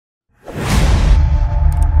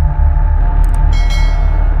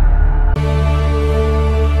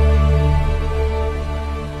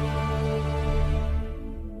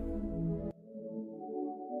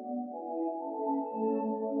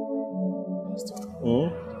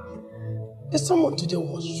The sermon today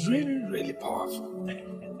was really, really powerful.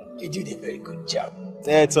 You did a very good job.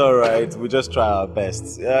 It's alright. We just try our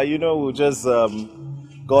best. You know, we just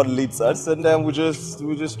God leads us, and then we just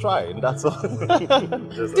try, and that's all.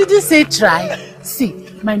 Did you say try? See,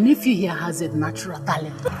 my nephew here has a natural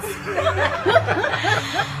talent.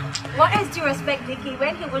 What else do you respect Vicky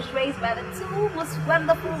when he was raised by the two most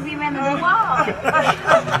wonderful women in the world?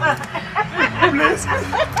 Please.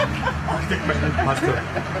 I'll take my name, Pastor.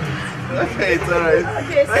 Okay, it's alright.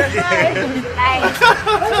 Okay, so bye.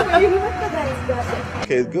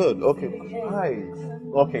 Okay, good. Okay, hi.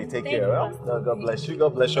 Okay, take care. Huh? God bless you.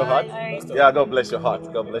 God bless your heart. Yeah, God bless your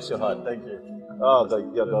heart. God bless your heart. Thank you. Oh,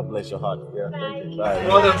 God bless your heart. Yeah, thank you. Bye.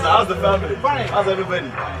 Well done, sir. How's the family? Fine. How's everybody?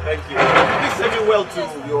 Thank you. Please send me well to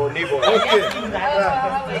your neighbor. Okay.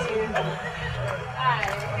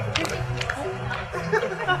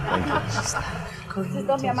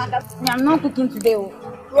 I'm not cooking today.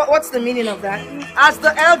 What's the meaning of that? As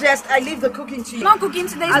the eldest, I leave the cooking to you. Not cooking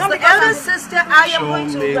today. As the eldest sister, I am going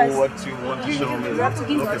to rest. What you want to show me. You have to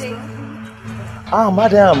give today. Ah,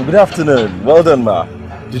 madam. Good afternoon. Well done, ma.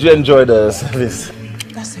 Did you enjoy the service?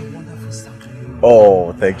 That's a wonderful sound.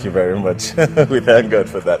 Oh, thank you very much. We thank God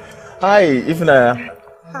for that. Hi, Ifunnanya.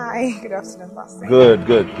 Hi, good afternoon, Pastor. Good,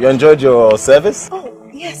 good. You enjoyed your service? Oh,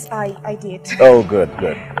 yes, I did. Oh, good,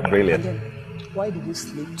 good. Brilliant. And then, why did you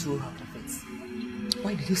sleep through half of it?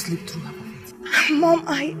 Why did you sleep through half of it? Mom,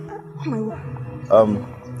 I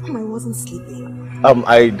wasn't sleeping.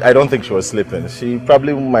 I don't think she was sleeping. She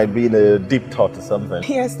probably might be in a deep thought or something.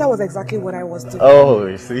 Yes, that was exactly what I was doing. Oh,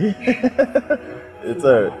 you see? It's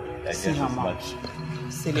a... See how much.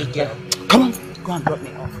 Silly girl. Come on, go and drop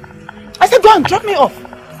me off. I said go and drop me off.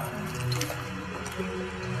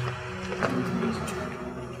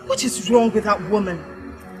 What is wrong with that woman?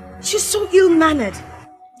 She's so ill-mannered.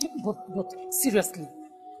 But seriously,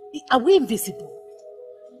 are we invisible?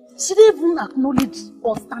 She didn't even acknowledge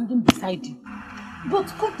us standing beside you. But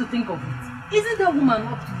come to think of it, isn't that woman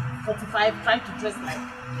up to 45 trying to dress like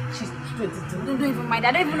she's 22? Don't even mind.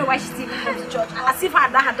 I don't even know why she still comes to church. As if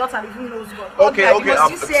her daughter even knows God. Okay,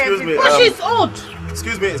 excuse me. But she's old.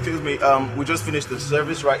 Excuse me. We just finished the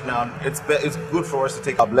service right now. It's good for us to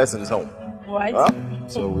take our blessings home. Right.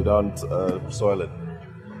 So we don't soil it.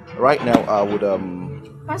 Right now, I would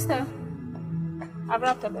Pastor, I've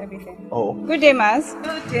wrapped up everything. Oh. Good day, Mas.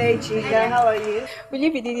 Good day, Chica. How are you? Will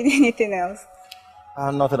you be needing anything else?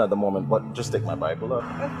 nothing at the moment, but just take my Bible up.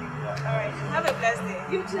 Okay. Alright. Have a blessed day.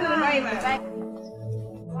 You too. Bye, Mas.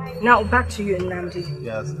 Now back to you, Nnamdi.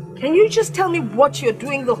 Yes. Can you just tell me what you're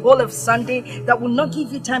doing the whole of Sunday that will not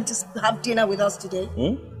give you time to have dinner with us today?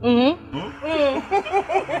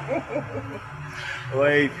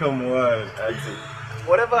 Wait, come on, Auntie.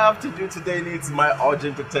 Whatever I have to do today needs my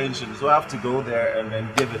urgent attention, so I have to go there and then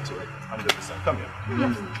give it to it. 100%. Come here.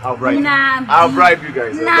 I'll bribe you. I'll bribe you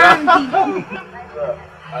guys. Okay,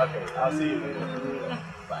 I'll see you later.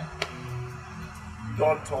 Bye.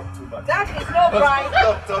 Don't talk too much. That is no bribe.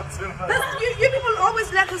 Don't talk too much. You people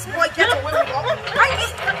always let this boy get away with all.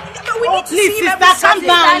 We need to Please, see him sister, every calm Sunday.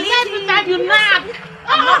 down. Let me tell you nag.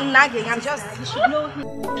 I'm not nagging. I'm just. You should know him.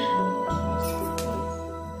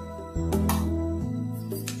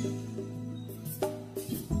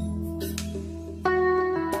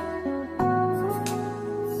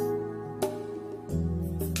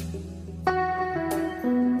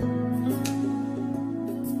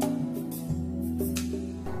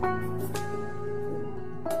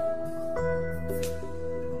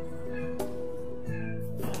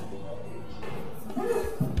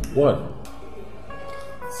 What?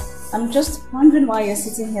 I'm just wondering why you're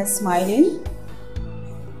sitting here smiling.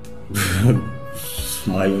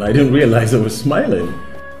 Smiling? I didn't realize I was smiling.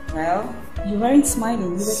 Well, you weren't smiling, you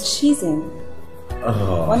were cheesing.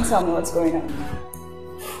 Oh. Won't tell me what's going on.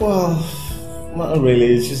 Well, not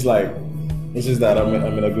really. It's just that I'm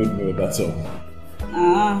in a good mood, that's all.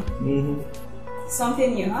 Ah.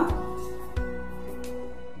 Something new, huh?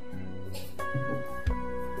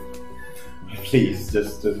 Please,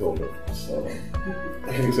 just hold it. So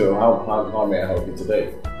how may I help you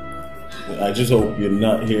today? I just hope you're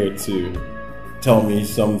not here to tell me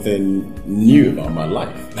something new about my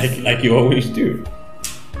life, like you always do.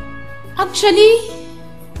 Actually,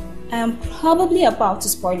 I am probably about to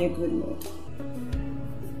spoil your good mood.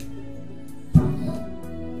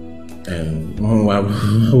 And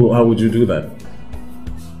why would you do that?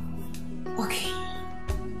 Okay.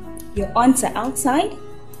 Your aunts are outside.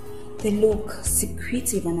 They look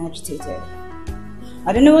secretive and agitated.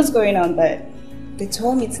 I don't know what's going on, but they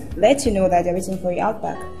told me to let you know that they're waiting for you out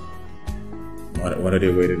back. What are they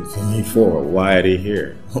waiting for me for? Why are they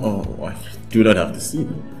here? Oh, I do not have to see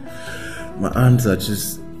them. My aunts are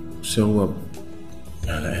just show up.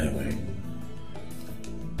 Anyway,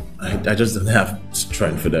 I just don't have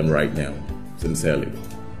strength for them right now, sincerely.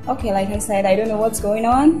 Okay, like I said, I don't know what's going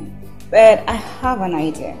on, but I have an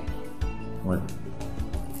idea. What?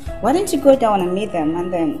 Why don't you go down and meet them,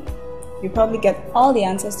 and then you probably get all the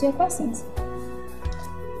answers to your questions.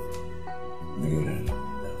 Yeah.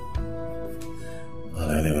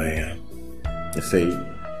 Well, anyway, you see,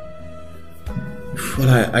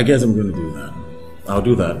 well, I guess I'm gonna do that. I'll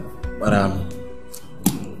do that, but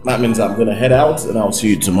that means I'm gonna head out, and I'll see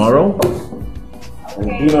you tomorrow. Okay.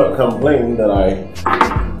 And do not complain that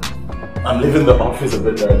I'm leaving the office a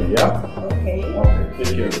bit early, yeah? Okay. Okay,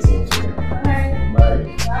 take care of yourself. Bye.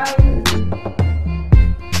 Bye. Bye.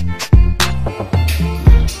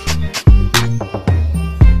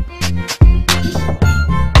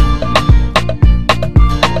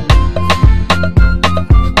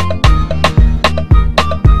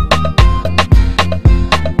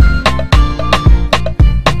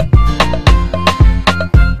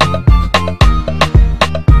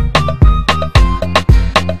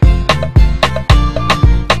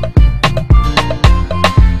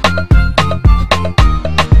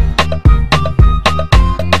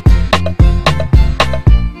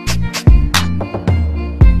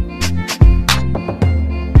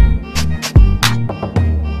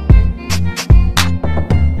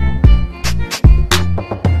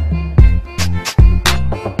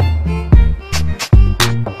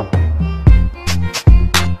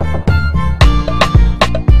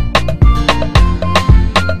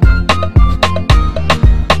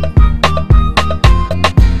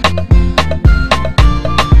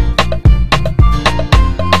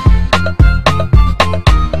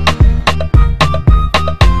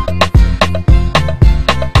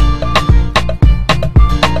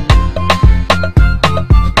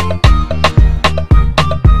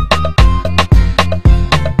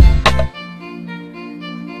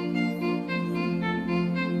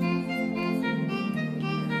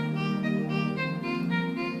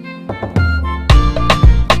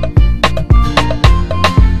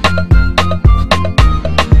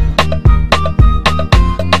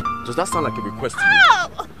 Does that sound like a request to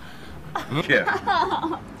you?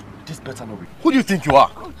 Yeah. This better not be. Who do you think you are?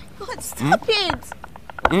 Oh my God, stop it!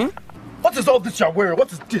 What is all this you're wearing?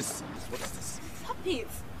 What is this? What is this? Stop it!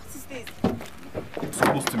 What is this? It's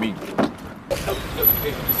supposed to mean.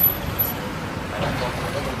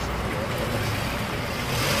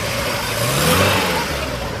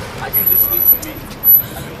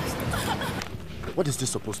 What is this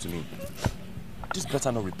supposed to mean? This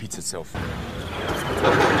better not repeat itself. Hey.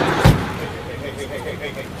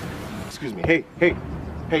 Excuse me.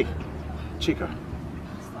 Hey. Chica.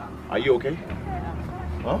 Are you okay?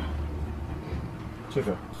 Huh?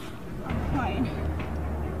 Chica. Fine.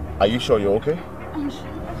 Are you sure you're okay? I'm sure.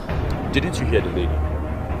 Didn't you hear the lady?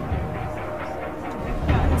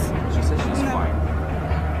 Yes. She said she's fine.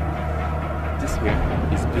 This here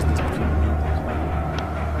is business between me and her.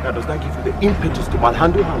 Now, does that give you the impetus to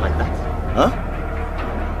manhandle her like that? Huh?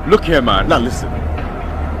 Look here, man. Now listen.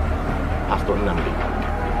 Pastor Nnamdi.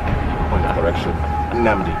 On the correction.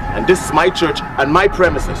 Nnamdi. And this is my church and my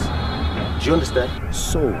premises. Do you understand?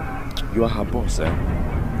 So, you are her boss, eh?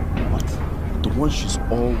 What? The one she's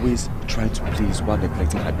always trying to please while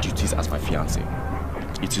neglecting her duties as my fiancé.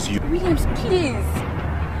 It is you. Williams, please.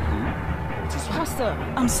 Pastor,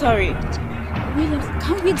 I'm sorry. Williams,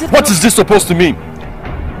 can we develop... What is this supposed to mean?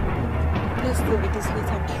 Let's deal with this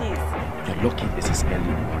later, please. You're lucky this is early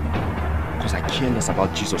morning. Because I care less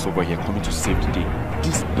about Jesus over here coming to save the day.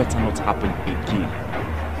 This better not happen again.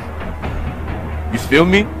 You feel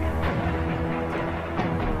me?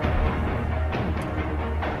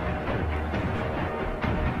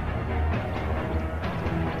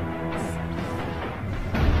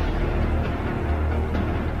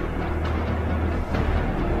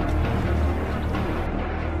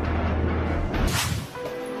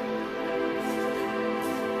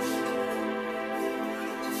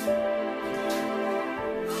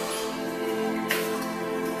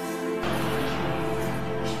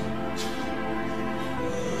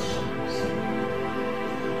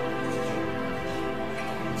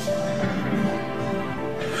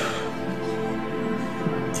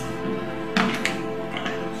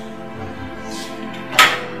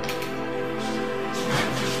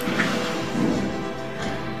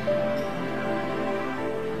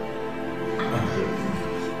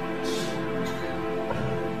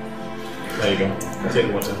 There you go. Take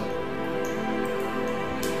the water.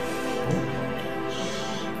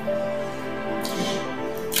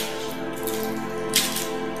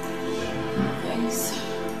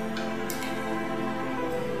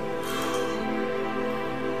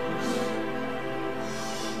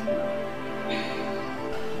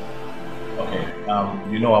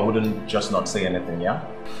 You know I wouldn't just not say anything, yeah?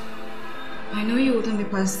 I know you wouldn't be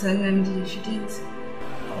Pastor Nnamdi if you didn't.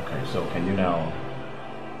 Okay, so can you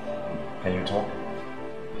talk?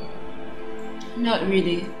 Not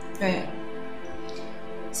really, but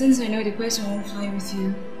since I know the question won't fly with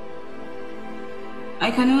you,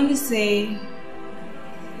 I can only say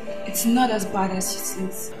it's not as bad as it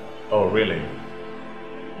seems. Oh, really?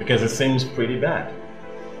 Because it seems pretty bad.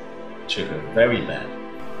 Chica, very bad.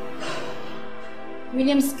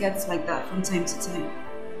 Williams gets like that from time to time.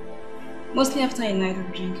 Mostly after a night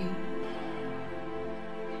of drinking.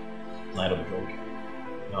 Night of drinking?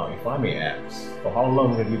 Now, if I may ask, for how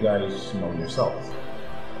long have you guys known yourselves?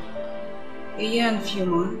 A year and a few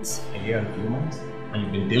months. A year and a few months? And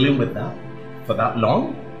you've been dealing with that for that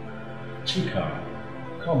long? Chica,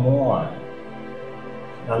 come on.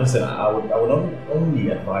 Now listen, I would not only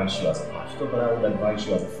advise you as a pastor, but I would advise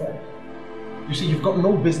you as a friend. You see, you've got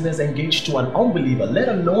no business engaged to an unbeliever, let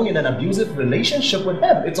alone in an abusive relationship with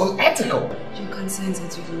him. It's unethical. Your consent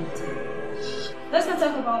is really limited. Let's not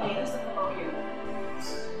talk about me, let's talk about you.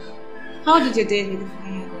 How did your date with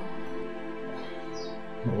Ifunnanya go?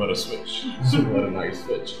 What a switch. What a nice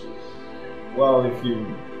switch. Well, if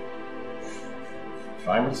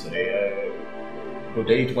I would say, the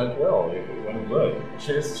date went well, it went good.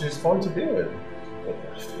 She's fun to be with.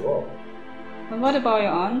 After all. But what about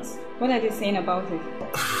your aunts? What are they saying about it?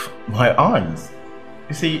 My aunts?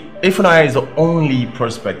 You see, Ifunnanya is the only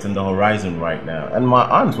prospect in the horizon right now, and my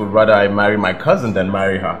aunts would rather I marry my cousin than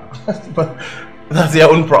marry her. But that's their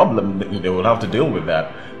own problem. They will have to deal with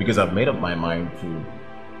that, because I've made up my mind to,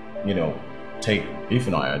 take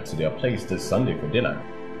Ifunnanya to their place this Sunday for dinner.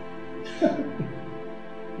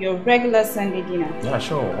 Your regular Sunday dinner? Yeah,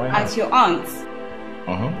 sure, why not? At your aunt's?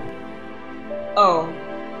 Oh.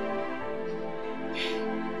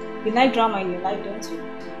 You like drama in your life, don't you?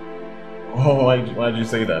 Oh, why'd you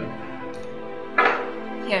say that?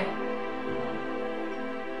 Here.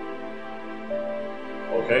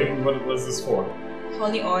 Okay, what's this for?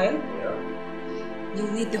 Holy oil? Yeah.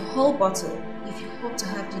 You'll need the whole bottle if you hope to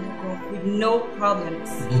have dinner go with no problems.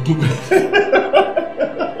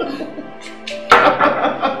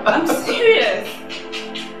 I'm serious.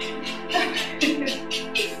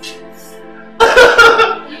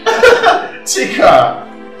 Chica,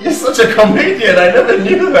 you're such a comedian. I never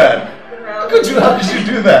knew that. How could you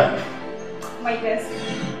do that? My desk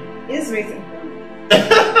is waiting for me.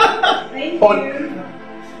 Thank you.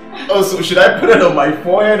 Oh, so should I put it on my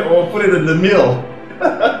forehead or put it in the meal?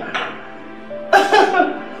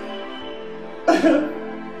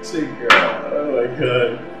 Chica, oh my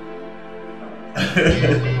god.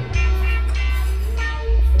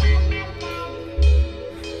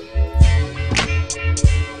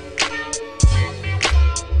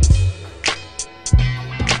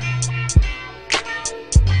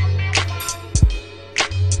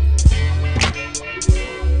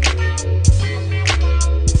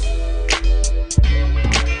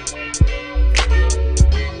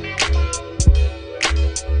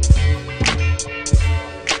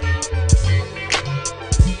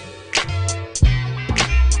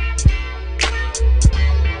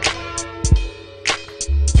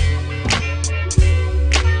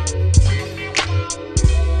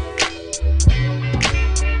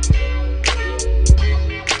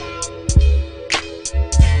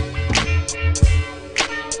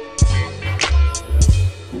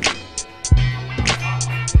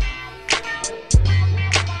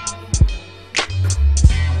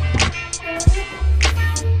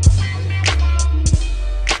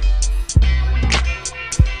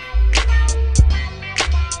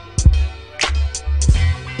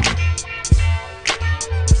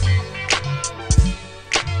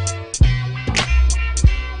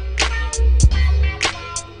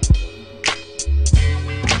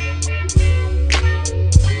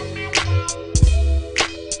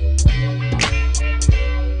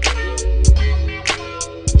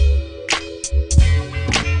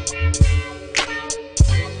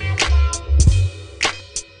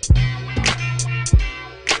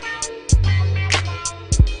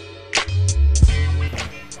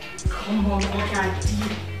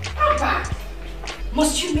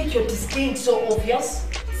 Must you make your disdain so obvious?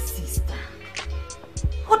 Sister,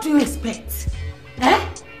 what do you expect? Eh?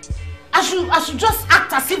 I should just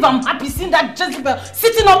act as if I'm happy seeing that Jezebel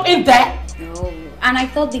sitting up in there? No, and I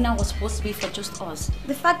thought dinner was supposed to be for just us.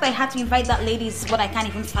 The fact that I had to invite that lady is what I can't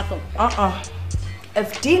even fathom.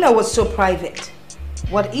 If dinner was so private,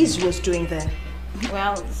 what Iz was doing there?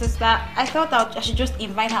 Well, sister, I thought I should just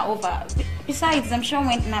invite her over. Besides, I'm sure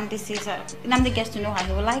when Nnamdi sees her, Nnamdi gets to know her,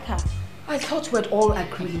 he will like her. I thought we'd all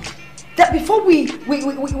agreed that before we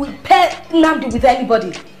pair Nnamdi with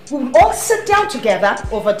anybody, we will all sit down together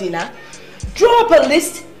over dinner, draw up a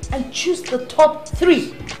list, and choose the top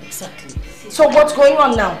 3. Exactly. So what's going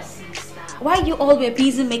on now? Why you all were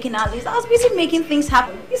busy making our list? I was busy making things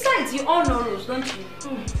happen. Besides, you all know rules, don't you?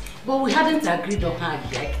 But we hadn't agreed on her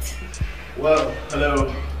yet. Well,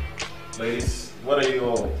 hello, ladies. What are you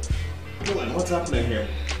all doing? What's happening here?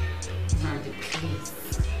 Nnamdi, please.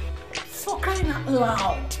 For crying out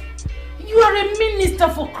loud. You are a minister,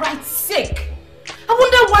 for Christ's sake. I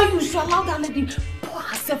wonder why you should allow that lady pour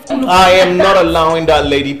herself all over. I am not allowing that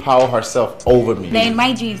lady power herself over me. Then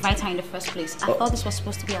why did you invite her in the first place? I thought this was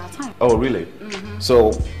supposed to be our time. Oh, really?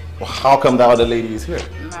 So, how come the other lady is here?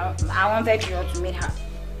 No, I wanted you to meet her.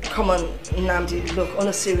 Come on, Nnamdi, look, on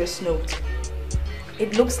a serious note.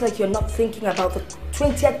 It looks like you're not thinking about the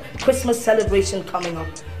 20th Christmas celebration coming up.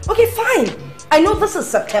 Okay, fine. I know this is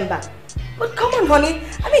September. But come on, honey.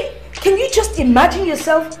 I mean, can you just imagine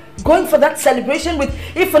yourself going for that celebration with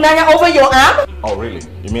Ifunnanya over your arm? Oh, really?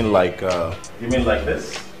 You mean like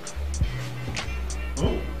this?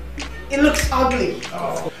 It looks ugly.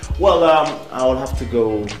 Oh. Well, I'll have to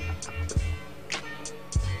go.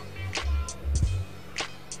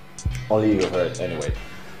 Only you heard, anyway.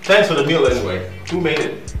 Thanks for the meal, anyway. Who made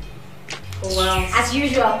it? Oh, well, as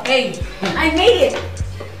usual. Hey, I made it.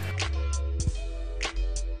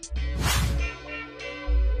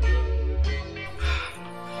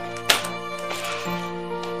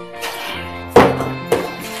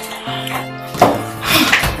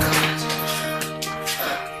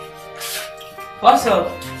 What's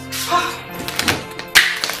up?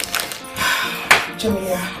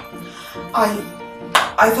 Jamila,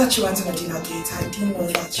 I thought you went on a dinner date. I didn't know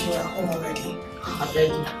that you were at home already. I beg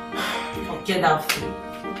you. Forget that fool.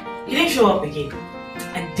 He didn't show up again.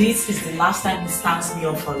 And this is the last time he stands me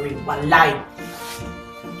up for real. Wallahi.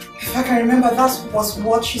 If I can remember, that was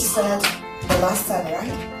what you said the last time,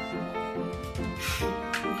 right?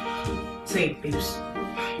 Say it, babes.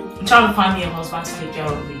 I'm trying to find me a husband to take care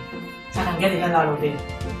of me, so I can get the hell out of here.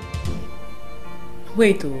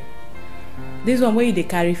 Wait, oh. This one where you dey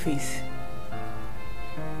carry face.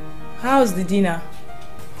 How's the dinner?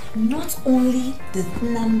 Not only did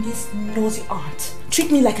Nnamdi's nosy aunt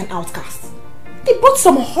treat me like an outcast, they brought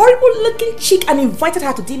some horrible looking chick and invited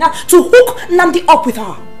her to dinner to hook Nnamdi up with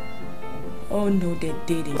her. Oh no, they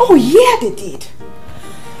didn't. Oh yeah, they did.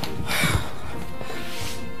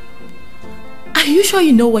 Are you sure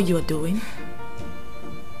you know what you're doing?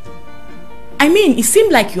 I mean, it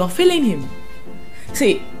seemed like you're feeling him.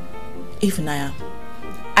 See, Ifunnanya,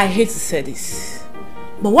 I hate to say this,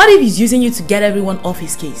 but what if he's using you to get everyone off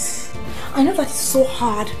his case? I know that it's so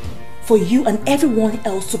hard for you and everyone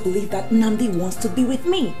else to believe that Nnamdi wants to be with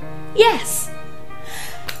me. Yes.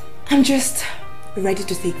 I'm just ready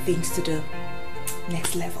to take things to the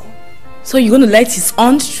next level. So you're going to let his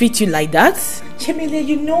aunt treat you like that? Jamila,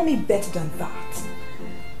 you know me better than that.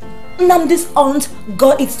 Nnamdi's aunt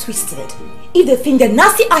got it twisted. If they think their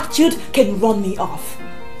nasty attitude can run me off.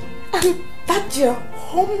 And that your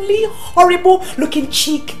homely, horrible looking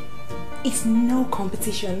chick is no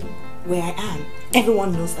competition where I am.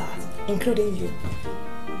 Everyone knows that, including you.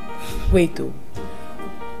 Wait though.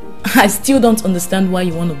 I still don't understand why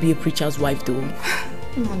you want to be a preacher's wife though.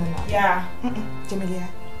 No. Yeah. Jamila,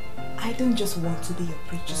 I don't just want to be a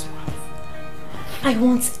preacher's wife. I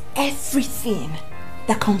want everything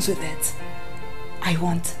that comes with it. I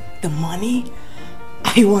want the money.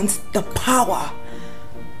 I want the power.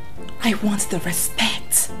 I want the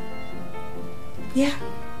respect. Yeah,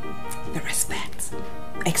 the respect.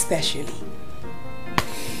 Especially.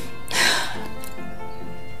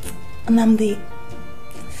 Nnamdi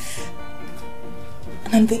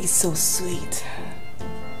is so sweet.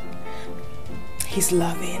 He's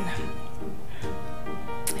loving.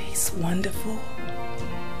 He's wonderful.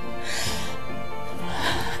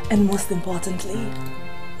 And most importantly,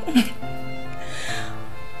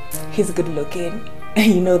 he's good looking.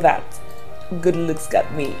 And you know that good looks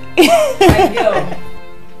got me. I know.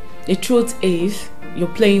 The truth is, you're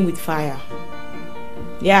playing with fire.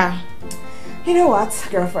 Yeah. You know what,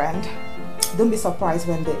 girlfriend? Don't be surprised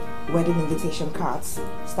when the wedding invitation cards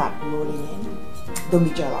start rolling in. Don't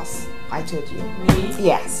be jealous. I told you. Me?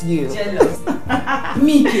 Yes, you. Jealous.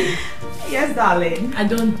 Me too. Yes, darling. I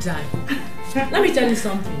don't die. Let me tell you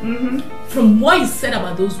something. From what you said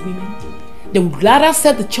about those women, they would rather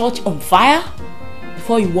set the church on fire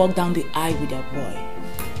before you walk down the aisle with their boy.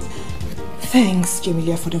 Thanks,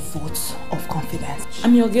 Jamilia, for the vote of confidence.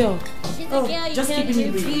 I'm your girl. Oh, just keeping me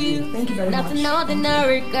real. Thank you very much. Nothing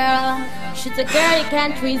ordinary, girl. She's a girl you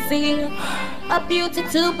can't resist. A beauty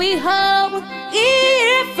to behold.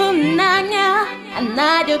 Ifunnanya, an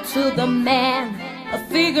idol to the man. A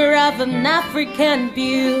figure of an African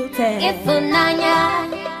beauty. Ifunnanya,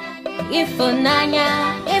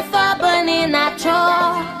 Ifunnanya. If I burn in a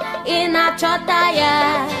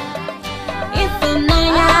chotaya.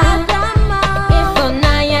 Ifunnanya.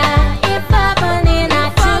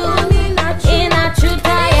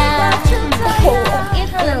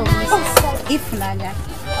 Ifunnanya,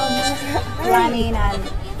 planning an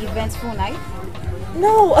eventful night?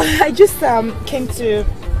 No, I just came to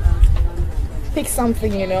pick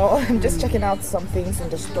something, you know. I'm just checking out some things in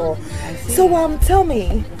the store. So tell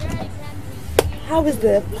me, how is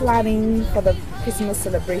the planning for the Christmas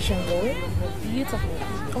celebration going? Beautiful.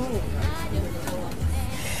 Oh.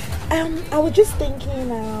 I was just thinking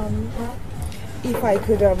if I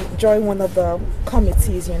could join one of the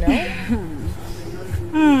committees, you know.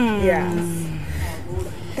 Yes.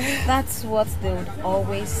 That's what they would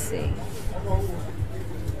always say.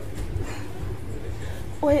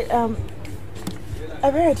 Wait,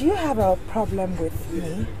 Ebele, do you have a problem with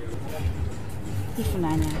me?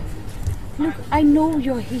 Ifunnanya, look, I know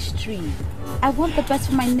your history. I want the best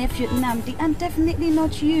for my nephew Nnamdi and definitely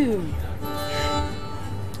not you.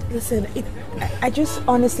 Listen, I just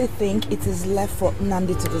honestly think it is left for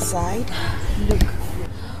Nnamdi to decide. Look,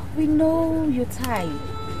 we know your type.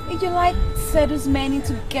 You like seduce men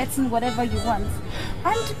into getting whatever you want.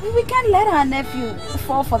 And we can't let our nephew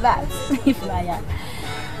fall for that. Ifunnanya.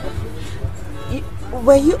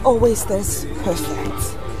 Were you always this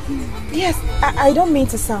perfect? Yes, I don't mean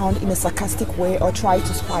to sound in a sarcastic way or try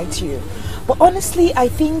to spite you. But honestly, I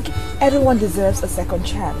think everyone deserves a second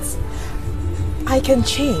chance. I can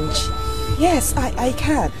change. Yes, I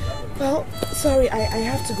can. Well, sorry, I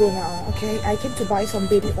have to go now, okay? I came to buy some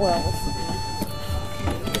baby oils.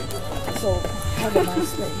 So, have a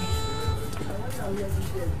nice day.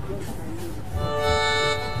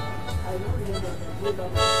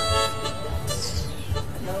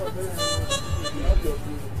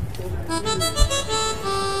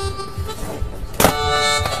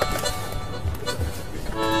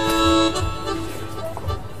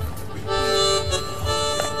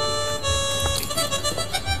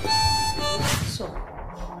 So,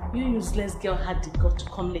 you useless girl had the gut to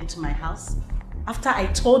come late to my house? After I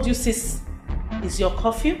told you sis is your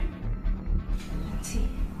curfew? Auntie,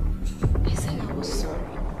 I said I was sorry.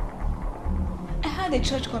 I had a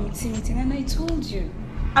church committee meeting and I told you.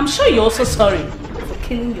 I'm sure you're also sorry for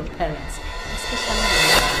killing your parents. Especially your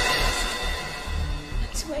parents.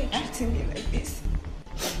 That's why you're treating me like this.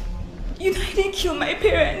 You know I didn't kill my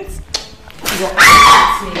parents. You're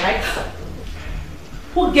asking me, right?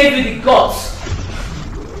 Who gave you the guts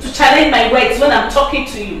to challenge my words when I'm talking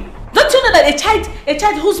to you? Don't you know that a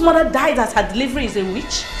child whose mother died at her delivery is a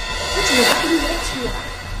witch? Which is exactly what you are.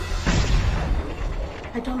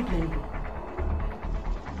 I don't blame you.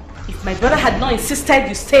 If my brother had not insisted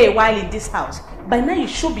you stay a while in this house, by now you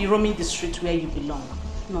should be roaming the street where you belong.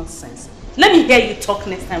 Nonsense. Let me hear you talk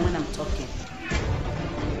next time when I'm talking.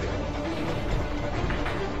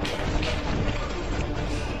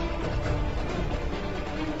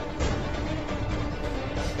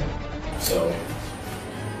 So,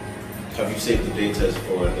 have you saved the datas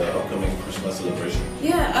for the upcoming Christmas celebration?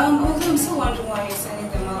 Yeah, although I'm still wondering why you're sending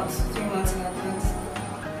them out 3 months in advance.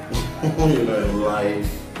 You know, in life,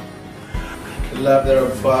 there are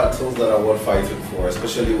battles that are worth fighting for,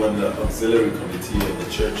 especially when the auxiliary committee of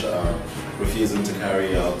the church are refusing to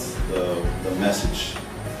carry out the message,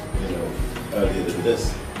 you know, earlier than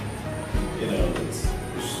this. You know,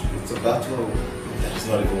 it's a battle that is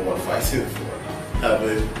not even worth fighting for.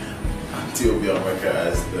 Having Auntie Obiamaka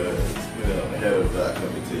as the head of that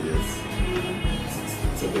committee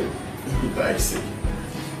it's a bit dicey.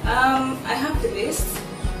 I have the list,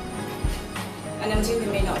 and I'm doing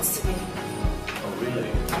the main notes today. Oh, really?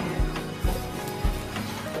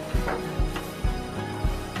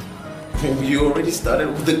 You already started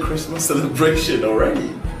with the Christmas celebration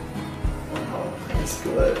already? Oh, that's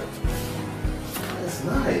good. That's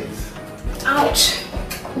nice. Ouch!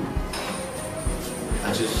 I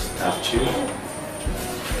just tapped you.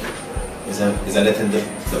 Is anything the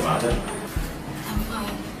matter? I'm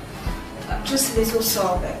fine. I'm just a little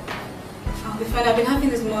sore, but I'll be fine. I've been having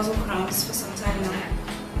these muscle cramps for some time now,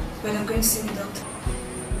 but I'm going to see the doctor.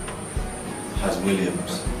 Has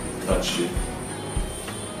Williams touched you?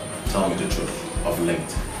 Tell me the truth. Of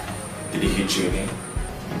late, did he hit you again?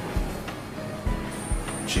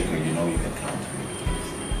 Chico, you know you can count on me.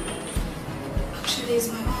 Ebele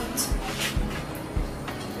is my aunt.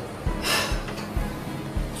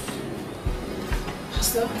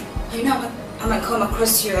 Pastor, I know I might come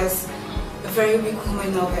across you as a very weak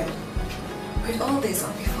woman now, but with all this,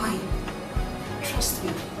 I'll be fine. Trust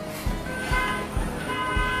me.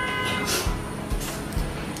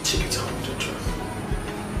 Chicky, tell me the truth.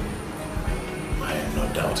 I am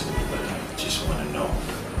not doubting you, but I just want to know.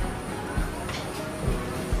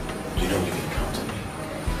 You know you can count on me.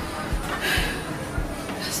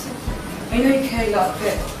 Pastor, I know you care a lot,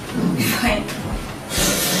 but I'll be fine.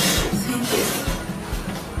 Thank you.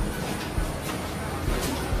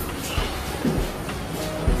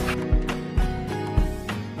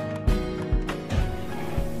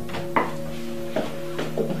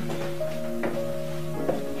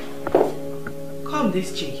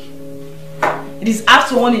 This Jay. It is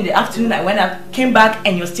after 1 in the afternoon. I came back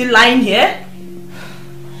and you're still lying here.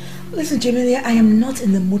 Listen, Jamilia, I am not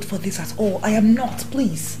in the mood for this at all. I am not,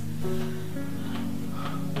 please.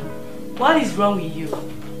 What is wrong with you?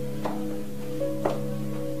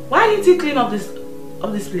 Why didn't you clean up this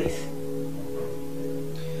place?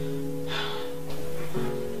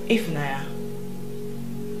 Ifunnanya,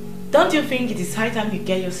 don't you think it is high time you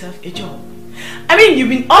get yourself a job? I mean, you've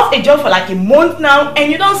been off a job for like a month now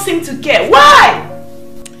and you don't seem to care. Why?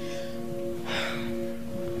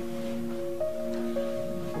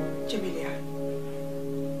 Jamilia,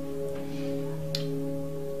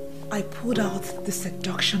 I pulled out the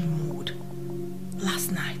seduction mode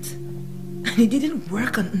last night and it didn't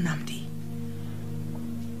work on Nnamdi.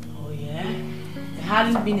 Oh yeah? There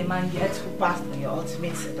hasn't been a man yet who passed on your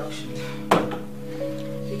ultimate seduction.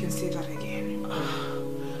 You can say that again.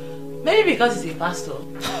 Maybe because he's a pastor.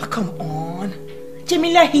 Oh, come on.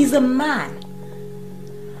 Jamilia, he's a man.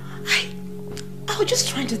 I was just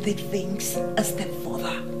trying to take things a step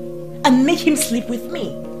further and make him sleep with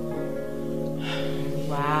me.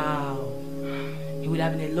 Wow. He would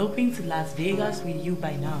have been eloping to Las Vegas with you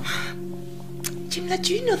by now. Jamilia,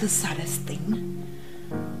 do you know the saddest thing?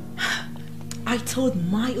 I told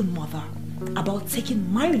my own mother about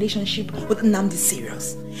taking my relationship with Nnamdi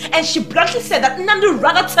serious. And she bluntly said that Nnamdi would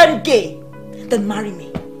rather turn gay than marry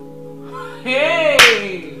me. Hey!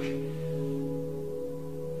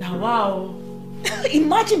 Now wow.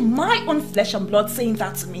 Imagine my own flesh and blood saying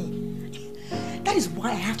that to me. That is why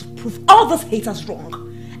I have to prove all those haters wrong.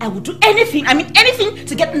 I would do anything, I mean anything,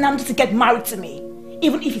 to get Nnamdi to get married to me.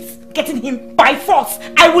 Even if it's getting him by force,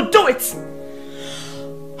 I would do it.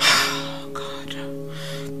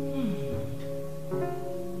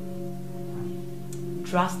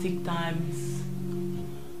 Drastic times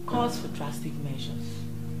calls for drastic measures.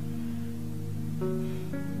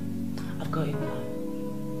 I've got a plan.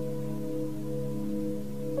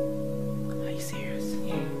 Are you serious?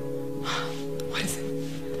 Yeah. What is it?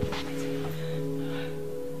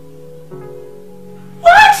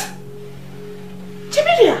 What?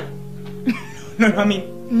 Jamilia! No, I mean,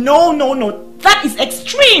 no. That is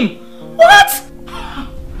extreme. What?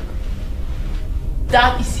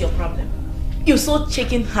 That is your problem. You're so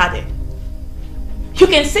chicken-hearted. You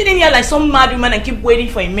can sit in here like some mad woman and keep waiting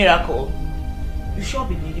for a miracle. You sure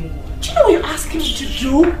be needing one. Do you know what you're asking me to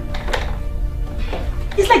do?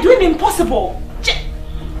 It's like doing the impossible.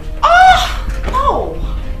 Oh!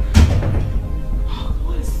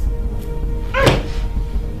 What is...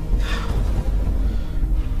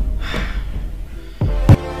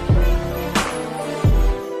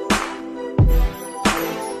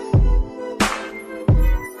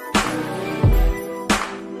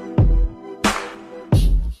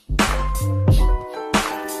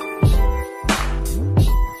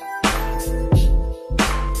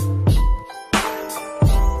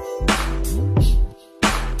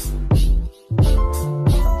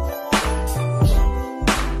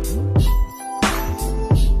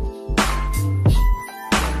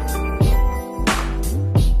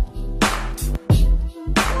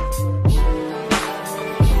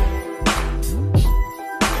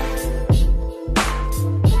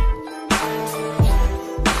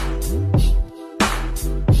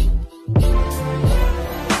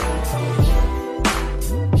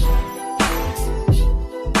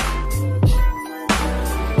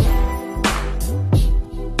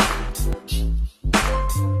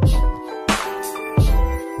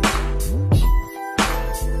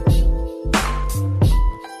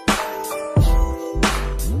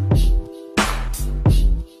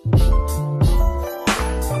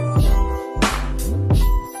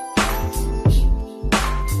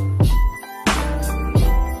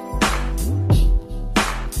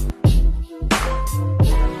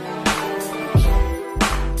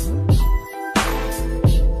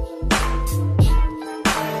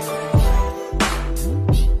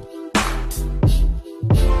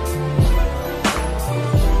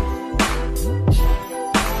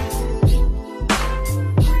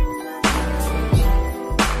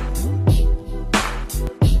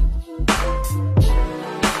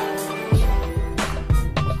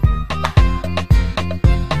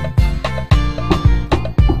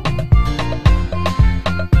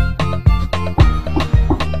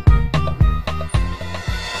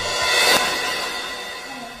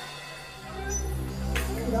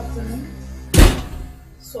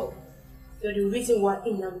 reason why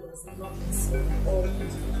Nnamdi has not been seen all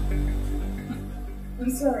this. I'm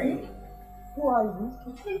sorry. Who are you?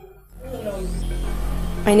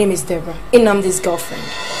 My name is Deborah, Nnamdi's girlfriend.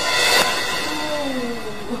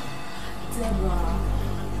 Oh, Deborah.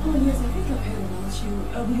 Oh yes, I think I've heard about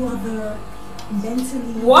you. You are the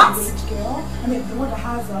mentally engaged girl. I mean, the one that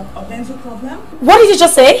has a mental problem. What did you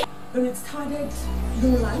just say? A retarded,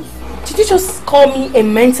 low life. Did you just call me a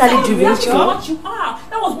mentally deranged girl? That's what you are.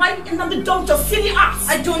 That was why Nnamdi dumped your silly ass.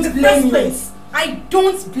 I don't blame you. I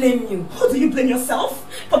don't blame you. Who do you blame yourself?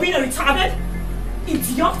 For being a retarded?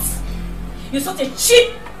 Idiot? You're such a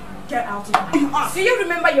cheap. Get out of here. Do you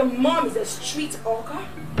remember your mom is a street hawker?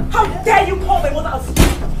 How dare you call my mother a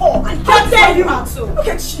whore? And how dare you? Look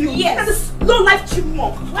at you. Yes. And this low-life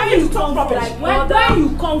chipmunk. Where you come from? Where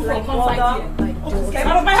you come from? Come fight here. Get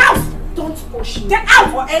out of my house. Don't push me. Get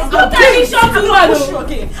out or else Don't tell me shut I'm gonna push you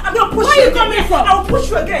again. I'm gonna push you again. Where are you coming from? I'll push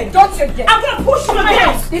you again. Don't you get. I'm gonna push you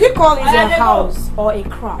again. Did you call it a house or a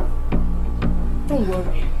crowd? Don't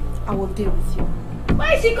worry. I will deal with you.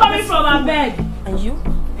 Where is she coming from, I beg? And you?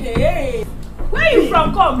 Hey. Where are you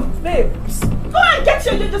from? Come. Babes. Go and get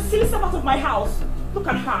your silly stuff out of my house. Look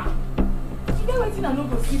at her. You know what? I'm not going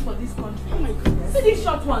to sleep for this country. Oh my goodness. See this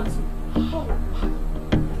short one too. Oh.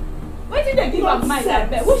 Where did they give her mind? I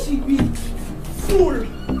beg? Who she be? Fool.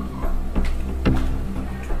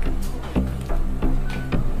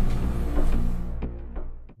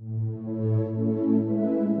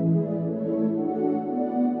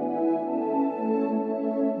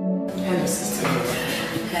 Hello, sister.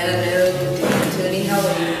 Hello, Tony. How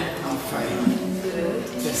are you? I'm fine. Good.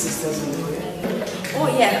 The sisters in the way? Oh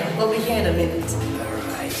yeah, we'll be here in a minute.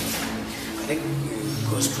 Alright. I think we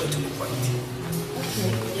go straight to the point.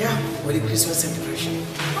 Okay. Yeah, with the Christmas celebration.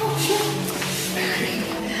 Oh, sure.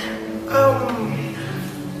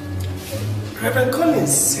 Reverend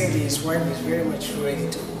Collins said his wife is very much ready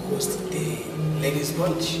to host the ladies'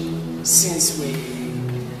 bunch since we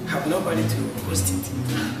have nobody to host it.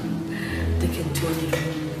 Deacon Tony,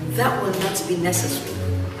 that will not be necessary.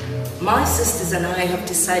 My sisters and I have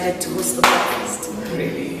decided to host the breakfast.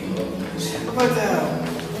 Really? But,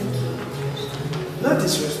 no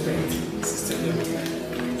disrespect, Sister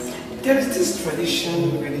Nnamdi. There is this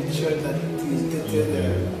tradition with the church that is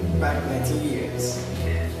dated back 90 years.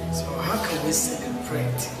 So how can we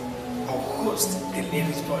celebrate or host the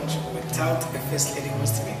ladies' bunch without the first lady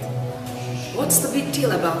hosting it? What's the big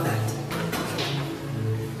deal about that?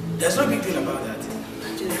 There's no big deal about that.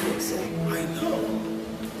 I didn't think so. I know.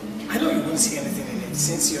 I know you won't see anything in it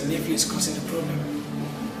since your nephew is causing the problem.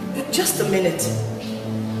 Just a minute.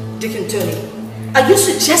 Deacon Tony, are you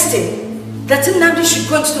suggesting that Nnamdi should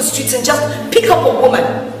go into the streets and just pick up a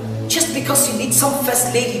woman just because you need some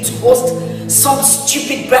first lady to host some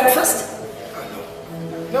stupid breakfast?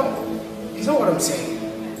 No, it's not what I'm saying.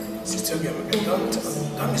 Sister,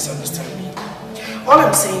 don't misunderstand me. All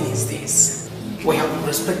I'm saying is this. We have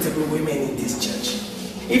respectable women in this church,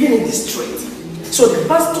 even in the street. So the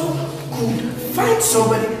pastor could find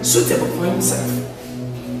somebody suitable for himself.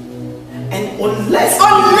 And unless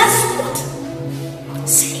what?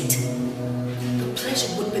 Say it. The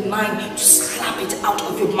pleasure would be mine to slap it out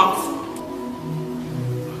of your mouth.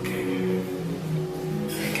 Okay.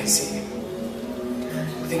 I can see.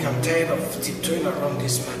 I think I'm tired of tiptoeing around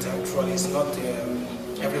this matter. After all, it's not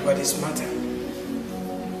everybody's matter.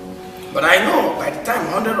 But I know by the time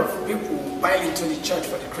hundreds of people pile into the church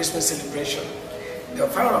for the Christmas celebration, they'll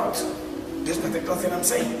find out this particular thing I'm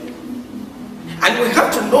saying. And we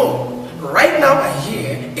have to know right now and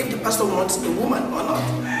here if the pastor wants the woman or not.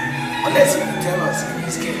 Unless he can tell us in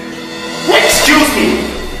his game. Excuse me,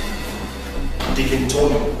 Deacon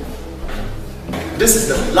Tony. This is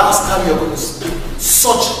the last time you're going to speak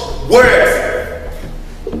such words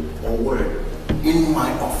in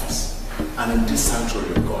my office and in this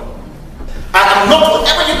sanctuary of God. I am not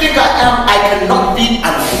whatever you think I am. I cannot be and I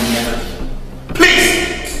will never be.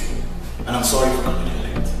 Please! And I'm sorry for coming in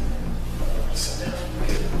late.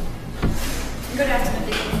 Good afternoon,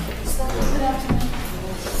 Deacon. Good afternoon.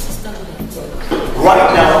 Right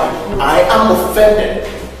now, I am offended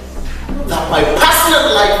that my personal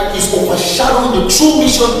life is overshadowing the true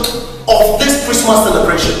mission of this Christmas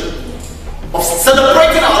celebration. Of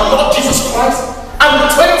celebrating our Lord Jesus Christ and the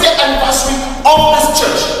 20th anniversary of this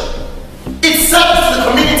church. It serves to the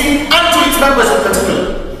community and to its members in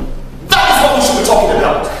particular. That is what we should be talking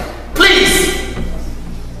about. Please!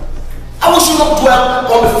 I wish you not dwell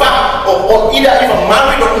on the fact or either if I'm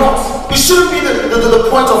married or not. It shouldn't be the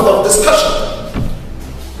point of discussion.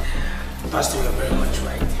 Pastor, you're very much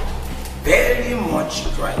right. Very much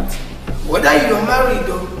right. Whether you're married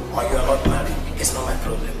or you're not married, it's not my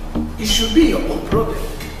problem. it should be your own problem.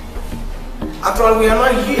 After all, we are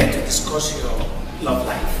not here to discuss your love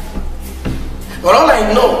life. But all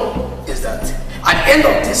I know is that at the end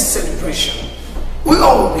of this celebration, we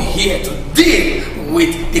all will be here to deal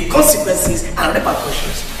with the consequences and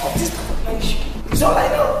repercussions of this particular issue. It's all I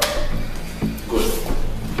know. Good.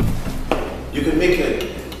 You can make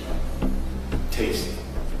it taste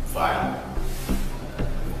vile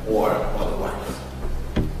or otherwise.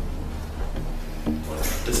 But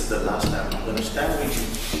this is the last time I'm going to stand with you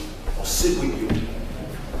or sit with you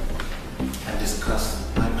and discuss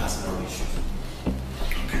my personal issues.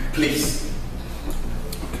 Please.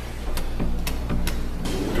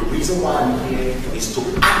 The reason why I'm here is to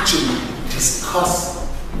actually discuss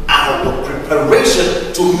our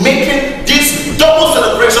preparation to making this double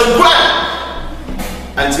celebration grand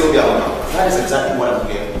until we are done. That is exactly what I'm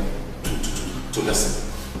here to listen.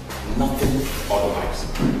 Nothing otherwise.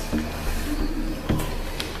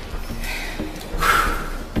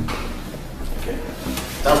 Okay.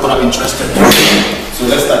 That's what I'm interested in. So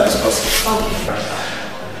let's start discussing. Okay.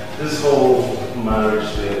 This whole marriage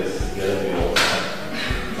thing is getting me old.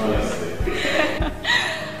 Honestly.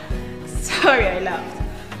 Sorry, I laughed.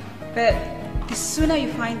 But the sooner you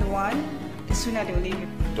find the one, the sooner they will leave you.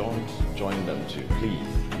 Don't join them too, please.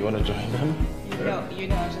 You want to join them? No, you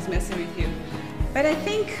know, I was just messing with you. But I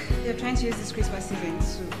think they're trying to use this Christmas season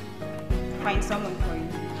to find someone for you.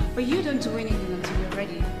 But you don't do anything until you're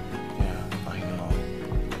ready. Yeah, I know.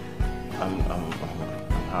 I'm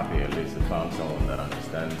happy at least I found someone that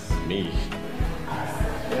understands me.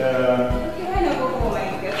 Yeah. Okay, why not go home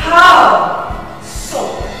and get How? So,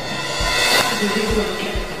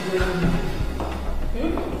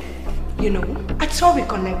 you know, I thought we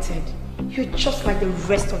connected. You're just like the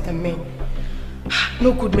rest of the men.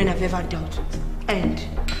 No good men I've ever dealt with. And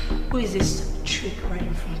who is this trick right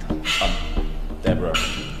in front of me? Deborah,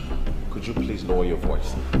 could you please lower your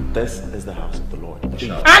voice? This is the house of the Lord.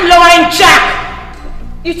 I'm lowering Jack!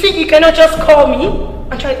 You think you cannot just call me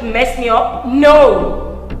and try to mess me up?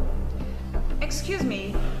 No! Excuse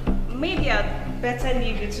me, maybe I'd better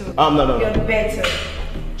leave you to... No. You're better.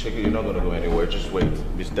 Check it, you're not going to go anywhere. Just wait.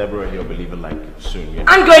 Miss Deborah and you'll believe it like soon. Yeah?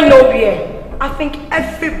 I'm going nowhere. I think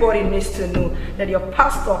everybody needs to know that your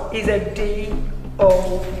pastor is a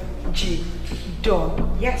D-O-G. Dog.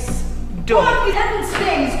 Yes, dog. What the heavens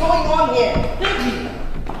thing is going on here?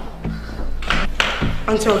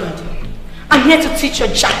 Until that, I'm here to teach your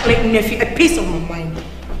Jack-like nephew a piece of my mind.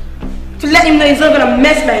 To let him know he's not going to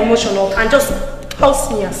mess my emotion up and just toss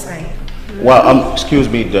me aside. Well, excuse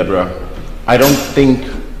me, Deborah. I don't think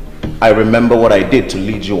I remember what I did to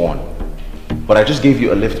lead you on. But I just gave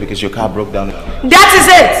you a lift because your car broke down. That is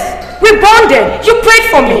it! We bonded! You prayed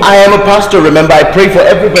for me! I am a pastor, remember? I pray for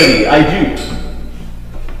everybody. I do.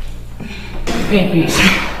 Baby,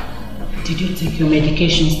 did you take your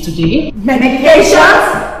medications today?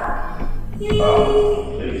 Medications?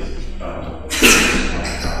 Please.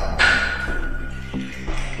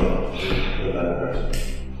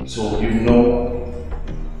 So you know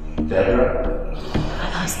Deborah?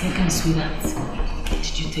 I was thinking, sweetheart,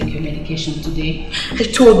 did you take your medication today? I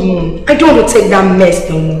told Mom, I don't want to take that mess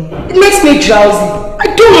no more. It makes me drowsy. I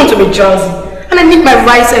don't want to be drowsy. And I need my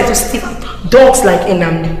right side to stick out dogs like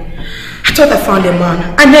Nnamdi. I thought I found a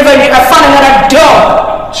man. I never knew I found another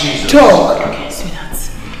dog. Jesus. Dog. Okay, sweetheart,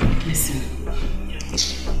 listen.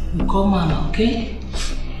 We'll call Mama, okay?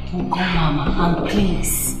 We'll call Mama, and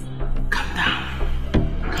please, calm down.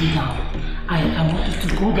 Calm down. I want you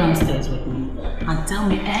to go downstairs with me and tell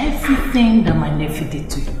me everything that my nephew did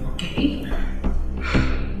to you, okay?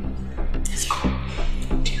 Let's go.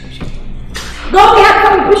 Go, we have to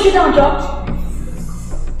come and push you down, George.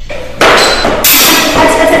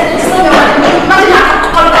 It's not your man. Imagine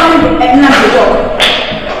I'm coming with Nnamdi dog.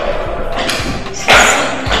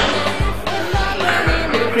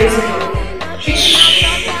 Crazy.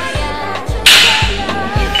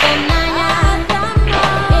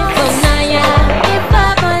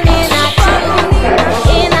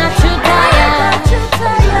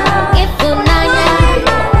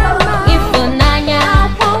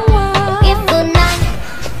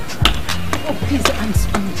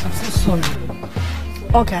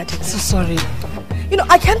 Oh God, I'm so sorry. You know,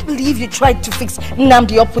 I can't believe you tried to fix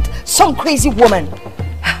Nnamdi up with some crazy woman.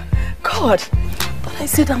 God. But I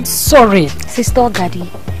said I'm sorry. Sister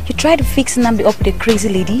Gadi, you tried to fix Nnamdi up with a crazy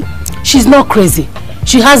lady? She's not crazy.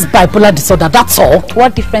 She has bipolar disorder, that's all.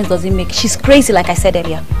 What difference does it make? She's crazy like I said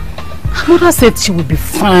earlier. Her mother said she will be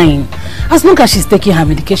fine as long as she's taking her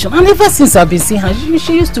medication. And ever since I've been seeing her,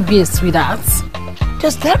 she used to be a sweetheart.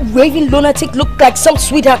 Does that raving lunatic look like some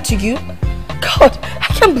sweetheart to you? God, I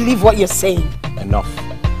can't believe what you're saying. Enough.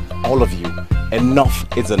 all of you, enough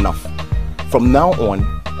is enough. From now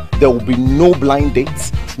on, there will be no blind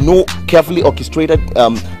dates, no carefully orchestrated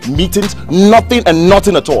meetings, nothing and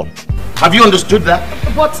nothing at all. Have you understood that?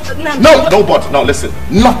 But No, listen.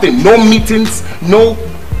 Nothing, no meetings, no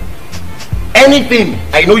anything.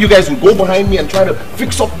 I know you guys will go behind me and try to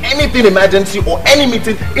fix up anything emergency or any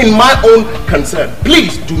meeting in my own concern.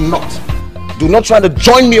 Please do not try to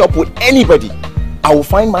join me up with anybody. I will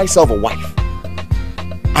find myself a wife.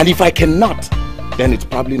 And if I cannot, then it's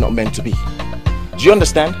probably not meant to be. Do you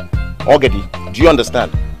understand? Ogadi, do you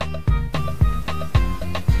understand?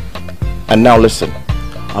 And now listen,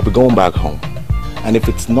 I'll be going back home. And if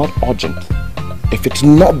it's not urgent, if it's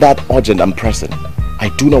not that urgent and pressing, I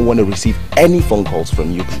do not want to receive any phone calls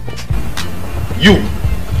from you people. You!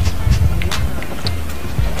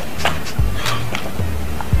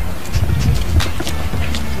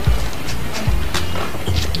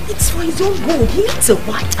 it's fine, don't go. He needs a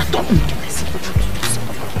wife. I don't need to listen.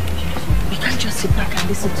 We can't just sit back and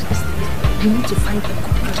listen to this. You need to find a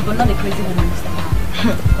good, but not a crazy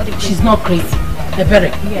woman. She's not crazy.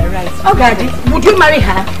 Ebele. Yeah, right. Oh, Daddy, would you marry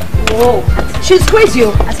her? Whoa. She's crazy.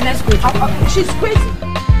 Let's go. She's crazy.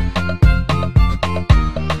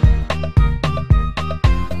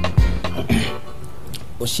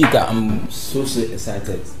 Oshika, I'm so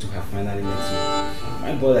excited to have finally met you.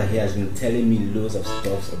 My brother here has been telling me loads of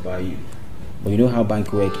stuff about you. But you know how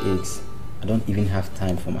bank work is. I don't even have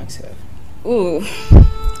time for myself. Ooh,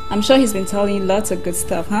 I'm sure he's been telling you lots of good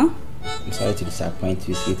stuff, huh? I'm sorry to disappoint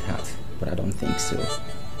you, sweetheart, but I don't think so.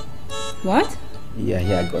 What? Yeah,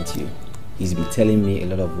 I got you. He's been telling me a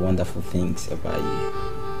lot of wonderful things about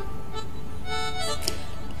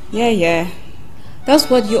you. Yeah. That's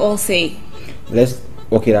what you all say. Let's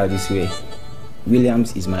work it out this way.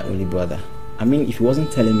 Williams is my only brother. I mean, if he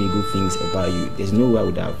wasn't telling me good things about you, there's no way I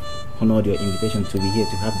would have honored your invitation to be here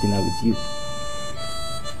to have dinner with you.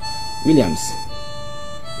 Williams,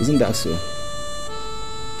 isn't that so?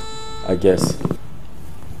 I guess.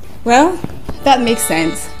 Well, that makes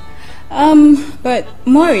sense. But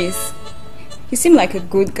Maurice, you seem like a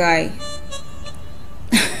good guy.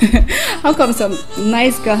 How come some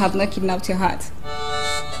nice girl have not kidnapped your heart?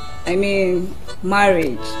 I mean,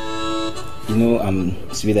 marriage. You know,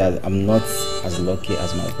 sweetheart, I'm not as lucky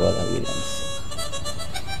as my brother Williams.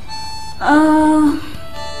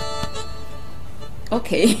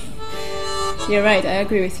 Okay. You're right, I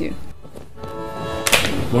agree with you.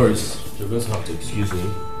 Maurice, you're going to have to excuse me.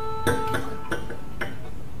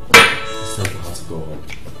 It's time for us to go home.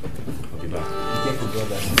 I'll be back. Be careful,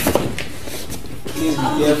 brother. Please be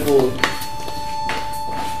careful.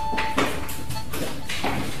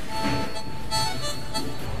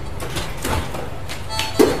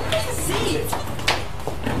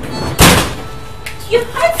 You're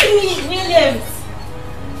hurting me, Williams.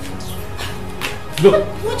 Look.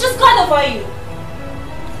 What just got over you?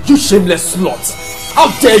 You shameless slut! How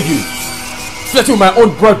dare you! Flirting with my own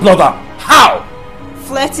brother! How?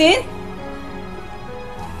 Flirting?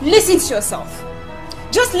 Listen to yourself.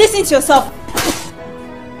 Just listen to yourself.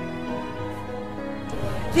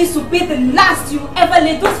 This will be the last you ever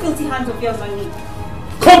lay those filthy hands of yours on me.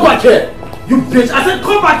 Come back here! You bitch! I said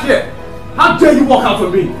come back here! How dare you walk out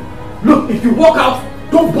on me? Look, if you walk out,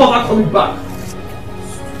 don't bother coming back.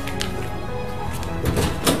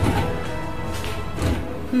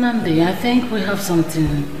 Nnamdi, I think we have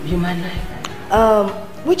something you might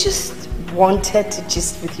like. We just wanted to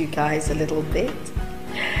gist with you guys a little bit.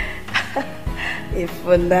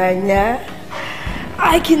 Ifunnanya,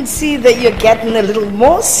 I can see that you're getting a little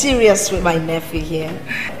more serious with my nephew here.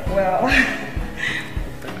 Well,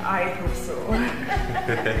 I hope so.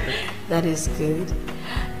 That is good.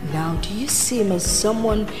 Now, do you see him as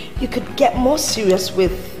someone you could get more serious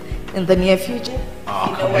with in the near future? Oh,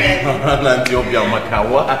 you know what I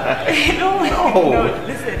mean? No,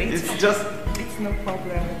 listen, it's just, it's no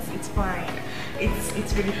problem. It's fine.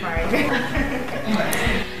 It's really fine.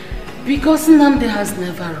 Because Nnamdi has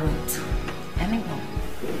never wrote anyone.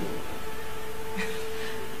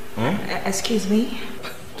 Excuse me?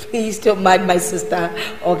 Please don't mind my sister,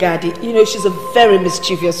 Ogadi. You know, she's a very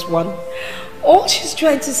mischievous one. All she's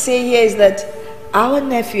trying to say here is that our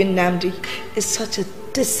nephew Nnamdi is such a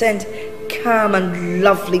decent, calm and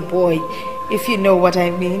lovely boy, if you know what I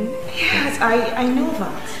mean. Yes, I know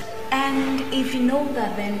that. And if you know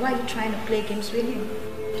that, then why are you trying to play games with him?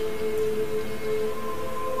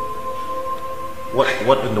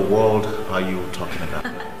 What in the world are you talking about?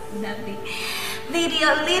 Nnamdi, did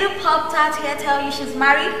your little pop tart here tell you she's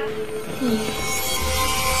married?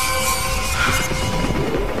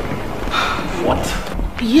 What?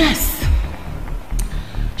 Yes.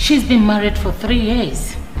 She's been married for 3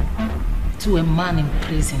 years. to a man in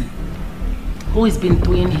prison who has been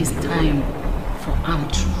doing his time for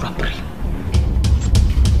armed robbery.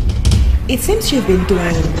 It seems you've been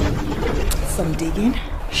doing some digging.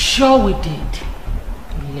 Sure we did.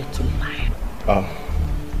 Little lie.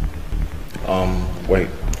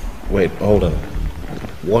 Wait, hold on.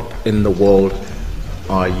 What in the world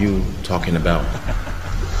are you talking about?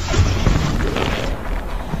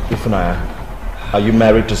 Ifunnanya, are you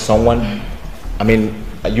married to someone? I mean,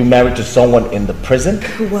 are you married to someone in the prison?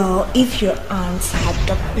 Well, if your aunts had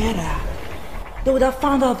done better, they would have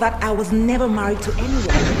found out that I was never married to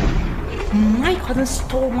anyone. My cousin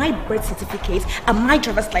stole my birth certificate and my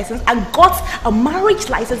driver's license and got a marriage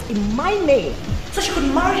license in my name so she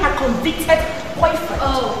could marry her convicted boyfriend.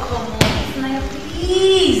 Oh, come on, Ifunnanya,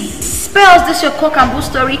 please. Spells this your cock and bull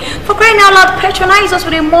story. For crying out loud, patronize us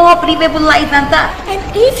with a more believable lie than that. And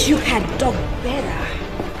if you had done better,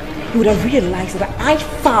 you would have realized that I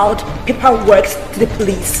filed paperwork to the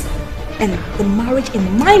police and the marriage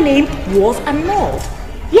in my name was annulled.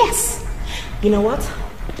 Yes. You know what?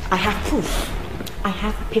 I have proof. I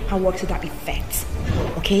have paperwork to that effect.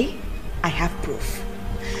 Okay? I have proof.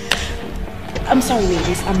 I'm sorry,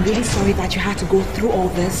 ladies. I'm really sorry that you had to go through all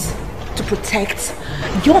this to protect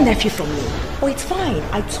your nephew from me. Oh, it's fine.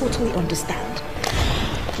 I totally understand.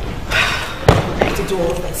 I have to do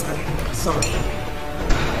all this. I'm sorry.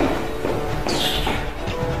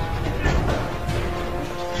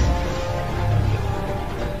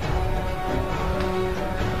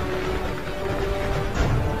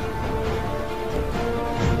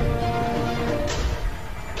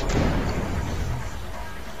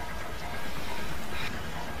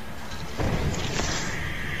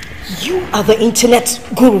 You are the internet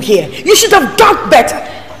guru here. You should have done better.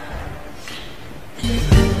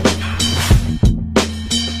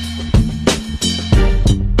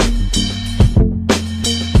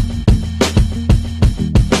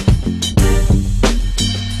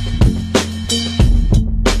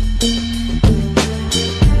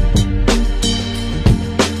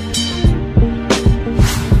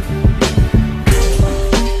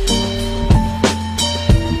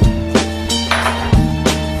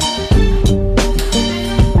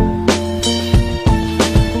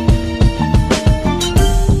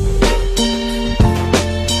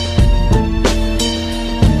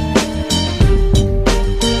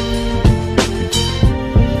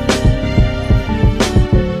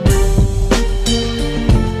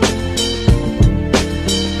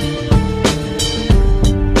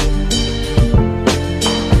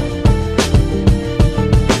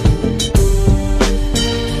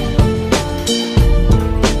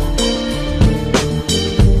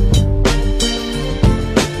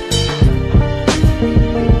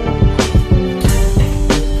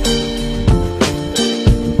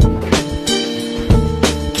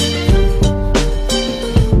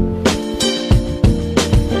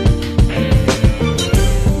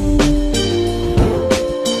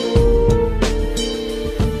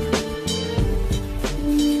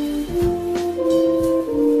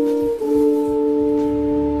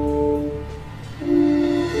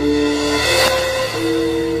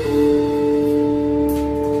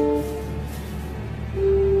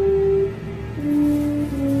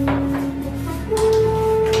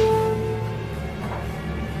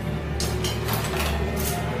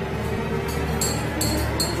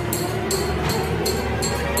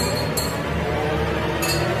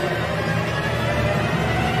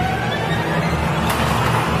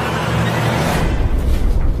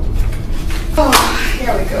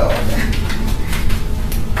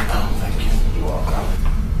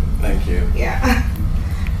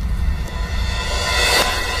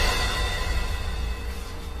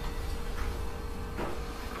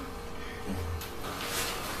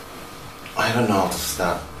 I don't know how to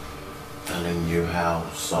start telling you how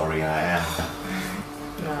sorry I am.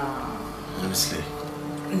 No. Honestly.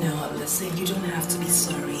 No, listen, you don't have to be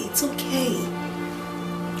sorry. It's okay.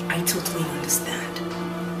 I totally understand.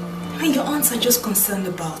 And your aunts are just concerned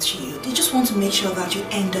about you. They just want to make sure that you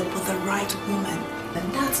end up with the right woman.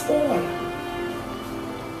 And that's all.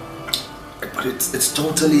 But it's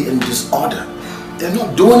totally in disorder. They're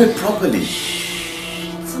not doing it properly.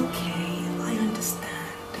 It's okay. I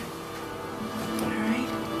understand. Alright?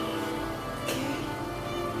 Okay?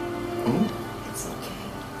 It's okay.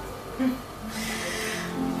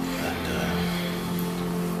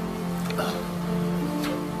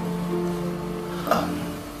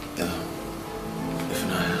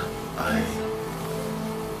 Ifunnanya, I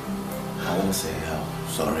want to say how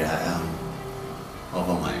sorry I am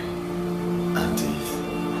over my aunties.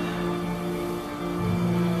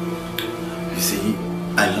 You see,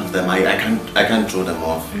 I love them. I can't throw them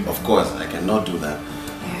off. Of course, I cannot do that.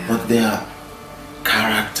 Yeah. But their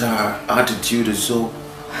character, attitude is so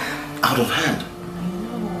out of hand.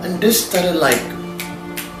 And this started like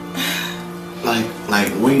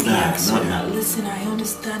way back. Yeah, listen, I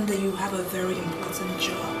understand that you have a very important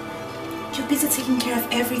job. You're busy taking care of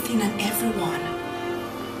everything and everyone.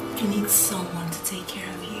 You need someone to take care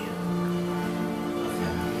of you.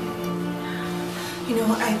 You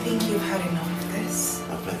know, I think you've had enough of this.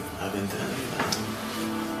 I've been telling you that.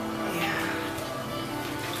 Yeah.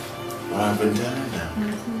 Well, I've been telling them.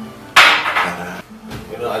 But,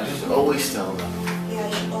 you know, I just always tell them. Yeah,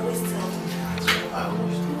 you always tell them that. I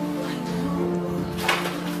always do. I know.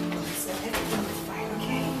 So everything will be fine,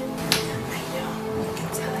 okay? I know.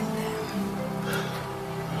 You're telling them.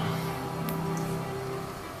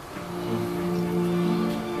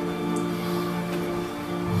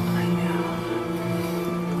 I know.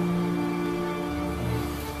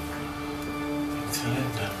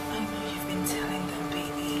 Telling them. I know you've been telling them,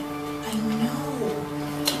 baby. I know.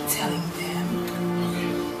 Keep telling them.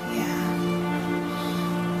 Okay. Yeah.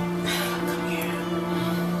 Come here.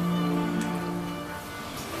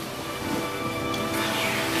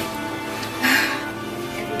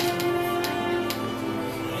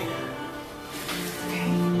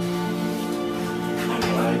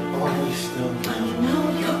 I always tell them. No,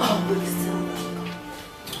 you always tell them.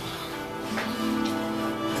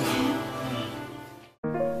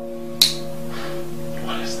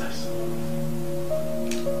 What is this?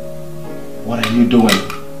 What are you doing?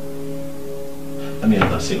 Let me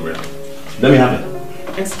have that cigarette. Let me have it.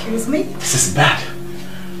 Excuse me? This is bad.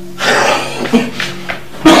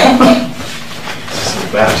 This is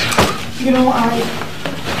bad. You know, I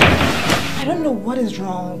don't know what is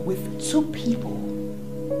wrong with two people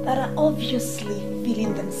that are obviously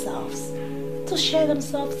feeling themselves to share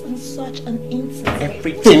themselves in such an intimate way.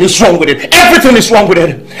 Everything is wrong with it. Everything is wrong with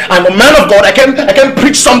it. I'm a man of God. I can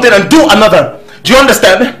preach something and do another. Do you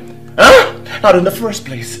understand? Huh? Now, in the first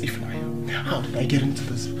place, Ifunnanya, how did I get into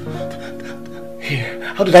this? Here.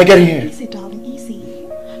 How did I get in here? Easy, darling, easy.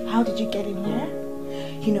 How did you get in here?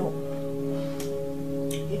 You know,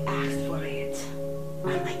 you asked for it,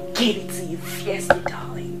 and I gave it to you fiercely,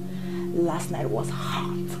 darling. Last night was hot.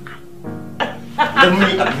 Leave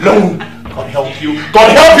me alone. God help you.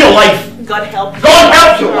 God help your life. God help you. God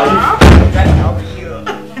help your life. God help you.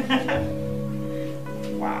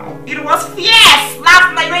 Wow. It was fierce.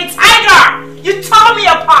 Last night, you're a tiger. You tore me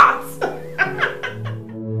apart.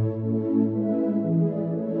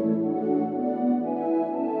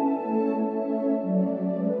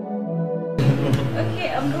 Okay,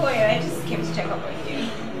 I'm going. I just came to check up on you.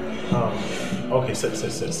 Okay, sit,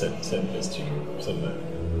 let's check. Sit there.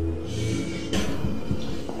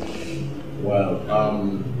 Well,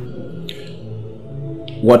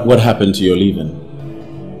 what happened to your leaving?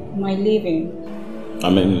 My leaving? I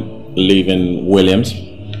mean, leaving Williams?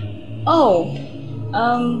 Oh,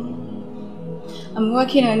 I'm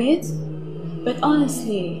working on it. But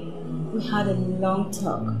honestly, we had a long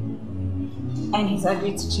talk. And he's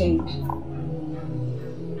agreed to change.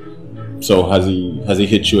 So has he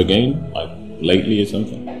hit you again? Like lately or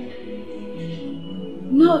something?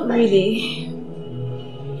 Not really.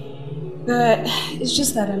 But it's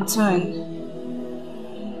just that I'm torn.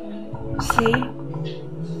 See,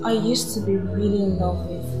 I used to be really in love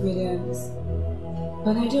with Williams,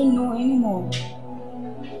 but I don't know anymore.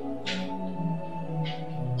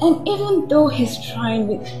 And even though he's trying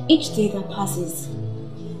with each day that passes,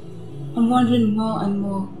 I'm wondering more and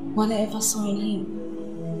more what I ever saw in him.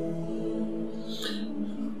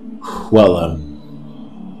 Well,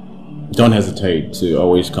 don't hesitate to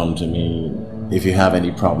always come to me if you have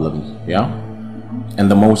any problems, yeah? And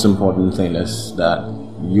the most important thing is that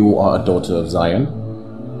you are a daughter of Zion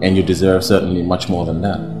and you deserve certainly much more than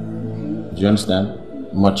that. Do you understand?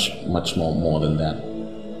 Much more than that.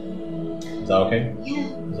 Is that okay? Yeah.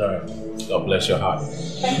 It's alright. God bless your heart.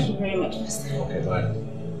 Thank you very much, Pastor. Okay, bye.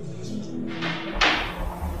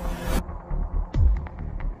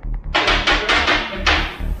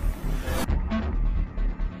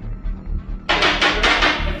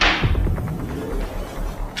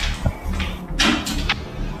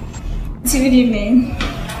 Good evening.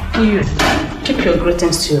 You keep your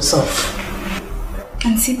greetings to yourself.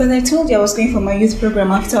 Auntie, but I told you I was going for my youth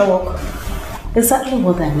program after work. Exactly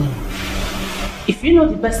what I mean. If you know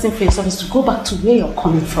the best thing for yourself is to go back to where you're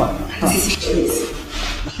coming from. Auntie, please.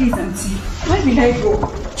 Please, Auntie. Where will I go?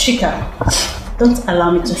 Chika, don't allow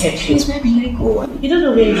me to help you. Please, where will I go? You don't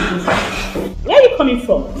know where you're coming from. Where are you coming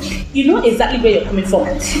from? You know exactly where you're coming from.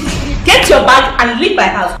 Get your bag and leave my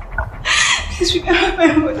house. Please remember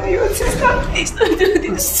my mother, your sister. Please don't do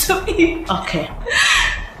this to me. Okay.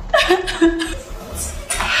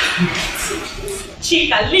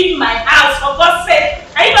 Chica, leave my house for God's sake.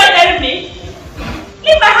 Are you not hearing me?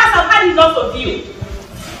 Leave my house, I've had enough of you.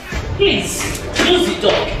 Please, use the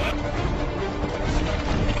door.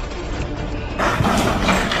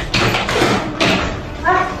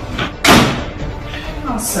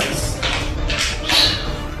 Nonsense.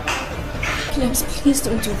 James, please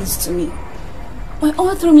don't do this to me. My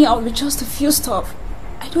aunt threw me out with just a few stuff.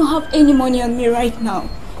 I don't have any money on me right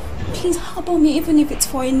now. Please help me even if it's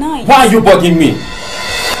for a night. Why are you bugging me?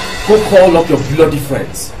 Go call up your bloody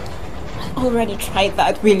friends. I already tried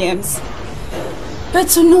that, Williams. But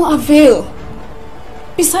to no avail.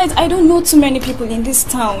 Besides, I don't know too many people in this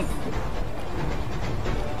town.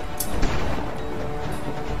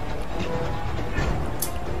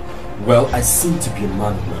 Well, I seem to be a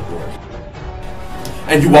man of my word.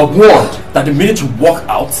 And you are warned that the minute you walk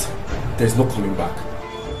out, there's no coming back.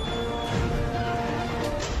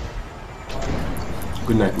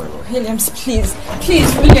 Good night, my lord. Williams, please.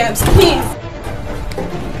 Please, Williams, please.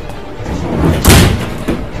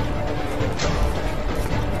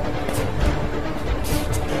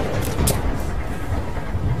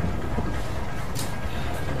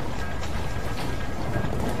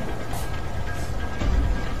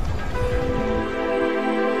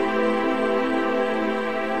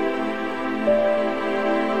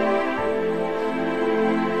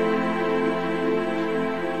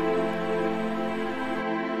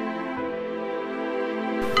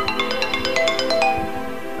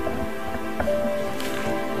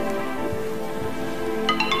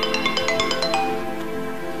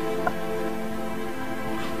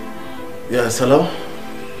 Yes, hello?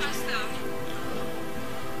 Pastor.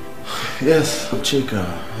 Yes, Chika,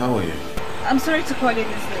 how are you? I'm sorry to call you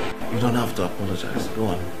this late. You don't have to apologize. Go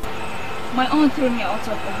on. My aunt threw me out of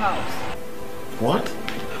the house. What?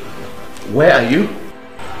 Where are you?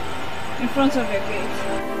 In front of your gate.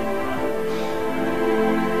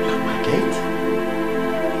 My gate?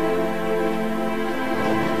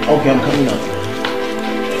 Okay, I'm coming out.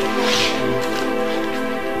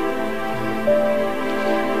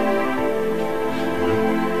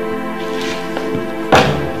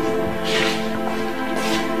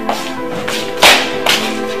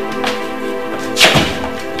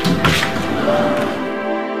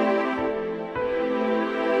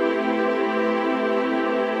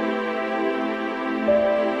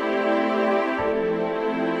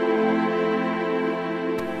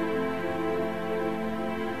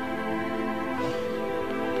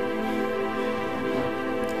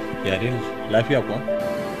 Lafiya kuwa?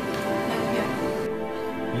 Lafiya.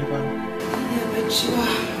 Ni ba? Ina bacci ba.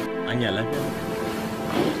 Anya lafiya?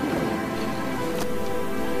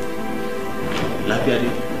 Lafiya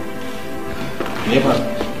dai? Me ba?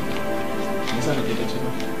 Me yasa kake bacci ba?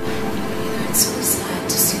 It's so sad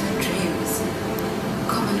to see the dreams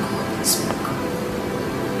come and go and smoke.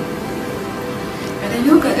 But I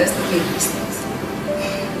know God does not make mistakes.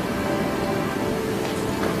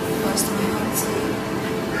 First my heart sleep.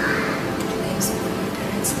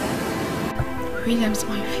 Williams,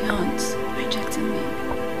 my fiance, rejected me.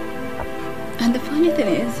 And the funny thing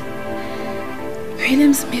is,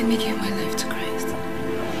 Williams made me give my life to Christ.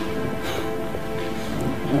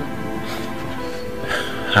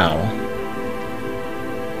 How?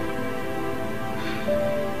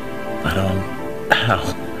 How?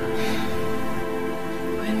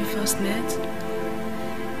 When we first met,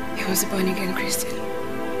 he was a born-again Christian.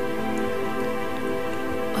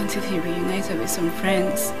 Until he reunited with some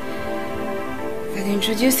friends that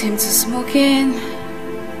introduced him to smoking,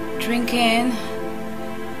 drinking,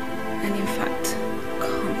 and in fact,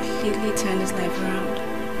 completely turned his life around.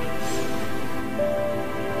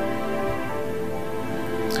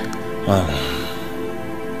 Well,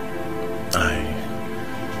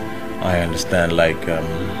 I understand.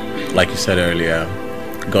 Like you said earlier,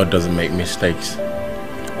 God doesn't make mistakes.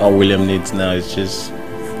 All William needs now is just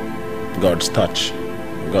God's touch.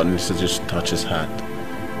 God needs to just touch his heart,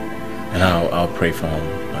 and I'll pray for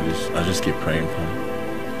him. I'll just keep praying for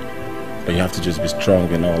him. But you have to just be strong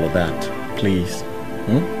in all of that, please.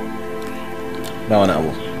 Now I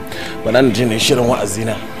will. But I'm doing shit on what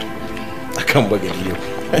Zina. I can't bug at you.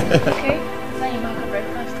 Okay, now you make a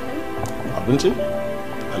breakfast. Haven't you?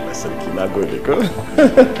 Allah sarki na gode ko.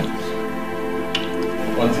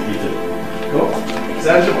 Want to eat it? Go.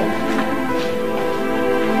 Zanzibar.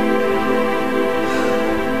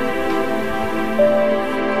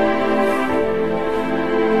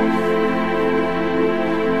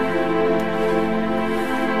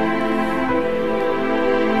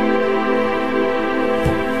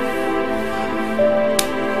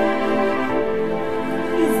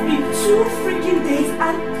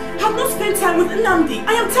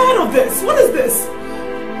 tired of this. What is this?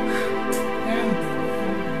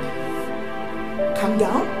 Calm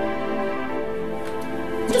down.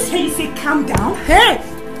 Just hear you say calm down. Hey!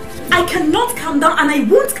 I cannot calm down and I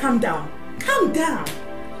won't calm down. Calm down.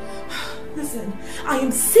 Listen, I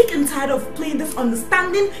am sick and tired of playing this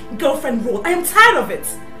understanding girlfriend role. I am tired of it.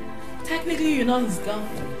 Technically, you're not his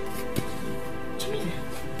girlfriend. Jamila,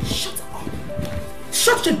 shut up.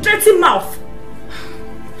 Shut your dirty mouth.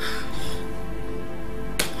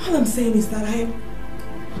 All I'm saying is that I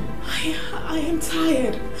am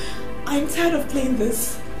tired. I am tired of playing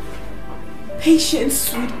this patient,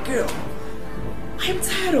 sweet girl. I am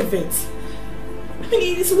tired of it. I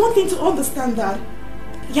mean, it's one thing to understand that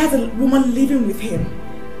he has a woman living with him.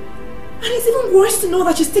 And it's even worse to know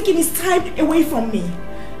that she's taking his time away from me.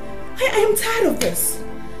 I am tired of this.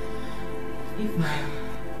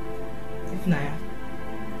 Ifunnanya,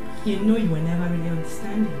 you know you were never really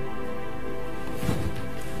understanding.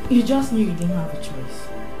 You just knew you didn't have a choice.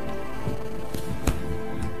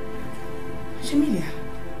 Jamila,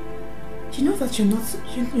 you know that you're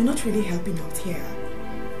not really helping out here.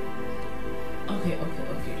 Okay.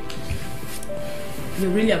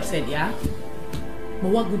 You're really upset, yeah? But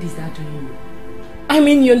what good is that doing you? I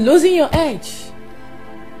mean, you're losing your edge.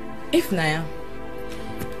 Ifunnanya,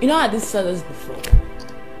 you know how this said us before.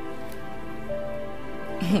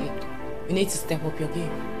 You need to step up your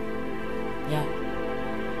game. Yeah.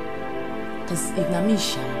 Because if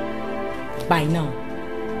Namisha, by now,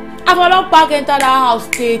 I've not back into that house,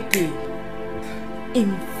 Tete.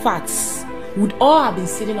 In fact, we'd all have been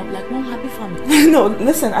sitting up like one happy family. No,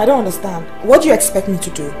 listen, I don't understand. What do you expect me to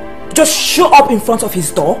do? Just show up in front of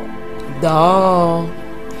his door? Duh.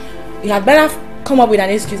 You had better come up with an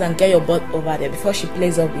excuse and get your butt over there before she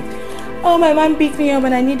plays up with, oh, my man picked me up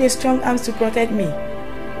and I need a strong arm to protect me.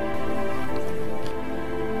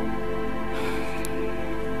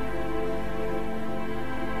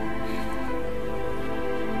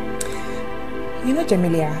 You know,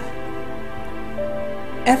 Jamila,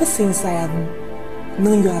 ever since I have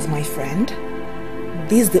known you as my friend,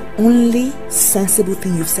 this is the only sensible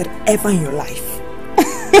thing you've said ever in your life.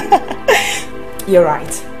 You're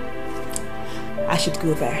right. I should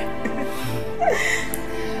go there.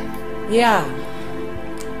 Yeah.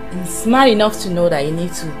 And smart enough to know that you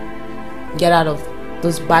need to get out of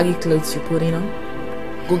those baggy clothes you're putting on.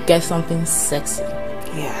 Go get something sexy.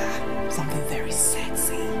 Yeah, something very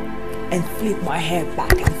sexy. And flip my hair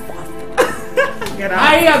back and forth. Get out.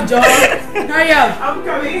 Hurry up, John. Hurry up. I'm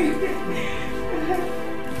coming.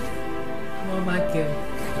 Mama girl.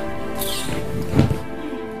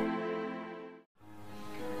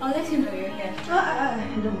 I'll let him know you're here.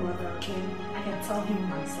 Don't bother, okay? I can tell him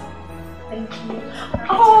myself. Thank you.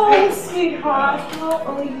 Oh, sweetheart. How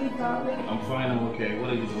are you, darling? I'm fine, I'm okay. What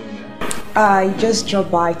are you doing here? I just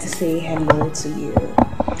dropped by to say hello to you.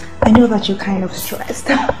 I know that you're kind of stressed.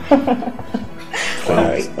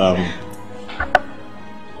 Sorry.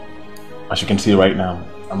 As you can see right now,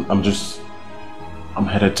 I'm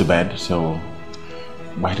headed to bed, so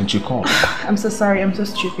why didn't you call? I'm so sorry, I'm so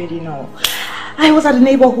stupid, you know. I was at the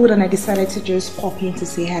neighborhood and I decided to just pop in to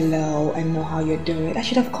say hello and know how you're doing. I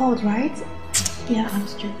should have called, right? Yeah, I'm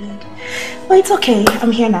stupid. But it's okay,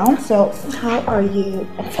 I'm here now, so how are you?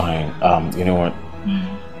 I'm fine. You know what?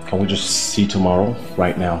 Can we just see tomorrow?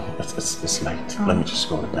 Right now, it's late. Let me just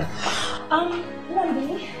go to bed.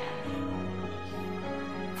 Nnamdi,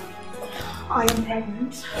 I am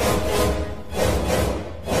pregnant.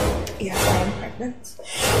 Yes, I am pregnant.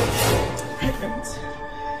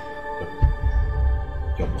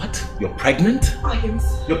 You're what? You're pregnant? I am.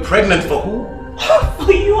 You're pregnant for who?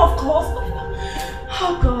 For you, of course.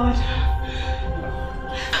 Oh God.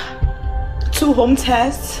 2 home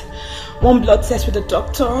tests, 1 blood test with the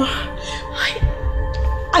doctor.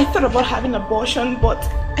 I thought about having abortion, but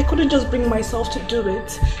I couldn't just bring myself to do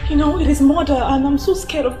it. You know, it is murder and I'm so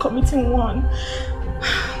scared of committing one.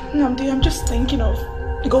 Nnamdi, I'm just thinking of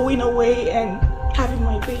going away and having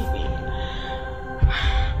my baby.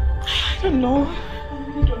 I don't know.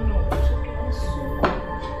 I really don't know what to do.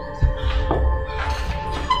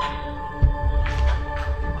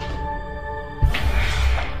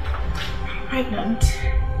 I'm pregnant.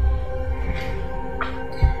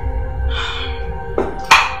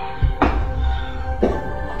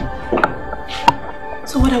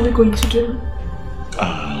 So what are we going to do?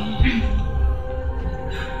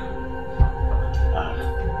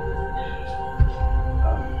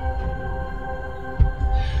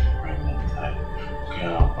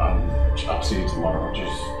 I'll see you tomorrow.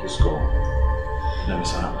 Just go. Let me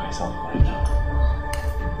sign up myself right now.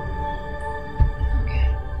 Okay.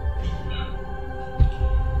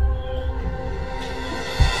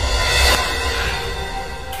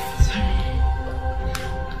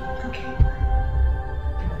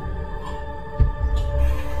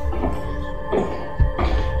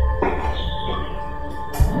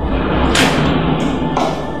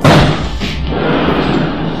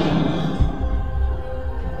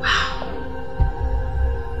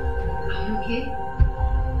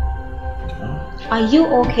 Are you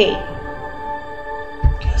okay?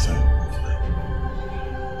 Yes, I'm fine.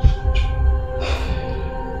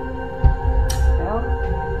 Well,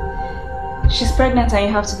 she's pregnant and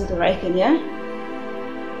you have to do the right thing, yeah?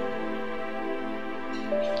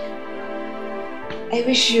 I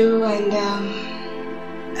wish you and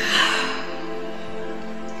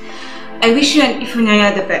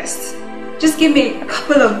Ifunnanya the best. Just give me a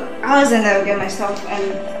couple of hours and I'll get myself and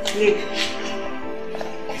leave.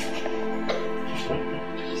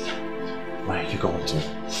 Where are you going to?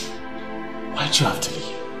 Why'd you have to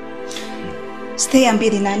leave? Stay and be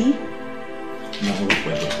the nanny? No,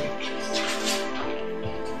 wait.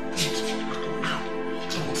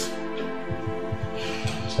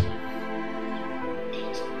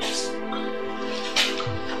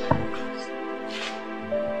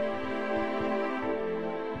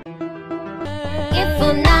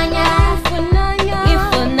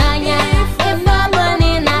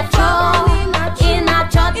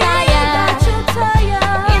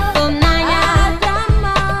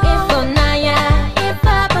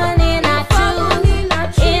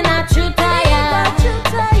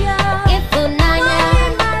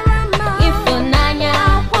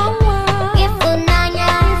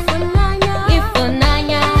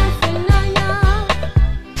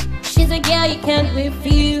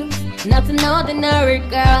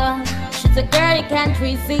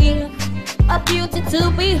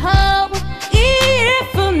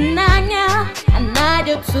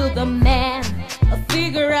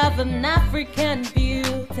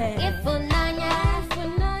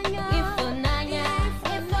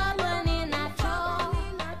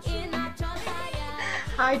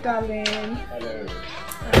 Hi, darling. Hello.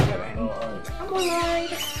 How are you doing? I'm alright.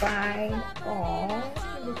 Fine. Aww,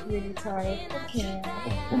 you look really tired. Okay.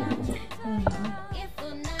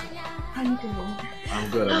 How you doing? I'm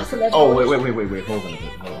good. Wait. Hold on a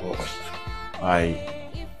bit. Hold on.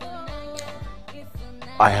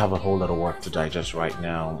 I have a whole lot of work to digest right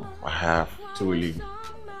now. I have to really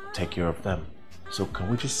take care of them. So can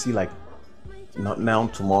we just see, like, not now,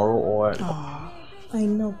 tomorrow, or? Oh, I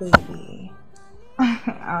know, baby.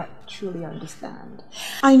 I truly understand.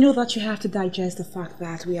 I know that you have to digest the fact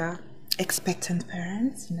that we are expectant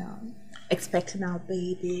parents, expecting our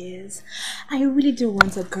babies. I really do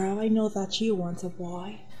want a girl. I know that you want a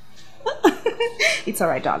boy. It's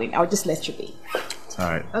alright, darling. I'll just let you be. It's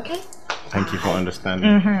alright. Okay? Thank you for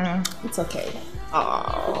understanding. It's okay.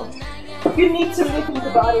 Oh, you need to really think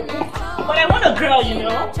about it. But I want a girl,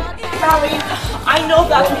 Darling, I know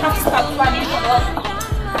that we have to start planning for us.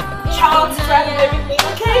 Child's plan and everything,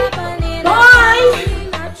 okay? Bye!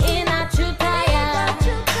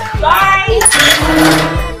 Bye!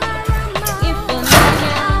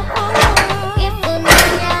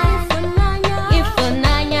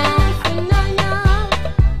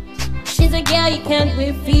 She's a girl you can't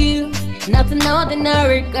refuse. Not an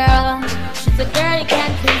ordinary girl. She's a girl you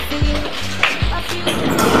can't refuse.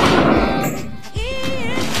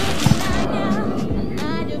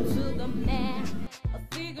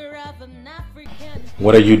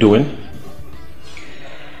 What are you doing?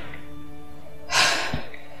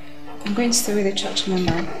 I'm going to stay with the church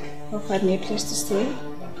member. Offered me a place to stay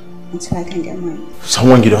until I can get mine.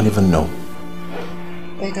 Someone you don't even know.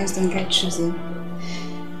 Beggars don't get choosy.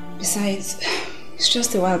 Besides, it's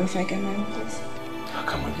just a while before I get my own place. Oh,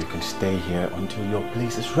 come on, you can stay here until your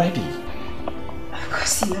place is ready. Of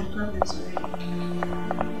course, you have problems with it.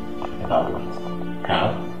 About what?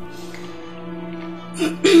 How?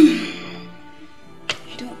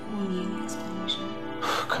 You don't owe me any explanation.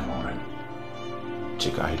 Come on.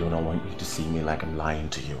 Chica, I do not want you to see me like I'm lying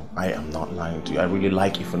to you. I am not lying to you. I really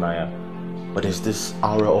like Ifunnanya. But there's this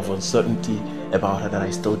aura of uncertainty about her that I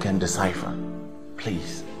still can't decipher.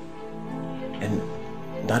 Please. And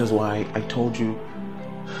that is why I told you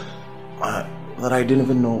that I didn't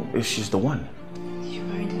even know if she's the one. You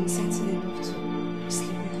weren't insensitive enough to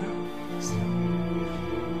sleep with her.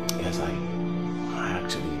 Yes,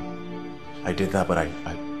 I did that, but I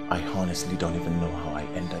honestly don't even know how I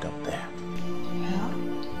ended up there. Well,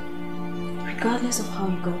 regardless of how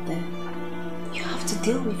you got there, you have to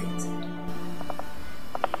deal with it.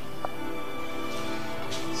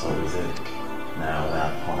 So is it now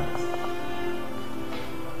that part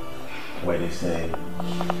where they say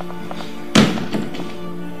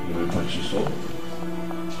you reap what you sow?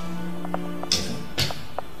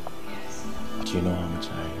 Yes. Do you know how much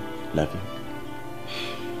I love you?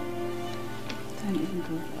 Don't even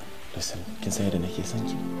go there. Listen, can say it in a kiss, thank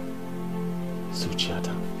you.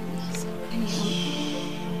 Suchiata.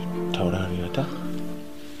 Taurariata.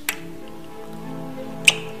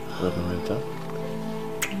 Reverenta.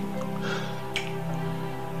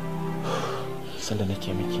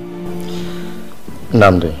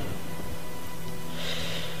 Nnamdi,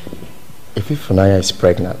 if Ifunnanya is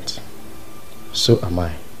pregnant, so am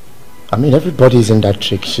I. I mean, everybody is in that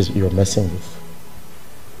trick you're messing with.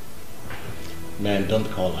 Man, don't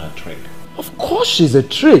call her a trick. Of course she's a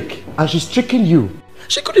trick, and she's tricking you.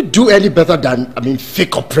 She couldn't do any better than,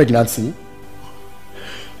 fake up pregnancy.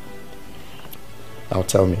 Now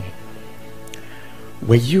tell me,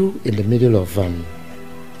 were you in the middle of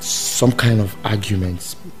some kind of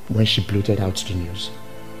arguments when she blurted out the news?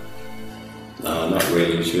 No, not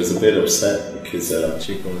really. She was a bit upset because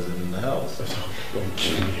Chico wasn't in the house. Don't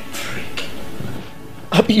give me a trick.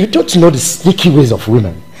 You don't know the sneaky ways of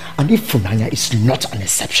women, and Ifunnanya is not an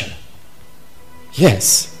exception.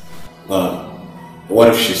 Yes. What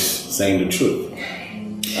if she's saying the truth?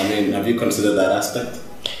 I mean, have you considered that aspect?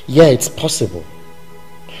 Yeah, it's possible.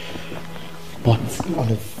 But on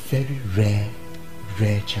a very rare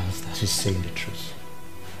chance that she's saying the truth.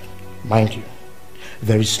 Mind you,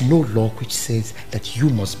 there is no law which says that you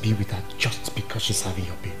must be with her just because she's having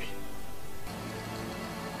your baby.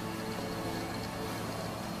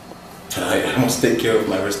 I must take care of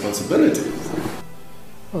my responsibilities.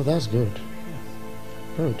 Oh, that's good.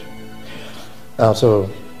 Good. So,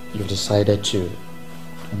 you've decided to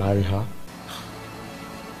marry her?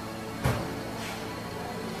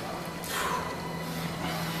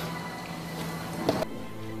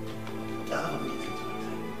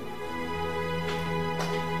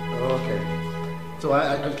 Okay. So,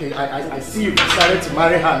 I see you've decided to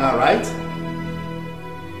marry her now, right?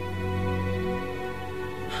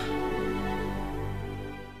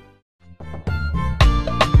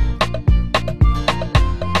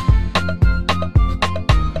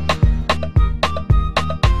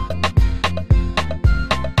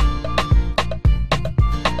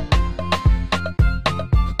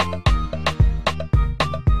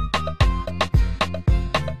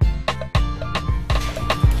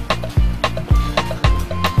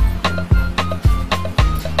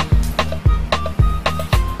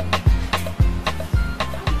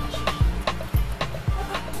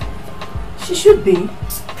 Should be,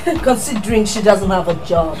 considering she doesn't have a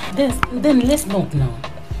job. Then let's not now.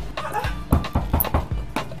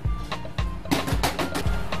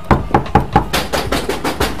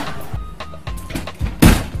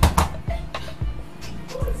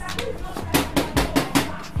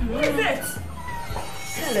 Who is it?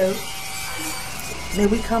 Hello. May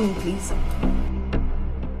we come in, please?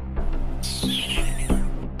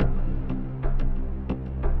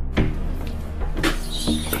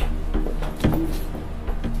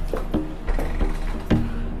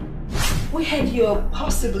 You're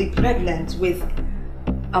possibly pregnant with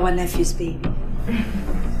our nephew's baby.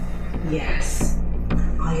 Yes,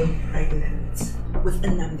 I am pregnant with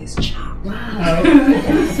Nnamdi's child. Wow.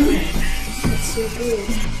 That's so good.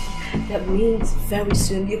 That means very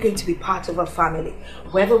soon you're going to be part of our family,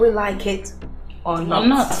 whether we like it or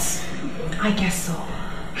not. I guess so.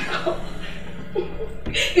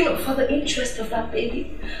 For the interest of that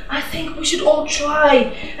baby, I think we should all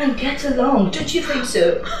try and get along. Don't you think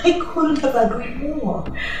so? I couldn't have agreed more.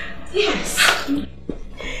 Yes.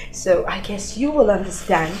 So I guess you will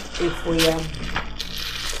understand if we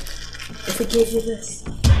give you this.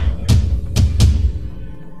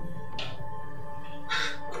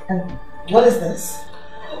 What is this?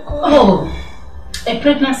 Oh, a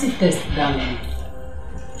pregnancy test, darling.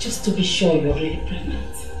 Just to be sure you're really pregnant.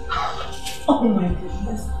 Oh my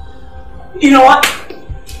goodness. You know what?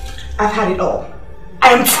 I've had it all.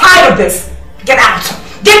 I am tired of this. Get out.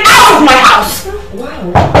 Get out of my house.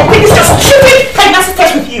 Wow. I think it's just stupid pregnancy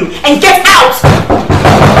test with you. And get out.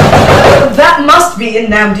 That must be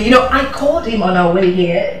Nnamdi. I called him on our way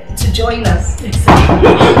here to join us. Exactly.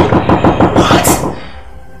 What?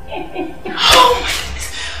 Oh my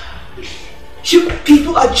goodness. You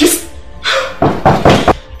people are just...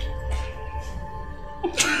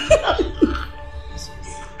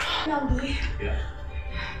 Yeah.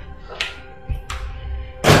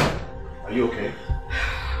 Are you okay?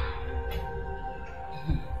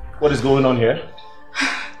 What is going on here?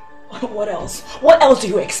 What else? What else do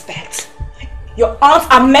you expect? Your aunts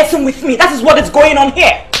are messing with me. That is what is going on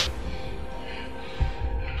here.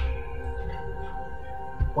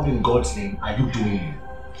 What in God's name are you doing?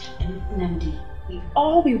 Nnamdi,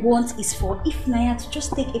 all we want is for Ifunnanya to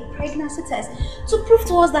just take a pregnancy test to prove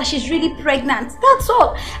to us that she's really pregnant. That's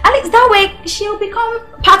all. At least that way she'll become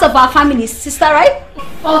part of our family, sister, right?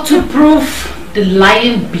 Or to prove the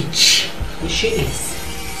lying bitch who she is.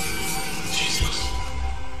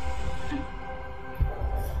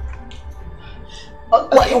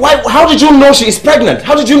 How did you know she is pregnant?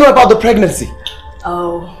 How did you know about the pregnancy?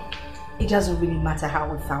 Oh, it doesn't really matter how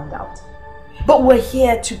we found out. But we're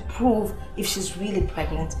here to prove if she's really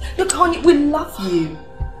pregnant. Look, honey, we love you.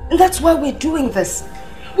 And that's why we're doing this.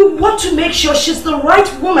 We want to make sure she's the right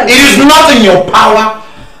woman. It is not in your power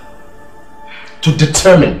to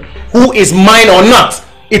determine who is mine or not.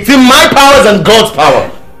 It's in my powers and God's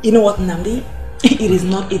power. You know what, Nnamdi? It is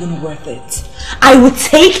not even worth it. I will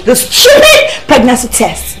take the stupid pregnancy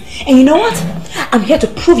test. And you know what? I'm here to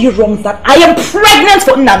prove you wrong that I am pregnant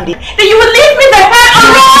for Nnamdi. Then you will leave me the hell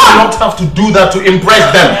alone! You don't have to do that to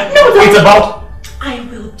impress them. No, it's about... I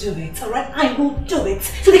will do it, alright? I will do it.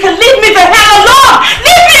 So they can leave me the hell alone!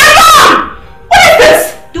 Leave me alone! What is this?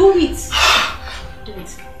 Do it. Do it.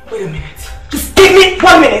 Wait a minute. Just give me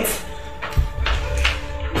 1 minute.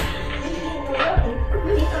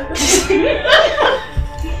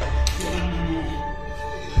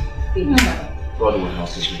 God will help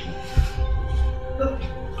you.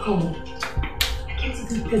 Oh, I can't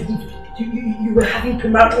even believe you were having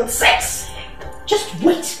premarital sex. Just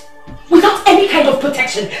wait. Without any kind of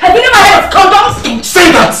protection. Have you never heard of condoms? Don't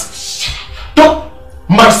say that! Don't...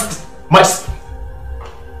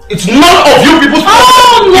 It's none of you people's problem.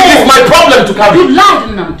 Oh, no. It is my problem to carry. You lied,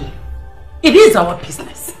 Nnamdi. It is our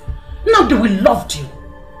business. Nnamdi, we loved you.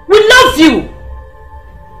 We love you.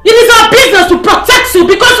 It is our business to protect you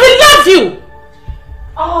because we love you.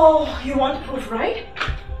 Oh, you want proof, right?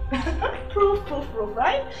 proof,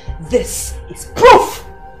 right? This is proof!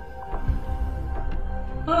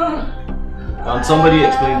 Can somebody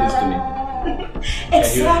explain this to me?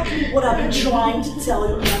 Exactly what I've been trying to tell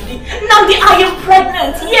you, Nnamdi. Nnamdi, I am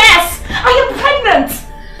pregnant! Yes! I am pregnant!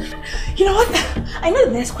 You know what? I know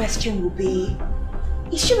the next question will be,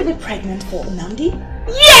 is she really pregnant for Nnamdi?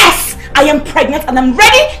 Yes! I am pregnant and I'm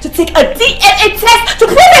ready to take a DNA test to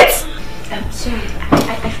prove it! I'm sorry,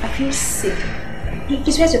 I feel sick.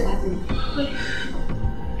 Please, where's your bathroom?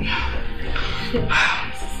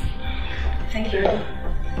 Thank you.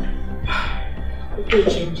 Okay,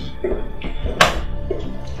 change.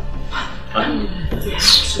 I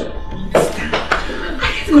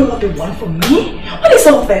don't know what they want from me. What is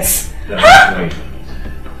all this? Huh?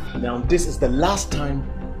 Now this is the last time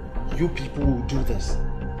you people will do this.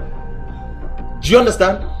 Do you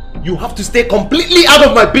understand? You have to stay completely out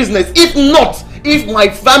of my business. If not, if my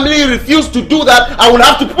family refuse to do that, I will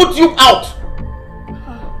have to put you out.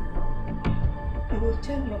 You will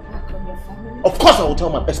turn your back on your family? Of course I will tell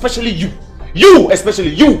my, especially you. Especially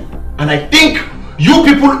you. And I think you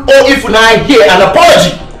people owe Ifunnanya here an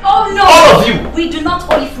apology. Oh no! All of you. We do not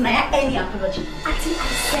owe Ifunnanya any apology. I think I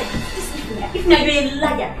said this Ifunnanya, you're a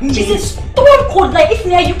liar. She's a stone cold liar.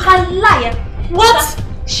 Ifunnanya, you can't lie. What?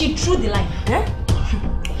 She drew the line. Huh?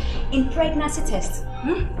 In pregnancy test,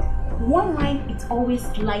 one line is always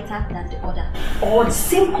lighter than the other, or the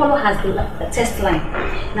same color as the test line.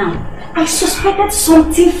 Now, I suspected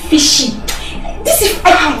something fishy.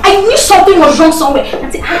 I knew something was wrong somewhere.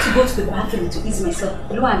 And I had to go to the bathroom to ease myself.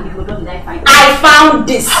 Lo and behold, what did I find? I found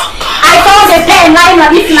this. I found a pen lying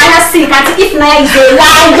on Ifunanya's sink, and Ifunnanya is a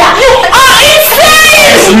liar. You are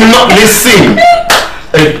insane! Not listen.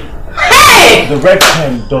 Hey! The red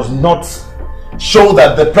pen does not show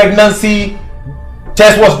that the pregnancy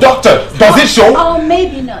test was doctored. Does it show? Oh,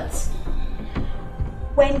 maybe not.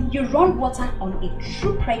 When you run water on a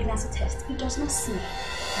true pregnancy test, it does not smear.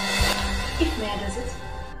 Ifunnanya does it.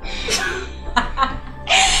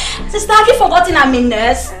 Sister, have you forgotten I'm a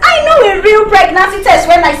nurse? I know a real pregnancy test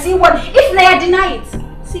when I see one. Ifunnanya deny it.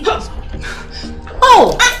 See?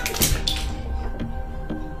 Oh!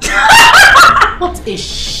 What a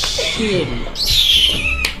shame.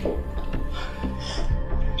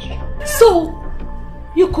 So,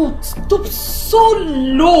 you could stoop so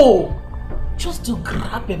low just to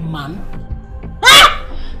grab a man?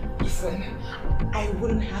 Listen, I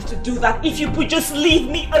wouldn't have to do that if you would just leave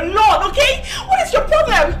me alone, okay? What is your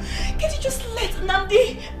problem? Can't you just let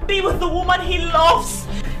Nnamdi be with the woman he loves?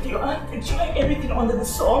 You are trying everything under the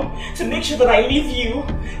sun to make sure that I leave you.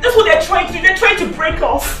 That's what they're trying to do. They're trying to break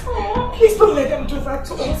us. Oh, please don't let them do that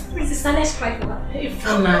to us. Please, sister, let's cry for her.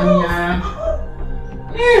 Ifunnanya.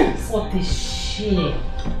 What a shame.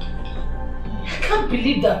 I can't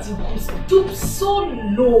believe that you could stoop so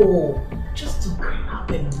low just to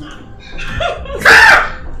grab a man.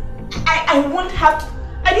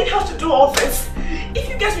 I didn't have to do all this. If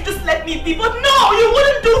you guys would just let me be, but no, you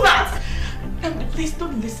wouldn't do that. And please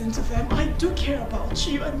don't listen to them. I do care about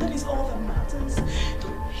you, and that is all that matters.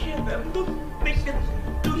 Don't hear them. Don't make them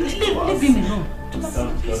do this to us. Leave him alone.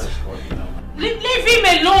 Leave him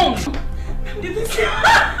alone.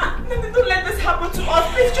 Don't let this happen to us.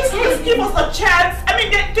 Please just give us a chance. I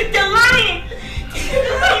mean, they're lying.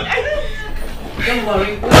 They're lying. Don't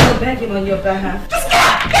worry, we'll go to bed. beg him on your behalf. Just get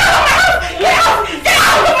out! Get out of my house! Get out! Get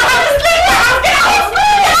out of my house! Leave my house! Get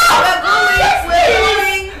out! We're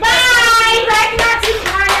going! Bye! Pregnancy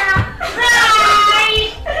fire! Bye!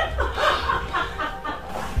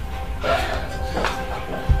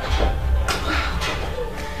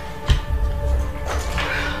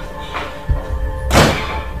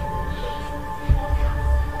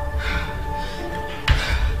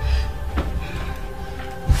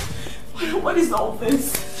 What is all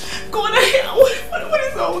this? God, what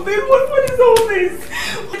is all this? What is all this?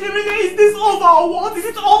 Is this over or what? Is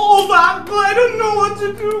it all over? God, I don't know what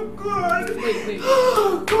to do, God. Wait.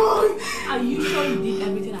 Oh, God. Are you sure you did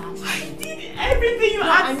everything I asked you? I did everything you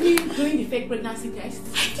asked me. I mean, doing the fake pregnancy test.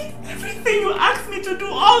 I did everything you asked me to do,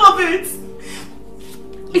 all of it.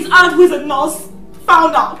 His aunt, who is a nurse,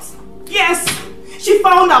 found out. Yes, she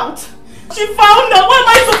found out. She found out. What am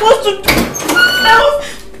I supposed to do?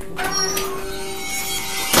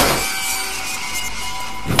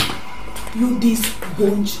 You this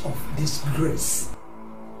bunch of disgrace.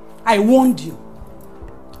 I warned you.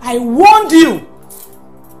 I warned you.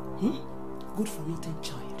 Good for nothing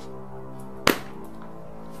child.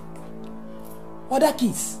 Other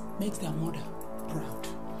kids makes their mother proud.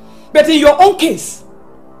 But in your own case,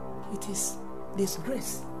 it is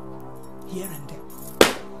disgrace here and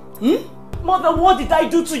there. Mother, what did I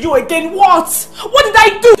do to you again? What? What did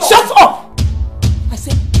I do? Shut up! I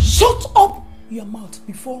said, shut up your mouth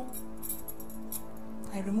before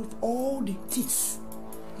I remove all the teeth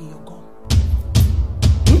in your gum.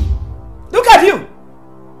 Look at you!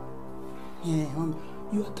 Yeah,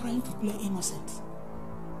 you are trying to play innocent.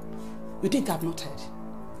 You think I have not heard?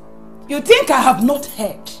 You think I have not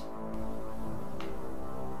heard?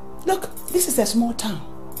 Look, this is a small town.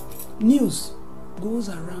 News goes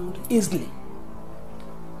around easily.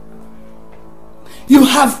 You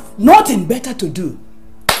have nothing better to do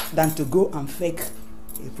than to go and fake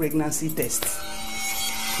a pregnancy test.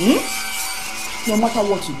 No matter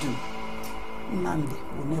what you do,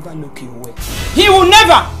 Nnamdi will never look your way. He will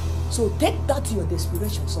never! So take that to your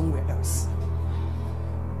desperation somewhere else.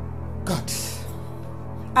 God,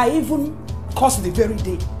 I even cursed the very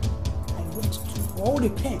day I went through all the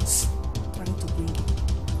pains trying to bring you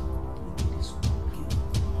into this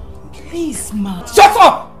world. Please, man. Shut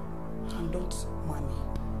up! And don't mind me.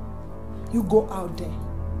 You go out there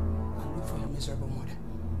and look for your miserable mother.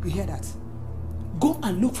 You hear that? Go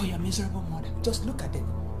and look for your miserable mother. Just look at them.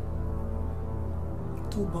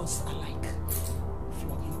 Two birds alike,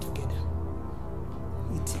 flocking together.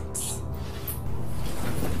 Idiots.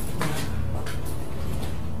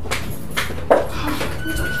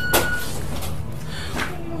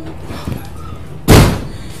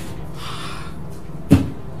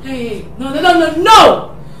 Hey,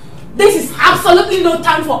 no! This is absolutely no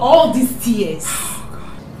time for all these tears.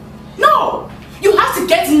 No! You have to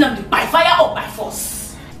get Nnamdi by fire or by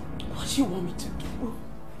force. What do you want me to do?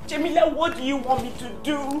 Jamila, what do you want me to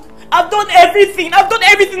do? I've done everything. I've done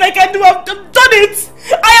everything I can do. I've done it.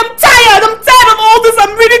 I am tired. I'm tired of all this.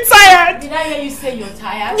 I'm really tired. Did I hear you say you're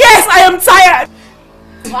tired? Yes, I am tired.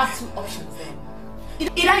 You have two options then.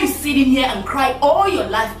 Either you sit in here and cry all your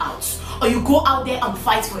life out, or you go out there and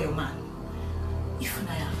fight for your man.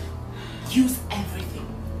 Ifunnanya, use everything.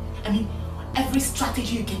 I mean, every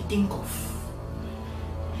strategy you can think of.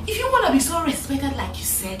 If you want to be so respected like you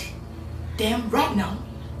said, then right now,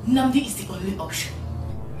 Nnamdi is the only option.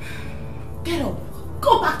 Get up.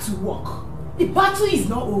 Go back to work. The battle is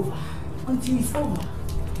not over until it's over.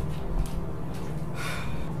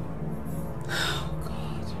 Oh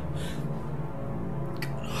God.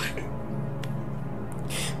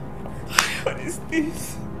 What is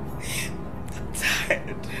this? I'm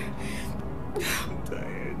tired. I'm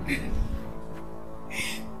tired.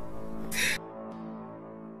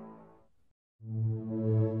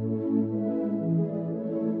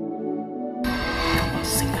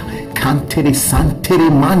 Cantere, santere,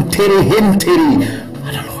 mantere, hentere.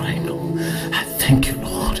 Father, Lord, I know. I thank you,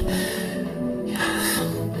 Lord. Yes.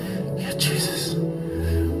 Yeah, Jesus.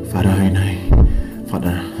 Father, and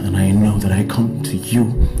I know that I come to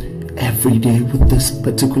you every day with this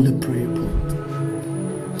particular prayer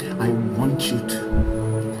point. I want you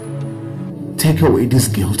to take away this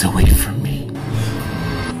guilt away from me.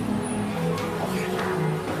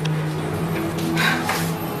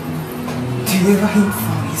 Deliver him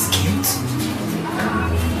from his guilt.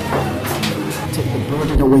 Take the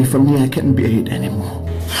burden away from me. I can't bear it anymore.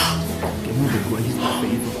 Give me the grace, the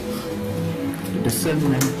favor, the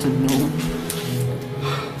discernment to know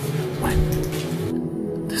when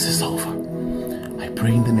this is over. I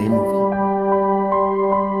pray in the name of God.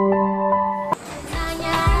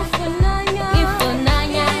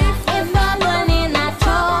 Ifunnanya,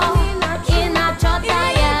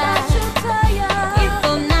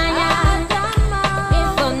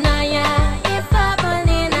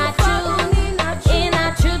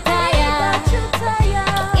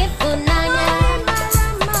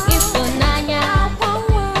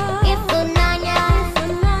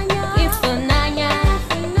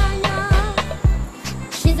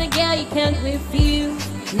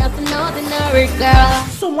 ordinary girl.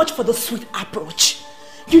 So much for the sweet approach.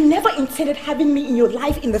 You never intended having me in your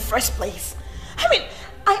life in the first place. I mean,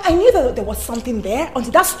 I knew that there was something there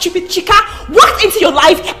until that stupid chica walked into your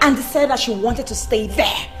life and decided that she wanted to stay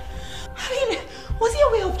there. I mean, was it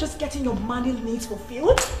a way of just getting your money needs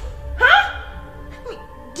fulfilled? Huh? I mean,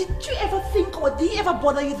 did you ever think or did it ever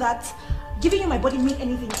bother you that giving you my body mean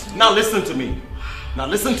anything to you? Now listen to me. Now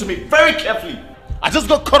listen to me very carefully. I just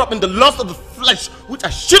got caught up in the lust of the flesh, which I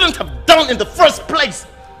shouldn't have done in the first place.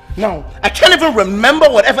 Now, I can't even remember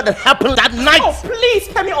whatever that happened that night. Oh, please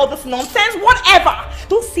spare me all this nonsense, whatever.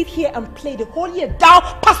 Don't sit here and play the whole year down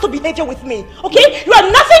pastor behavior with me, okay? You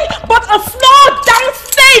are nothing but a slow down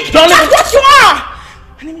snake. That's what you are.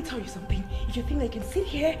 And let me tell you something. If you think that you can sit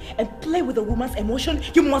here and play with a woman's emotion,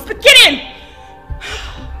 you must be kidding.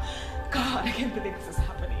 God, I can't believe this is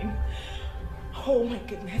happening. Oh my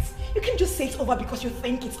goodness. You can just say it's over because you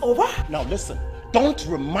think it's over? Now listen, don't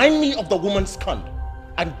remind me of the woman's cunt.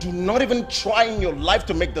 And do not even try in your life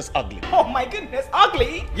to make this ugly. Oh my goodness,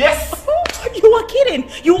 ugly? Yes! You are kidding!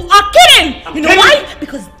 You are kidding! I'm you know kidding. why?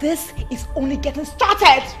 Because this is only getting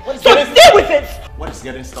started. So deal with it! What is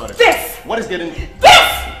getting started? This! What is getting...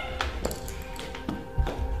 This!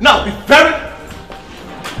 Now be very...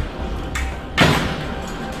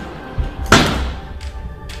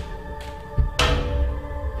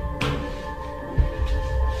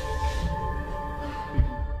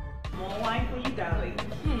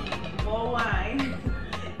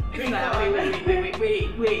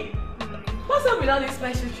 Wait. What's up with all this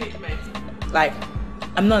special treatment? Like,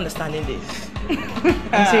 I'm not understanding this.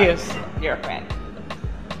 I'm serious. You're a friend.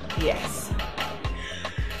 Yes.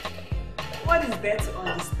 What is there to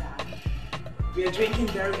understand? We are drinking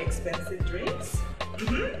very expensive drinks.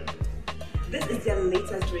 This is their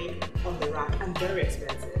latest drink on the rack and very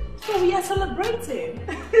expensive. So we are celebrating.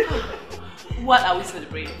 What are we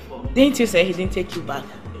celebrating for? Didn't you say he didn't take you back?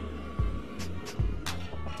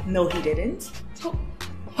 No, he didn't. So,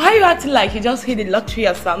 why are you acting like he just hit the lottery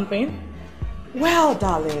or something? Well,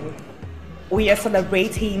 darling, we are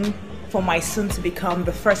celebrating for my soon to become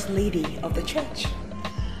the first lady of the church.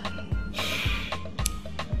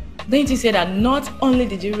 Didn't you say that not only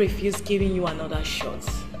did you refuse giving you another shot,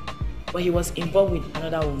 but he was involved with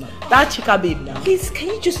another woman? That chica babe now. Please, can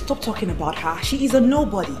you just stop talking about her? She is a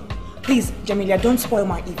nobody. Please, Jamilia, don't spoil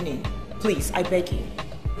my evening. Please, I beg you.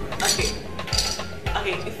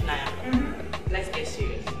 Okay, Ifunnanya, let's get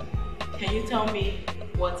serious. Can you tell me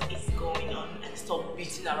what is going on and stop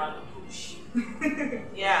beating around the bush?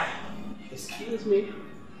 Yeah. Excuse me.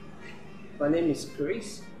 My name is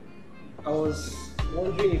Chris. I was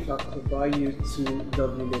wondering if I could buy you two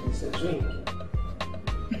lovely ladies a drink.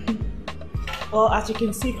 Well, as you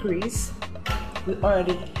can see, Chris, we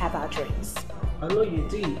already have our drinks. I know you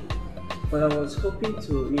did, but I was hoping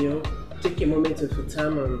to, take a moment of your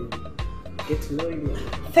time and get to know you.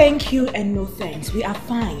 Thank you and no thanks. We are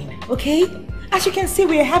fine, okay? As you can see,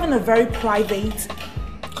 we are having a very private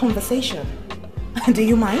conversation. Do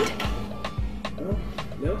you mind? Oh,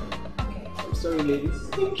 no? Okay. I'm sorry, ladies.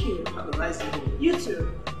 Thank you. Have a nice evening. You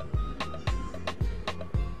too.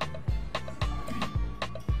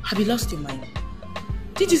 Have you lost your mind?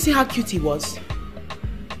 Did you see how cute he was?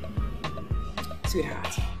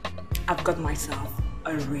 Sweetheart, I've got myself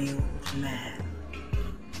a real man.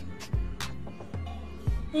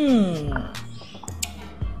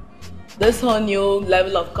 This whole new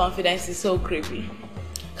level of confidence is so creepy.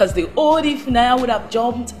 Because the old Ifunnanya would have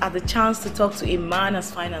jumped at the chance to talk to a man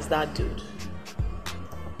as fine as that dude.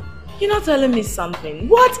 You're not telling me something.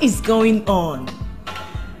 What is going on?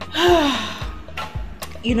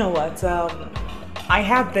 You know what? I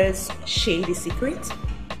have this shady secret.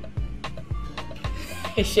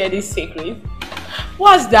 A shady secret?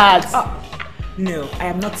 What's that? No, I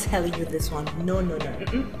am not telling you this one. No.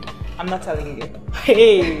 I'm not telling you.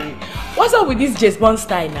 Hey, what's up with this James Bond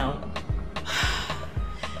style now?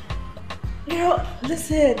 Girl,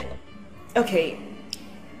 listen. Okay,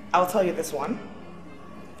 I'll tell you this one.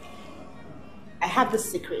 I have this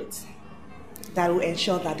secret that will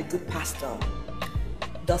ensure that the good pastor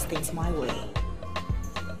does things my way.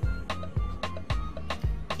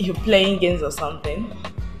 You're playing games or something?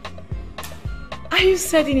 Are you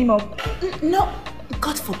setting him up? No,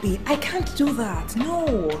 God forbid, I can't do that.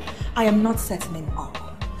 No, I am not setting him up.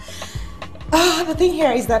 The thing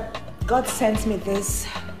here is that God sent me this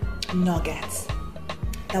nugget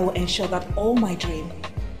that will ensure that all my dreams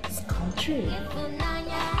come true.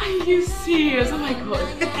 Are you serious? Oh my God.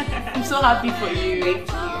 I'm so happy for you.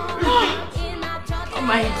 Oh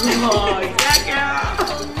my God. Yeah,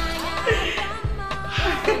 girl.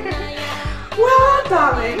 Well,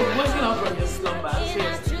 darling. What's going on from your slumber?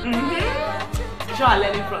 Seriously. Sure, I'm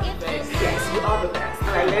learning from the best. Yes, you are the best. And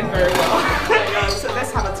I learned very well. So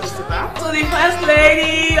let's have a toast to that. To the first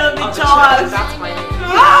lady of the church. That's my name.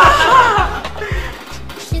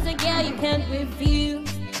 She's a girl you can't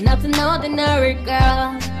refuse. Not an ordinary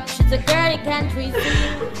girl. She's a girl you can't refuse.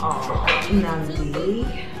 Oh,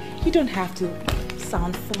 Nnamdi, you don't have to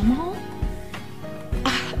sound formal.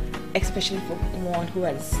 Especially for one who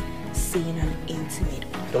has seen an intimate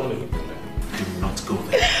one. Don't even go there. Do not go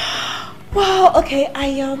there. Well, okay,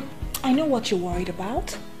 I know what you're worried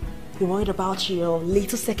about. You're worried about your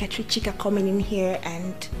little secretary chica coming in here,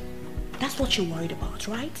 and that's what you're worried about,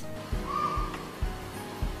 right?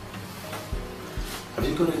 Have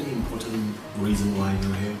you got any important reason why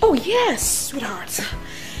you're here? Oh yes, sweetheart.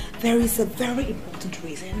 There is a very important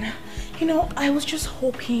reason. You know, I was just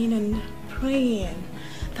hoping and praying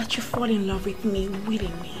that you fall in love with me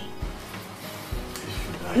willingly.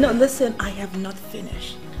 No, listen, I have not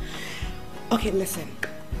finished. Okay, listen.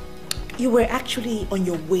 You were actually on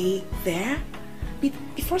your way there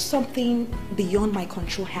before something beyond my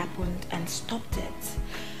control happened and stopped it.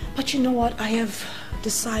 But you know what? I have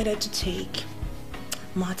decided to take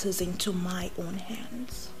matters into my own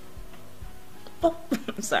hands. Oh,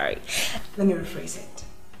 I'm sorry. Let me rephrase it.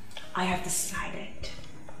 I have decided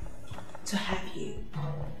to have you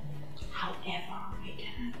however I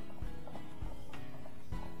can.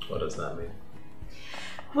 What does that mean?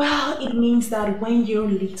 Well, it means that when your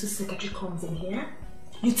little secretary comes in here,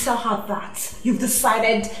 you tell her that you've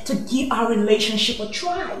decided to give our relationship a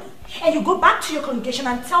try. And you go back to your congregation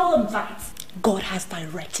and tell them that God has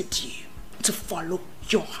directed you to follow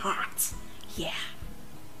your heart. Yeah.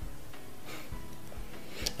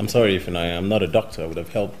 I'm sorry, Ifunnanya. I'm not a doctor. I would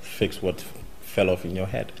have helped fix what fell off in your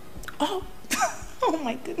head. Oh, oh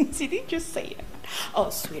my goodness, you didn't just say it. Oh,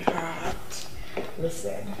 sweetheart.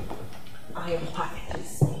 Listen, I am perfectly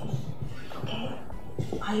safe, okay?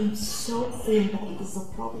 I am so thin that it is a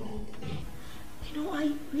problem. You know,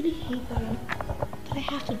 I really hate that I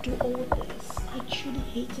have to do all this. I truly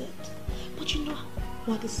hate it. But you know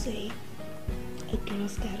what to say. A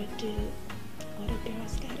girl's gotta do what a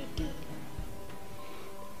girl's gotta do.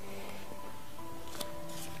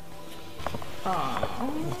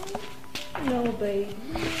 Oh, no, baby.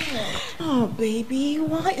 Oh, baby,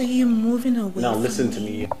 why are you moving away? Now listen to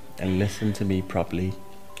me, and listen to me properly.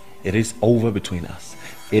 It is over between us.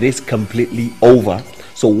 It is completely over.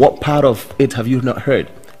 So what part of it have you not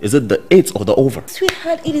heard? Is it the it or the over?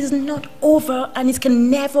 Sweetheart, it is not over, and it can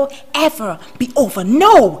never, ever be over.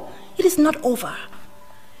 No, it is not over.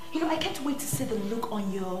 You know, I can't wait to see the look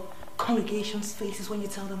on your congregation's faces when you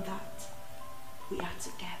tell them that we are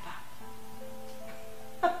together.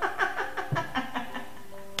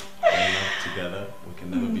 We're not together. We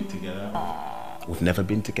can never be together. We've never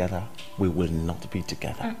been together. We will not be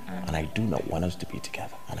together. And I do not want us to be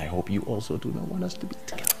together. And I hope you also do not want us to be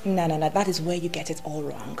together. No, that is where you get it all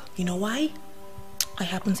wrong. You know why? I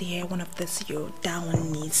happened to hear one of this, your down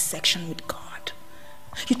on knees section with God.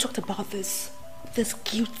 You talked about this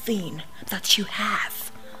guilt thing that you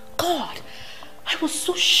have. God, I was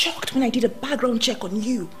so shocked when I did a background check on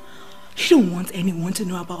you. You don't want anyone to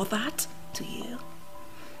know about that, do you?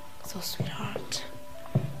 So, sweetheart,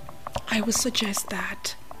 I would suggest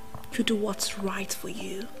that you do what's right for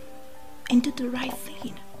you and do the right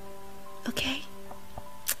thing, okay?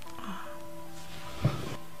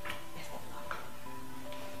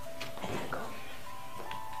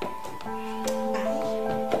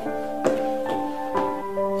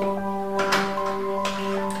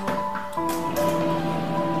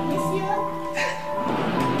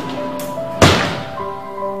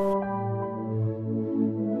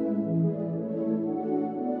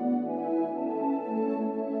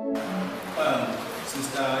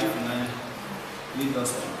 Sister Ifunnanya, lead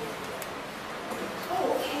us on.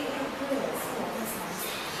 Oh, okay, good.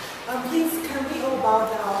 Please, can we all bow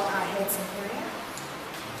down our heads in prayer?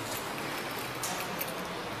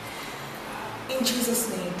 In Jesus'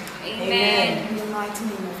 name. Amen. In the mighty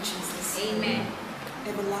name of Jesus. Amen.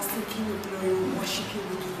 Everlasting King of glory, we worship you,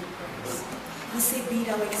 we give you praise. We say, be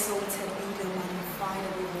thou exalted, be thou magnified,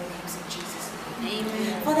 and we will names in Jesus' name.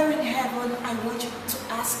 Amen. Father in heaven, I want you to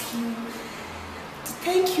ask you to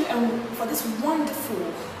thank you for these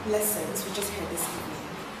wonderful lessons we just heard this evening.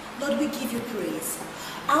 Lord, we give you praise.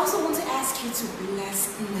 I also want to ask you to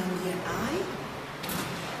bless Nnamdi and I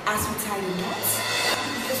as we tie the knots,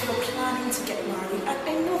 because we're planning to get married. And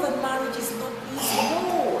I know that marriage is not easy.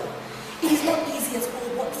 No, it is not easy at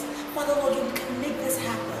all. But Father, Lord, you can make this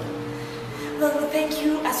happen. Lord, we thank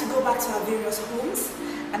you as we go back to our various homes,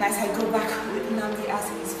 and as I go back with Nnamdi as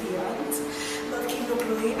his parent. Lord, King of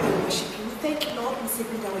glory, I worship you. Thank you, Lord. We say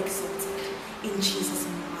be thou exalted. In Jesus'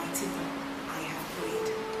 mighty name, I have prayed.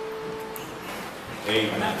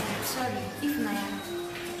 Amen. Sorry, Ifunnanya,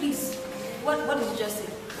 please, what did you just say?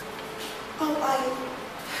 Oh,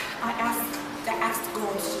 I asked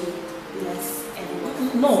God to bless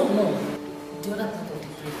everyone. No. The other part of the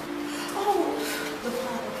prayer. Oh, the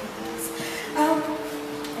part of it.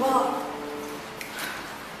 Well,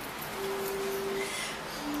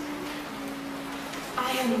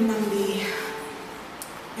 I am Nnamdi.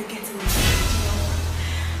 We're getting married.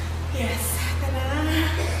 Yes.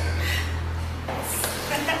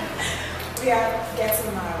 We are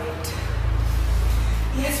getting married.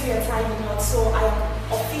 Yes, we are tying a knot, so I am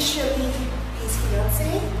officially his fiancé.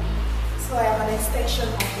 So I am an extension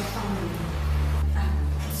of the family.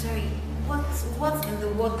 Sorry, what in the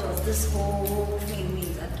world does this whole thing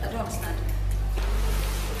mean? I don't understand.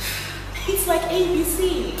 It's like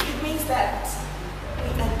ABC. It means that we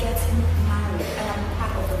are getting married and I'm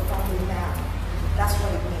part of the family now. That's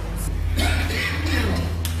what it means.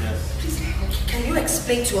 Yes. Please, can you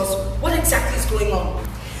explain to us what exactly is going on?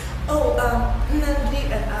 Oh, Nnamdi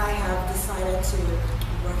and I have decided to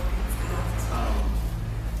work things out.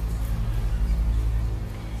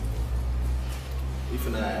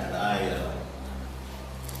 Ifunnanya and I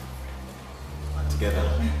are together.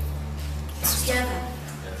 Together?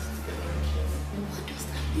 Yes, together. What does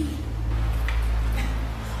that mean?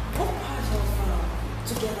 What part of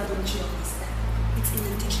together don't you understand? It's in the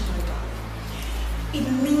dictionary, darling. It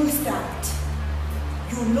means that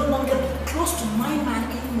you will no longer be close to my man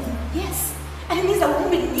anymore. Yes. And it means that we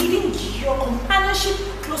won't be needing your companionship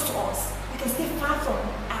close to us. We can stay far from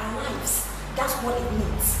our lives. That's what it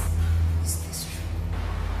means. Is this true?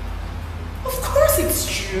 Of course it's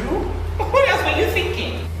true. What else were you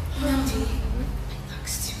thinking? Nnamdi, I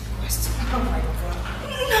asked you a question. Oh my God.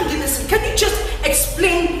 Nnamdi, listen, can you just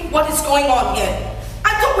explain what is going on here?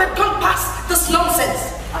 I thought we'd gone past this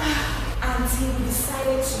nonsense. Auntie, we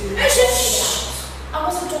decided to... Shh! I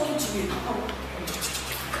wasn't talking to you.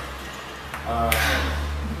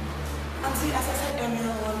 Auntie, as I said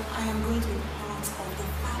earlier on, I am going to be part of the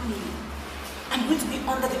family. I'm going to be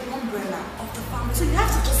under the umbrella of the family. So you have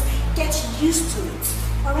to just get used to it.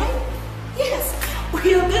 Alright? Yes.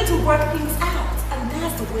 We are going to work things out. And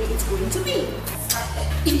that's the way it's going to be.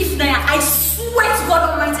 Ifunnanya, I swear to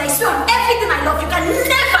God Almighty, I swear on everything I love, you can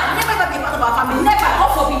never be a part of our family. Never.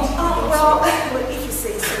 God forbid. Oh, well, if you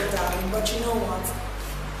say so, darling. But you know what?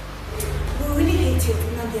 We really hate it.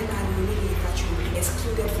 Nnamdi and I really hate that you will be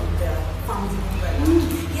excluded from the family umbrella.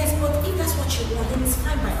 Yes, but if that's what you want, then it's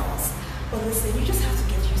fine by us. But listen, you just have to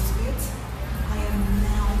get used to it. I am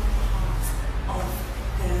now part of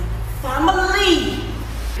the family.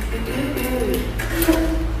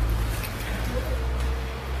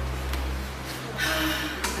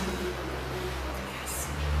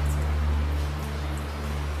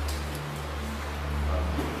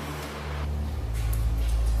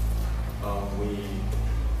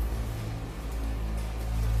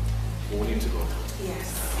 We need to go.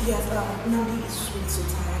 Yes, Nnamdi is really so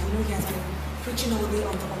tired. You know, he has been preaching all day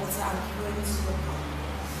on the altar and praying so hard.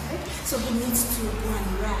 Right? So he needs to go and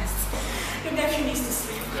rest. Your nephew needs to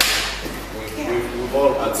sleep. We've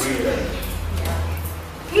all agreed that.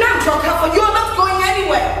 Nnamdi, Okaro, you're not going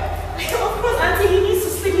anywhere. Of course, Auntie, he needs to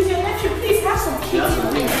sleep with your nephew. Please have some kids.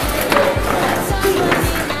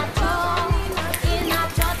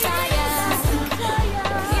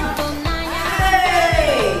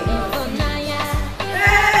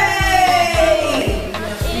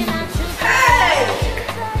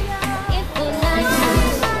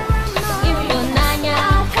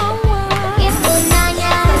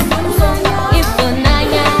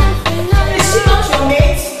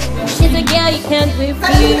 Can't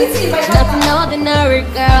refuse, not an ordinary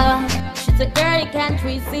girl. She's a girl you can't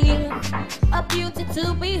receive, a beauty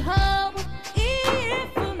to behold.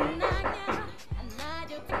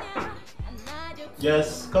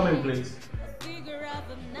 Yes, come in, please. Good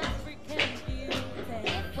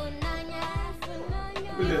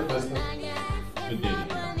day, Pastor. Good day.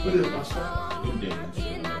 Good day, Pastor. Good day.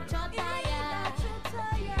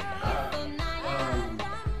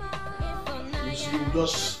 You see, you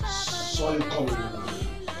just saw you coming.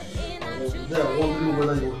 They're wondering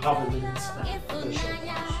whether you have a minute attention.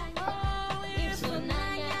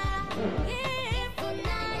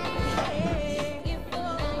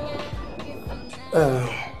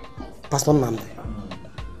 Pastor Nnamdi,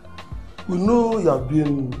 we know you have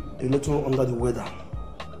been a little under the weather,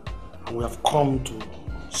 and we have come to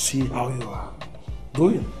see how you are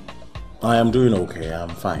doing. I am doing okay, I'm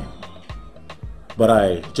fine. But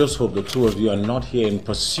I just hope the two of you are not here in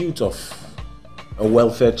pursuit of a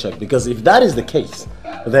welfare check, because if that is the case,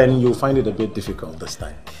 then you'll find it a bit difficult this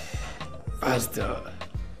time. Pastor,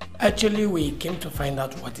 actually we came to find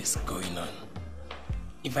out what is going on.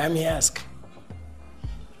 If I may ask,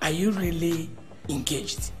 are you really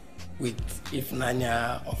engaged with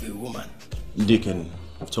Ifunnanya of a woman? Deacon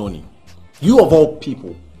Tony, you of all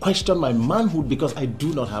people question my manhood because I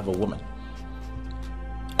do not have a woman.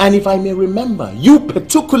 And if I may remember, you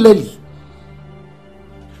particularly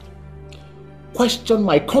question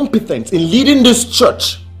my competence in leading this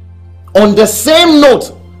church on the same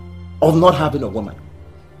note of not having a woman.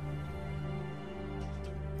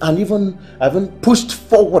 And I even pushed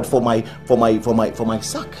forward for my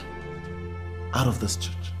sack out of this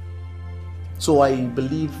church. So I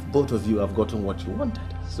believe both of you have gotten what you wanted.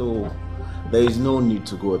 So there is no need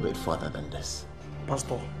to go a bit further than this.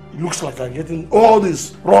 Pastor, it looks like you're getting all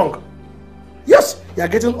this wrong. Yes, you're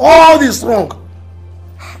getting all this wrong.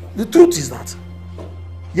 The truth is that,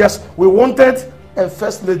 yes, we wanted a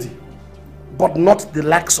first lady, but not the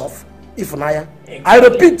likes of Ifunnanya. Exactly. I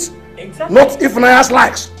repeat, exactly. Not Ifunnanya's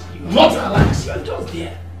likes. Not her likes. You're just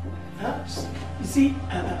there. Huh? You see,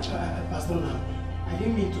 Pastor Nnamdi, I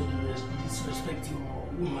didn't mean to disrespect you.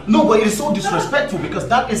 No, but it's so disrespectful because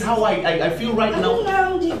that is how I feel right now.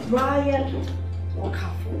 Nnamdi, Brian,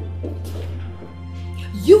 Okaro,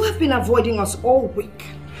 you have been avoiding us all week.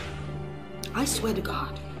 I swear to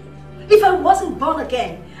God, if I wasn't born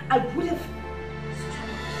again, I would have...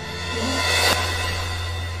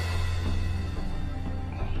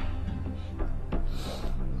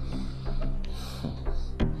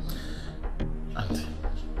 And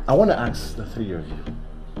I want to ask the three of you,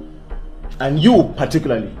 and you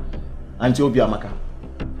particularly, Auntie Obiamaka,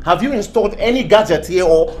 have you installed any gadget here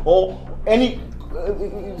or any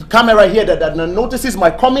camera here that notices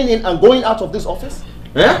my coming in and going out of this office?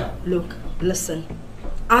 Yeah? Look, listen.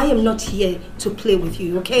 I am not here to play with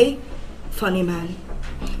you, okay? Funny man.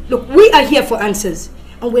 Look, we are here for answers,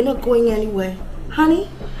 and we're not going anywhere, honey,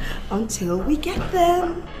 until we get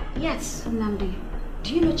them. Yes, Nnamdi.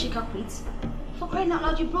 Do you know Chika quit? For crying out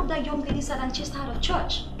loud, you broke that young lady's head and chased her out of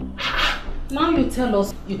church. Now you tell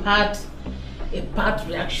us you had a bad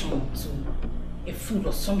reaction to a fool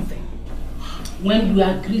or something when you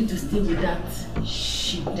agreed to stay with that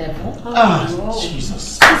she-devil. Oh,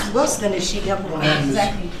 Jesus. It's worse than a she-devil.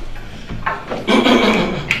 Exactly.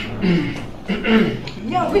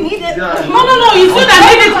 Yeah, we need it. No, you said I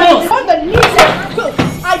need it most. On the knees.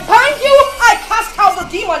 I bind you, I cast out the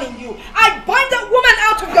demon in you. I bind that woman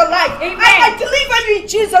out of your life. Amen. I deliver you in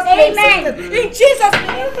Jesus' name. Amen. In Jesus'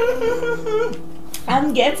 name.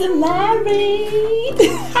 I'm getting married.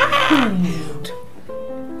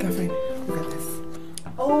 Girlfriend, look at this.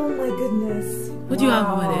 Oh my goodness. What do you have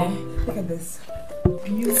over there? Look at this.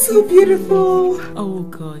 Beautiful. It's so beautiful. Oh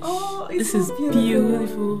gosh. Oh, this is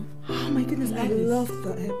beautiful. Oh my goodness, I love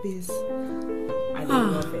the hairpiece. I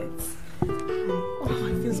love it. Oh,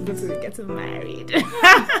 it feels good to get married.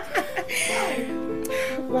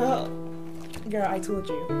 Well, girl, I told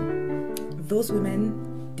you. Those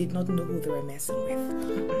women did not know who they were messing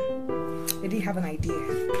with. They didn't have an idea.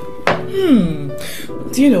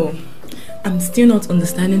 Do you know, I'm still not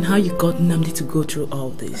understanding how you got Nnamdi to go through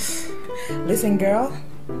all this. Listen, girl,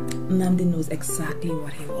 Nnamdi knows exactly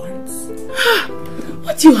what he wants.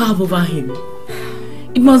 What do you have over him?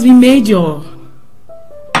 It must be major.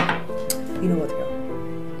 You know what, girl?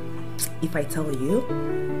 If I tell you,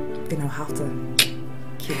 then I'll have to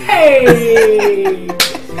kill you. Hey!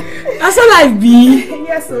 That's all I be.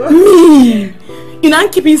 Yes, sir. Me! You're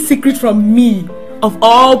not keeping secret from me, of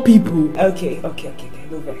all people. Okay.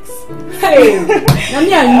 No vex. Hey!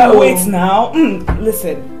 Wait now.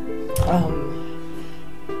 Listen.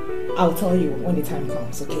 I'll tell you when the time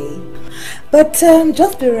comes, okay? But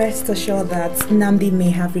just be rest assured that Nnamdi may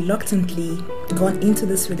have reluctantly gone into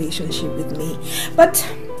this relationship with me. But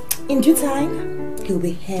in due time, he'll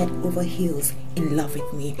be head over heels in love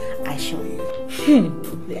with me, I assure you.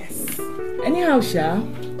 Yes. Anyhow, Sha,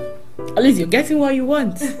 at least you're getting what you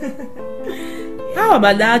want. How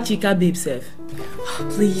about that Chika babe self?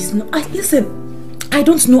 Please, no. Listen, I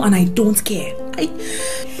don't know and I don't care.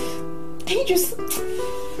 Can you just...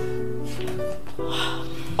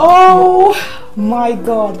 Oh my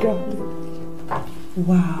God, girl.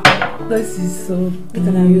 Wow. This is so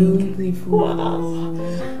beautiful. Wow.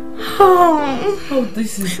 Oh,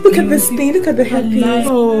 this is Look at this thing, look at the hairpiece.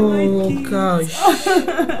 Oh gosh.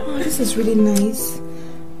 Oh, this is really nice.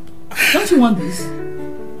 Don't you want this?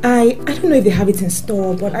 I don't know if they have it in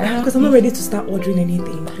store, but because I'm not ready to start ordering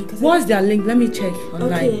anything. What's their link? Let me check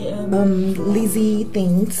online. Okay, Lizzie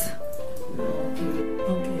things.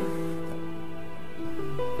 Okay.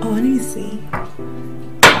 Oh, let me see.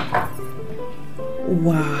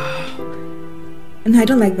 Wow. No, I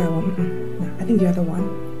don't like that one. No, I think the other one.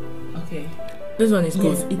 Okay. This one is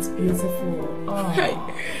good. Yes, it's beautiful. Oh.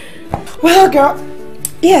 Well, girl.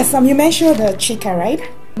 Yes, you mentioned the chica, right?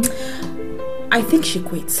 I think she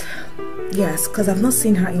quit. Yes, because I've not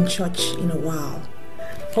seen her in church in a while.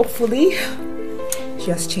 Hopefully, she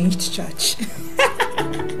has changed church.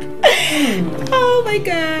 Oh my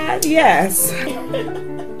God, yes.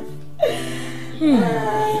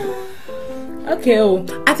 Okay,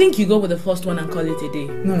 I think you go with the first one and call it a day.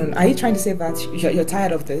 No. Are you trying to say that you're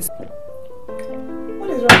tired of this? What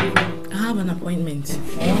is wrong with you? I have an appointment.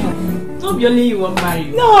 Don't be only you won't marry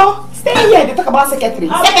you. No, stay here. They talk about secretary.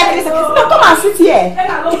 Secretary. No, come and sit here.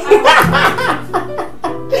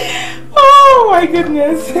 Oh my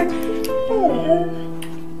goodness.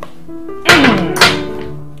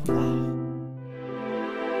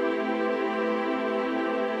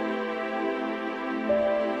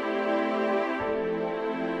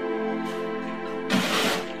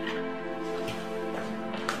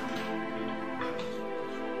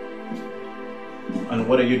 And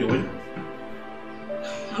what are you doing?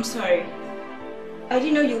 I'm sorry. I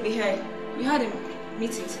didn't know you'll be here. You had a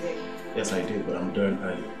meeting today. Yes, I did, but I'm done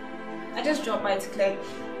early. I just dropped by to collect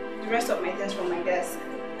the rest of my things from my desk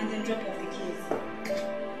and then drop off the keys.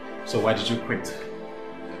 So why did you quit?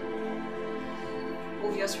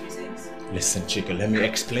 Obvious reasons. Listen, Chica, let me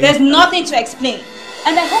explain. There's nothing to explain.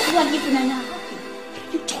 And I hope you and Ifunnanya are happy. What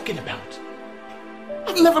are you talking about?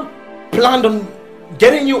 I've never planned on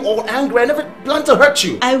getting you all angry. I never planned to hurt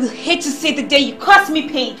you. I will hate to see the day you cause me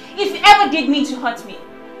pain, if you ever did mean to hurt me.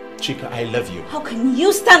 Chica, I love you. How can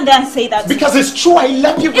you stand there and say that? Because it's true, I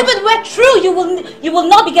love you. If it were true, you will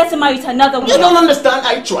not be getting married to another woman. You don't understand.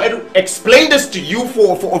 I try to explain this to you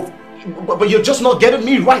but you're just not getting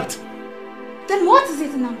me right. Then what is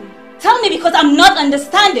it, Nnamdi? Tell me, because I'm not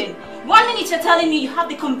understanding. 1 minute you're telling me you have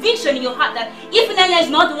the conviction in your heart that Ifunnanya is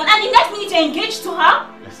not the one, and the next minute you're engaged to her?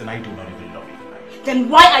 Listen, I do not even love you. Then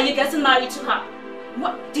why are you getting married to her?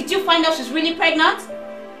 What? Did you find out she's really pregnant?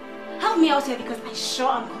 Help me out here, because I'm sure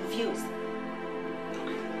I'm confused.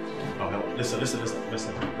 Oh, no, listen,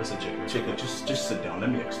 Chica, just sit down. Let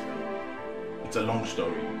me explain. It's a long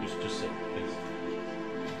story. Just sit, please.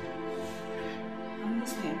 I'm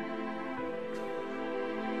listening.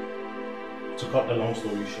 To cut the long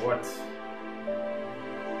story short,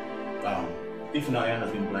 Ifunnanya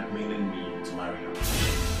has been blackmailing me to marry her.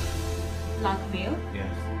 Blackmail?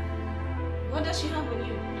 Yes. What does she have on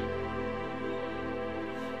you?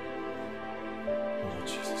 Oh,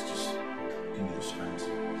 Jesus, just give me the strength.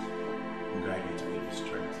 Guide me to give me the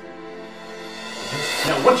strength.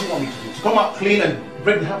 Now, what do you want me to do? To come out clean and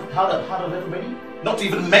break the heart of everybody? Not to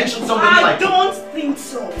even mention somebody like... I don't think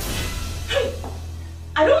so. Hey,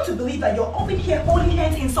 I don't want to believe that you're over here holding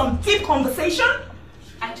hands in some deep conversation.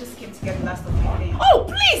 I just came to get the last of my things. Oh,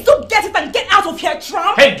 please don't get it and get out of here,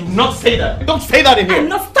 Trump. Hey, do not say that. Don't say that in here. I'm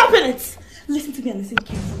not stopping it. Listen to me and listen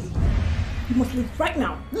carefully. You must leave right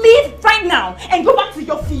now. Leave right now and go back to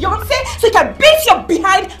your fiance so you can beat your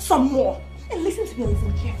behind some more. And listen to me and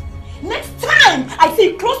listen carefully. Next time I see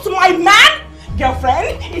you close to my man,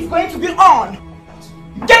 girlfriend is going to be on.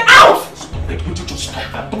 Get out! Would you just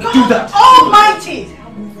stop that? Don't do that. Almighty!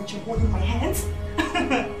 Help me that you're holding my hands.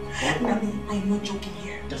 Nnamdi, I'm not joking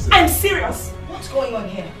here. I'm serious. What's going on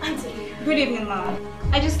here? Auntie, good evening, Mom.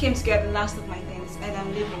 I just came to get the last of my things and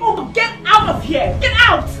I'm leaving. Oh, get out of here! Get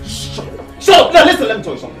out! Shut up! Now listen, let me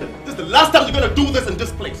tell you something. This is the last time you're going to do this in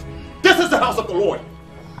this place. This is the house of the Lord.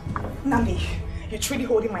 Nnamdi, you're truly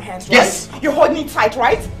holding my hands, right? Yes. You're holding me tight,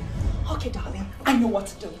 right? Okay, darling, I know what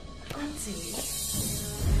to do. Auntie,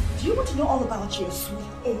 do you want to know all about your sweet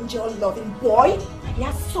angel-loving boy? He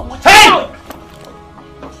has so much power.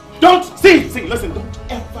 Don't, listen, don't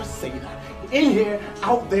ever say that. In here,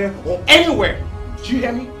 out there, or anywhere. Do you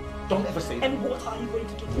hear me? Don't ever say that. And what are you going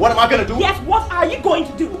to do? What am I going to do? Yes, what are you going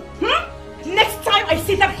to do? Next time I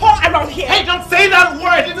see that whore around here. Hey, don't say that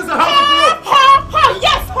word. This is a house of the Lord. Whore,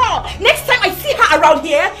 yes, whore. Next time I see her around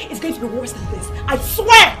here, it's going to be worse than this. I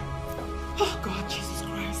swear. Oh, God, Jesus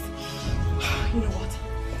Christ. You know what?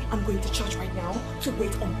 I'm going to church right now to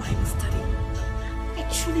wait on Bible study. I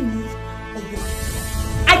truly need a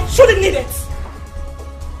wife. I truly need it.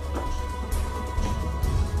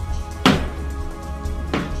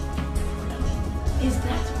 Is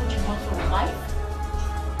that what you want for a wife?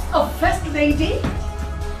 A first lady?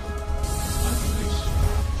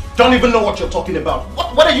 Don't even know what you're talking about.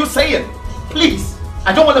 What are you saying? Please,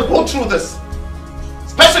 I don't want to go through this.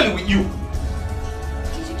 Especially with you.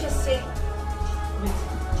 Did you just say?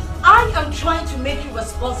 I am trying to make you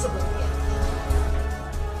responsible here.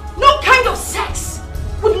 No kind of sex.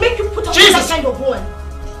 would make you put up with that kind of woman?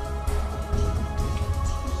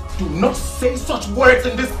 Do not say such words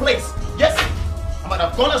in this place. Yes, I might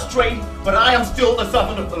have gone astray, but I am still a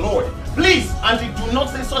servant of the Lord. Please, Auntie, do not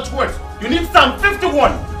say such words. You need Psalm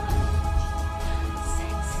 51.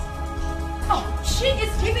 Oh, she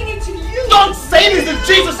is giving it to you. Don't say this in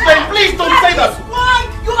Jesus' name. Please don't say that. That is why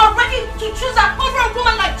you are ready to choose her over a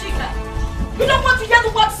woman like Chica. You don't want to hear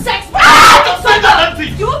the word sex. Don't say that,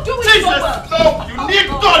 Auntie. You do it Jesus, so well. no. You need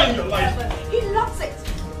God in your life. He loves it.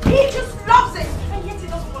 He just loves it. And yet he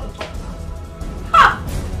doesn't want to talk about it. Ha!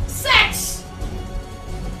 Sex!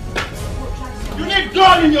 You need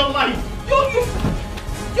God in your life.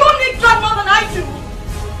 You need God more than I do.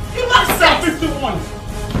 You love sex. 51.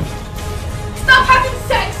 Stop having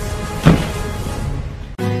sex.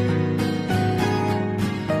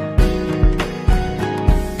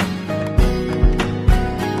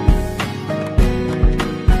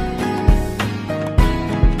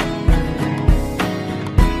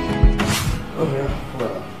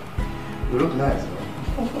 You look nice,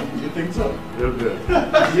 man. You think so? You're good.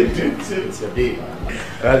 You do too. It's your day, man.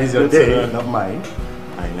 Well, it's your day, not mine.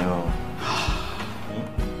 I know.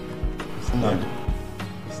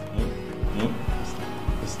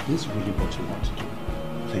 Is this really what you want to do?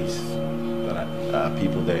 Please. There are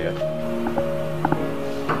people there.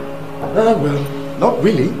 Well, not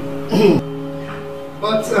really.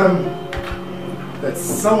 But, there's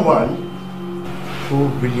someone who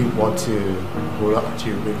really want to roll up to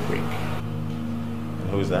you real quick.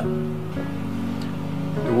 Who is that?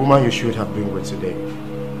 The woman you should have been with today.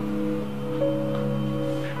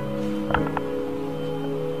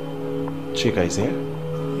 Chica is here?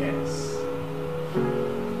 Yes. Are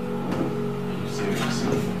you serious?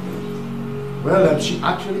 Well, she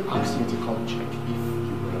actually asked me to come check if you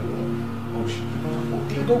were alone. Oh, shit.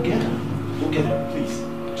 Okay, go get her. Go get her, please.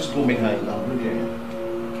 Just go make her and I'll bring her in.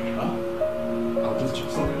 Okay, huh? I'll just check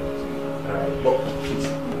something. Alright. But please,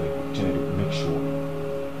 Janet, make sure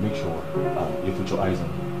you put your eyes on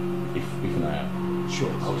her. If I am.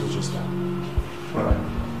 Sure, I'll do just that. Alright.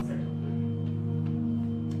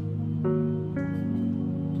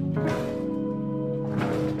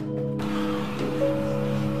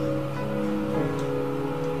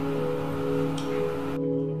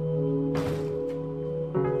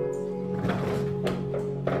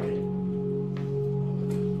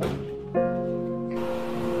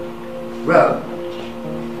 Well,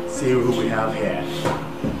 see who we have here.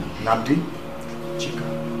 Nnamdi, Chica.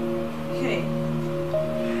 Hey.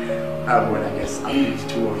 Well, I guess I'll leave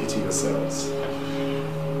two of you to yourselves.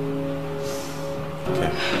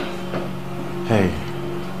 Okay. Hey.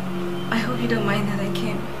 I hope you don't mind that I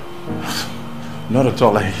came. Not at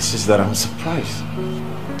all. It's just that I'm surprised.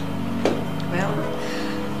 Well,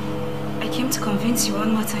 I came to convince you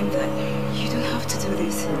one more time that you don't have to do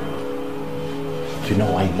this. You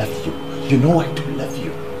know I love you. You know I do love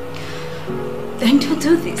you. Then don't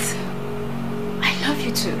do this. I love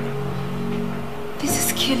you too. This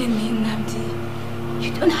is killing me, Nnamdi.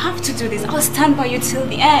 You don't have to do this. I'll stand by you till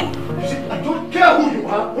the end. I don't care who you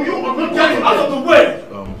are. Who you are not getting out of the way!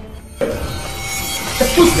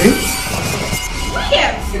 Excuse me?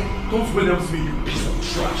 Williams! Don't Williams me, you piece of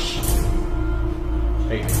trash.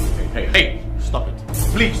 Hey, stop it.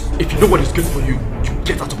 Please, if you know what is good for you, you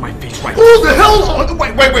get out of my face right now. Who the hell?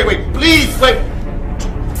 Wait, please, wait.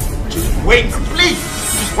 Just wait, please.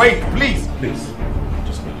 Just wait, please. Please,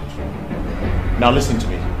 just wait. Now listen to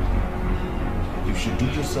me. You should do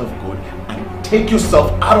yourself good and take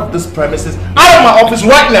yourself out of this premises, out of my office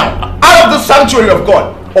right now, out of the sanctuary of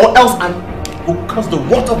God, or else I will curse the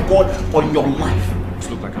wrath of God on your life. Does this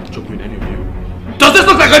look like I'm joking with any of you? Does this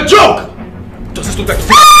look like a joke? Does this look like you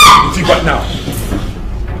see right now?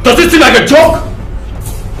 Does this seem like a joke?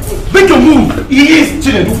 Make your move! He is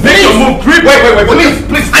Chinedu. Make your move! Wait,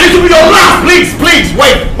 please. I need to be your last! Please,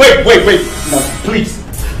 wait. Now, please.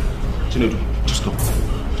 Chinedu, just go.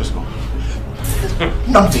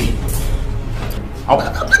 Nnamdi. I'm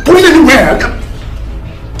not going anywhere.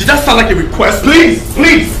 Did that sound like a request? Please.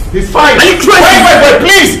 He's fine. Are you crazy?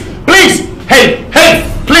 Wait, please. Hey,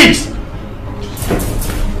 please.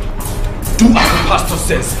 Do as the pastor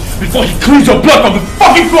says before he cleans your blood from the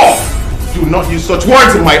fucking floor! Do not use such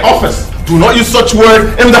words in my office. Do not use such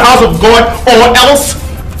words in the house of God, or else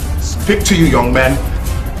speak to you, young man.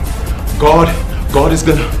 God is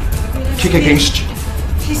gonna kick against you.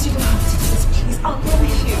 Please, you don't have to do this, please. I'll go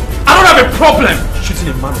with you. I don't have a problem shooting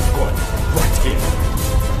a man of God right here.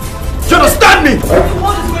 Do you understand me?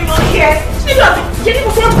 What is going on here? You didn't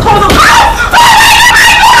even want to call them.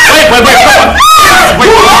 Wait, come on.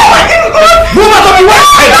 Move out of the way!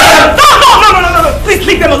 No! Please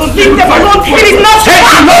leave them alone. Leave them alone. It is not your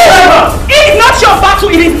battle. It is not your battle.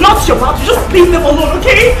 It is not your battle. Just leave them alone,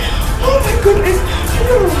 okay? Oh my goodness.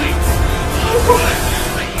 You're right. Oh God.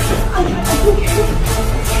 Are you okay?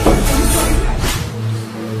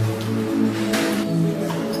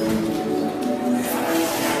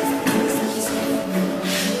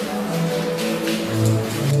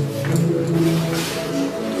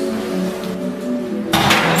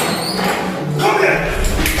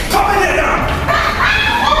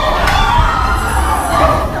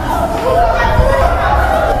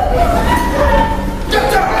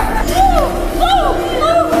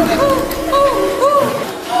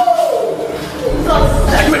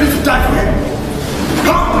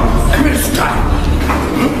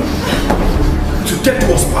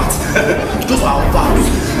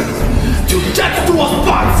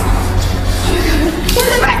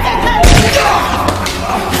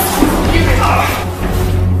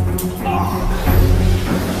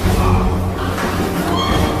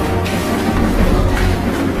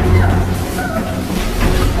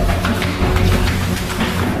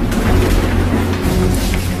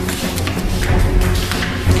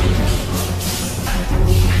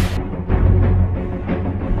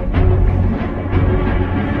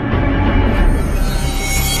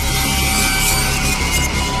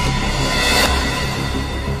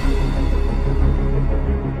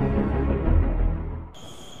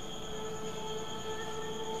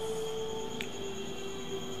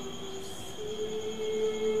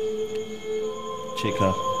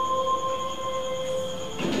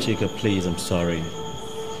 Chika, please, I'm sorry.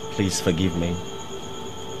 Please forgive me.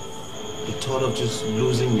 The thought of just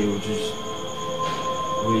losing you just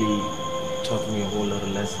really taught me a whole lot of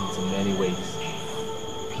lessons in many ways.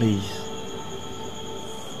 Please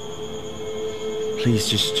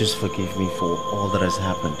just forgive me for all that has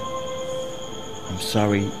happened. I'm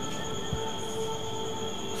sorry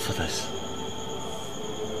for this.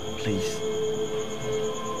 Please.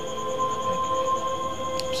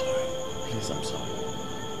 I'm sorry. Please, I'm sorry.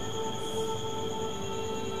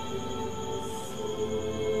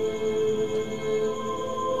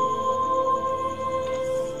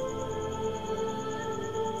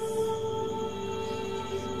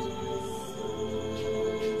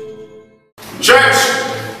 Church,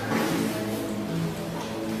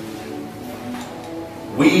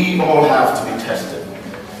 we all have to be tested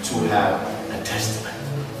to have a testament.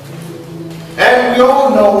 And we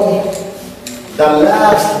all know that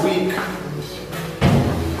last week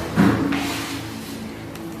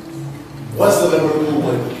was the memorable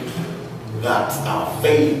week that our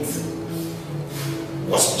faith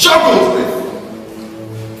was juggled with.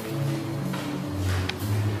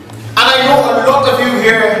 And I know a lot of you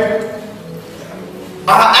here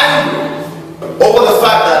are angry over the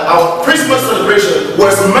fact that our Christmas celebration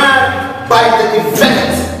was marred by the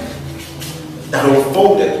event that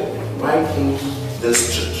unfolded right in this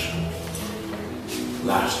church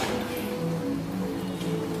last week.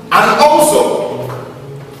 And also,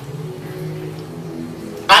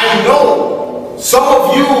 I know some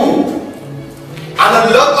of you and a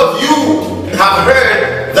lot of you have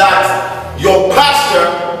heard that your pastor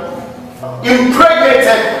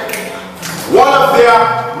impregnated one of their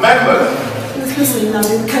members. Listen,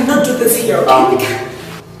 Nnamdi, we cannot do this here, okay?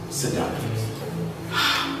 Sit down, please.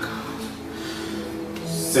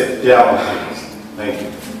 Sit down, please. Thank you.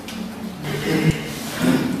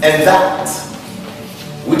 And that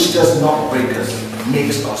which does not break us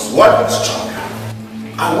makes us what? Stronger.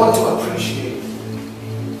 I want to appreciate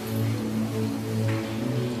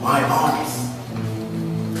my aunties,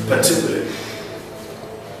 particularly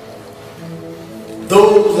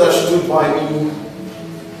those that stood by me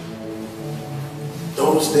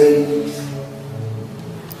those days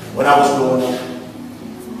when I was growing up,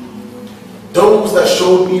 those that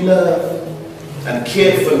showed me love and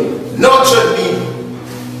cared for me, nurtured me,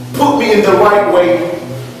 put me in the right way.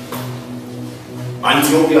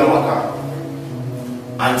 Auntie Okaro,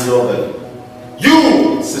 Auntie Ebele,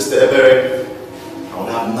 you, Sister Ebele, I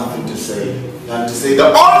would have nothing to say than to say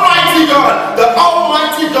the Almighty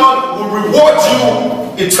God will reward you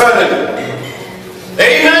eternally.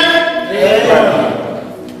 Amen? Amen.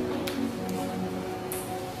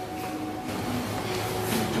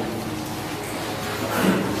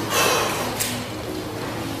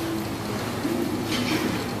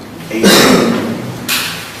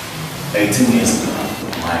 18 years ago,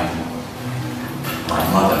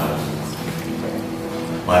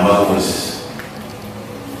 my mother was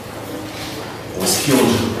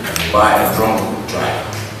killed by a drunk driver.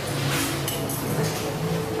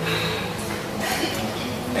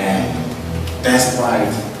 And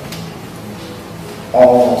despite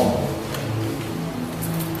all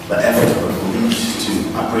the effort of the police to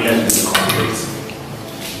apprehend the culprits.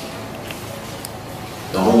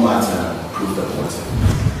 The whole matter proved abortive.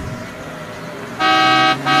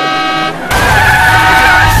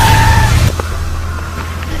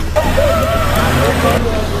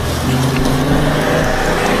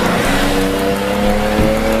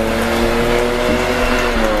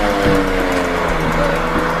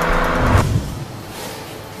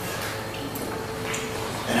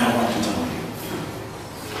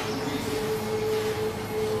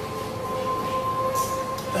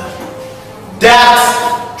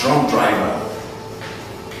 That drunk driver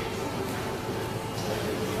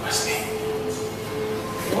was me.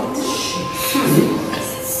 What is she?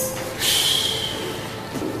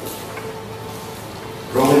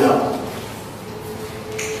 Growing up,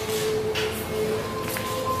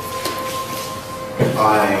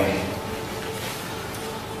 I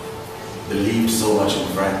believed so much in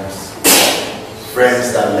friends.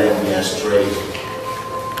 Friends that led me astray.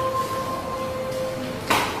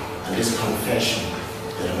 And this confession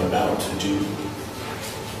that I'm about to do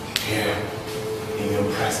here in your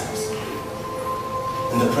presence,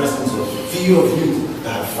 in the presence of a few of you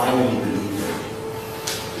that have finally believed in me,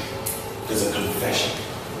 is a confession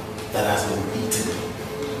that has been beaten.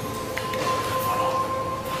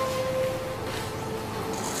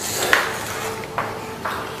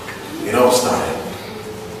 It all started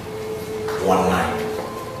one night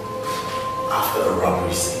after a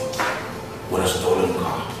robbery scene with a stolen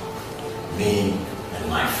car. Me and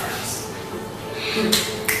my friends.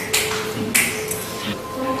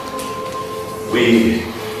 We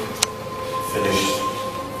finished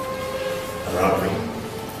the robbery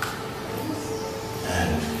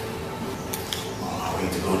and on our way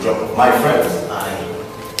to go drop off my friends.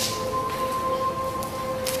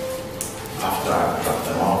 After I dropped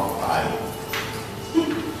them off, I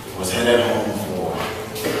was headed home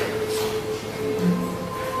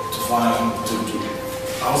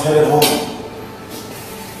I was headed home,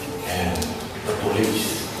 and the police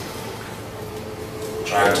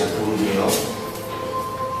tried to pull me up,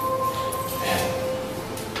 and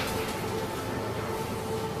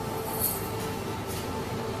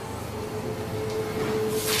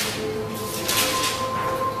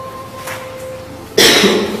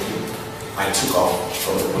I took off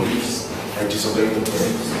from the police. I disobeyed the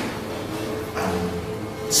police and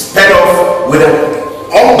sped off with an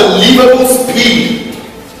unbelievable speed.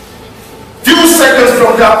 Few seconds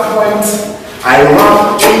from that point, I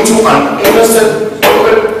ran into an innocent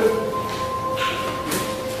woman.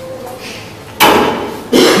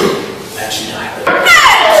 And she died.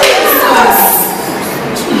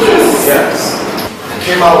 Yes. I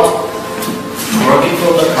came out working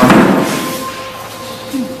from the car.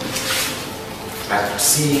 I could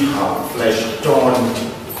see her flesh torn.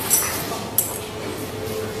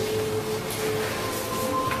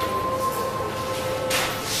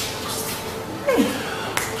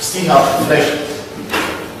 See how the flesh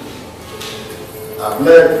I've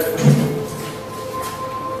bled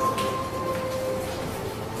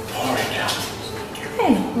pouring down.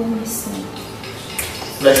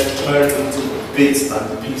 Flesh turned into bits and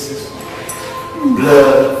pieces.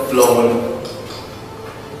 Blood flowing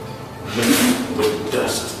mixed with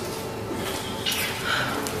dust.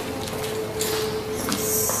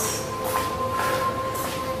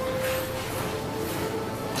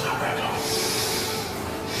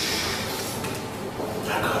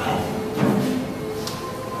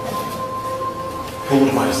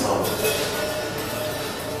 Pulled myself.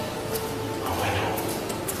 I went home.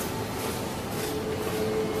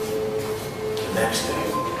 The next day,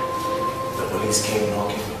 the police came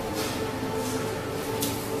knocking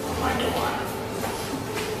on my door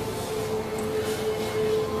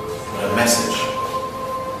with a message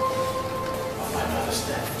of my mother's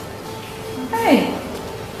death. Hey.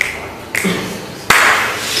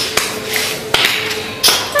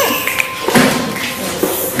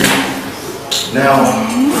 Now,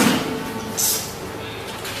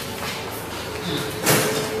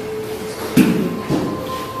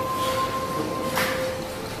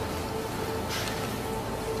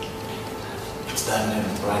 standing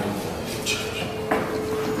right in front of the church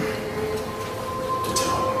to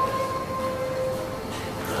tell her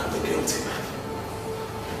that I'm the guilty man.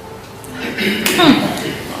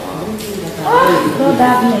 Oh,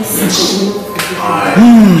 badness.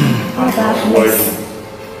 I'm worthy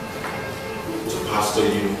to pastor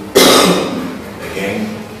you again.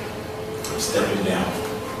 I'm stepping down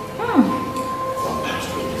from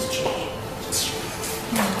pastoring this church.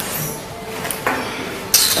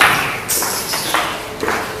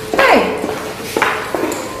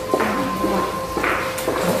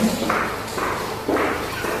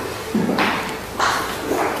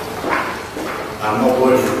 on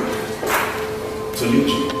board to lead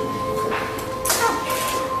you.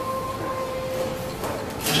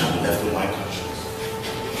 Which I'm left with my conscience.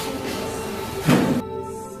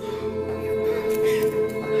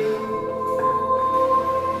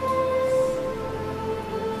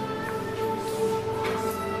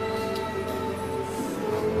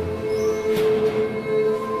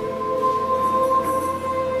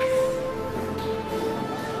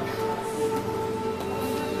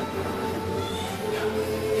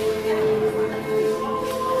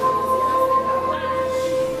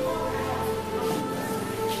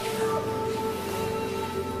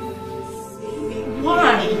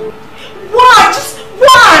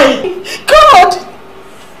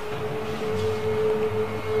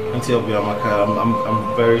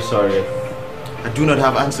 I'm very sorry. I do not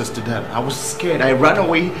have answers to that. I was scared. I ran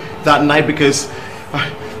away that night because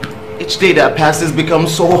each day that passes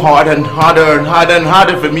becomes so hard and harder and harder and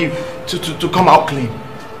harder for me to come out clean.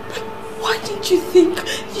 But why didn't you think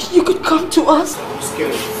you could come to us? I was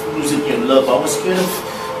scared of losing your love. I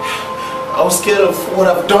was scared of what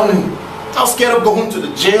I've done. I was scared of going to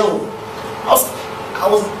the jail.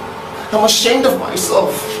 I'm ashamed of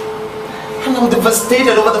myself. And I'm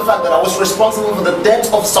devastated over the fact that I was responsible for the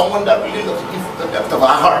death of someone that really loved me from the depth of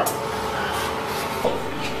our heart.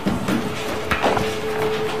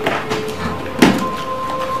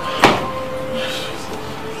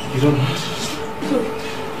 You don't want to. Look,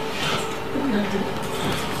 Nnamdi,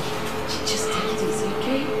 just take it easy,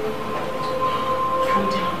 okay? Calm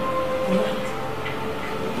down, alright?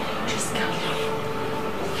 Just calm down.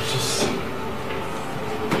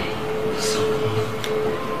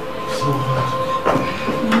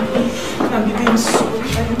 I'm sorry.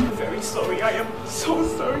 I am very sorry. I am so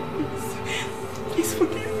sorry. Please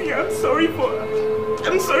forgive me. I'm sorry for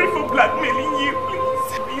blackmailing you.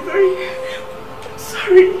 Please. I'm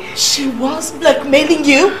sorry. She was blackmailing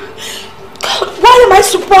you? God, why am I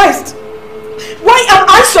surprised? Why am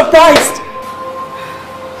I surprised?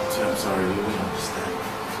 I'm sorry, you don't understand.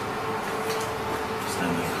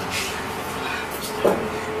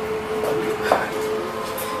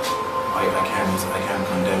 I can't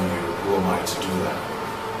condemn you. Who am I to do that?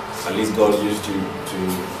 At least God used you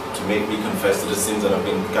to make me confess to the sins that I've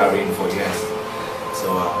been carrying for years. So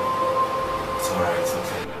it's alright, it's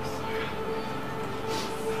okay.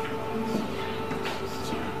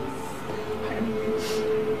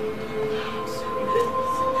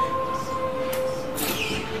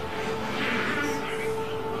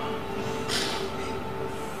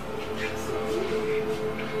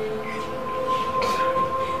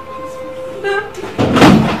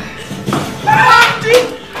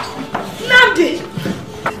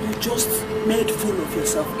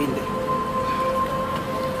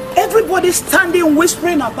 Everybody standing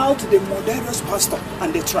whispering about the murderous pastor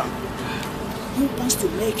and the tramp. Who wants to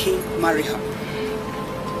make him marry her?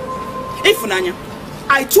 Ifunnanya,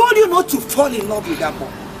 I told you not to fall in love with that boy.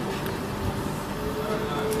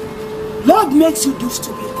 Love makes you do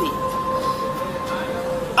stupid things.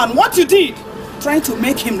 And what you did, trying to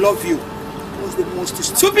make him love you, was the most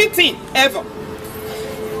stupid thing ever.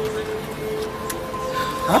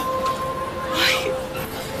 Huh?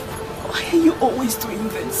 Why are you always doing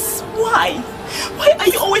this? Why? Why are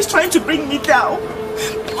you always trying to bring me down?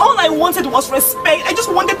 All I wanted was respect. I just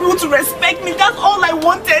wanted people to respect me. That's all I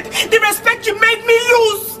wanted. The respect you made me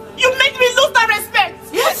lose. You made me lose that respect.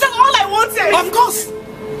 Yes. That's all I wanted. Of course.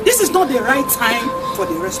 This is not the right time for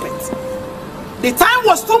the respect. The time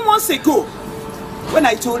was 2 months ago when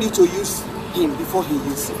I told you to use him before he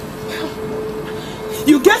used you.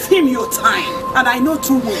 You gave him your time, and I know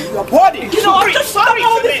too well your body. You know, I'm just sorry.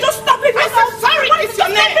 Just stop it. I said sorry. It's your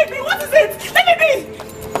name. Let me be. What is it? Let me be.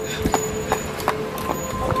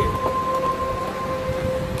 Okay.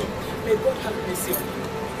 May God have mercy on you.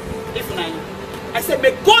 Ifunnanya, I said,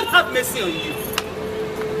 may God have mercy on you.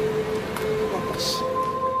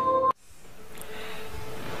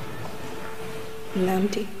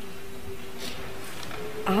 Nnamdi,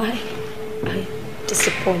 I am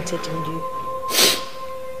disappointed in you.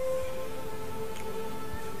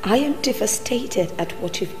 I am devastated at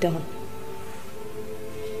what you've done.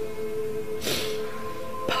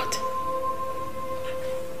 But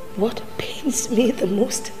what pains me the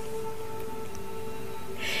most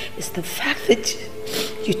is the fact that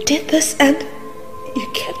you did this and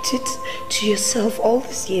you kept it to yourself all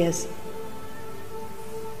these years.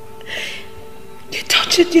 You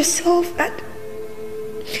tortured yourself and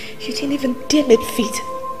you didn't even deem it fit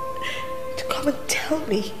to come and tell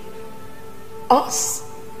me, us.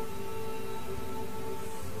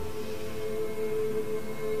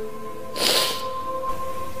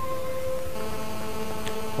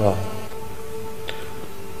 Well,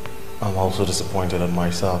 I'm also disappointed in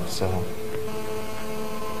myself, so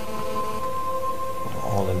we're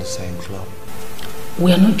all in the same club.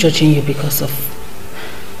 We are not judging you because of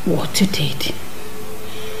what you did.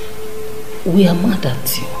 We are mad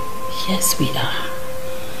at you. Yes, we are.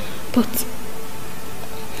 But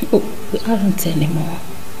we aren't anymore.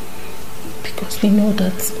 Because we know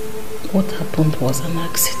that what happened was an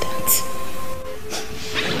accident.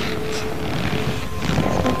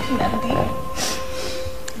 Nnamdi,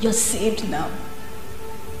 you're saved now.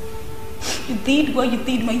 You did what you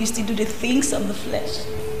did when you used to do the things of the flesh.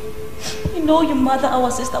 You know your mother, our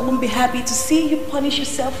sister, won't be happy to see you punish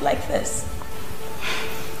yourself like this.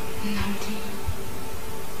 Nnamdi,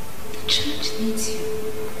 the church needs you.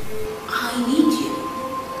 I need you.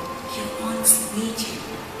 Your aunts need you.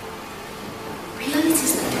 Reality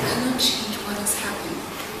is that you cannot change what has happened.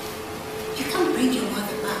 You can't bring your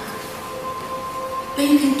mother back. But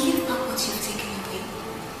you can give back what you've taken away.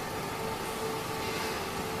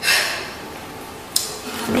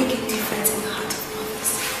 You can make a difference in the heart of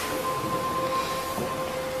others.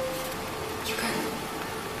 You can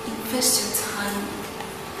invest your time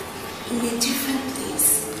in a different place.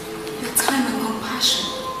 Your time and compassion.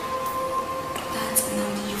 That's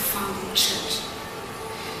Nnamdi you found in church.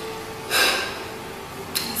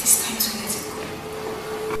 It is time to let it go.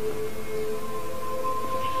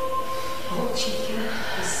 What Chika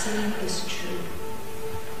is saying is true.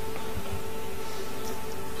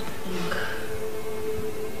 Look,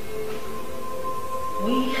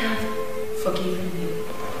 we have forgiven you.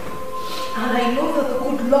 And I know that the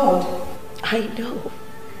good Lord, I know,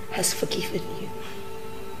 has forgiven you.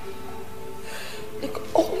 Look,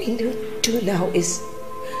 all we need to do now is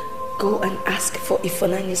go and ask for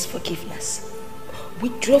Ifunnanya's forgiveness. We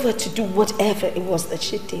drove her to do whatever it was that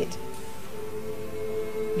she did.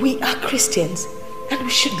 We are Christians, and we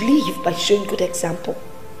should live by showing good example.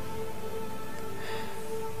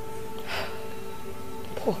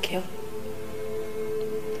 Poor girl.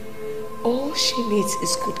 All she needs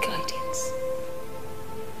is good guidance.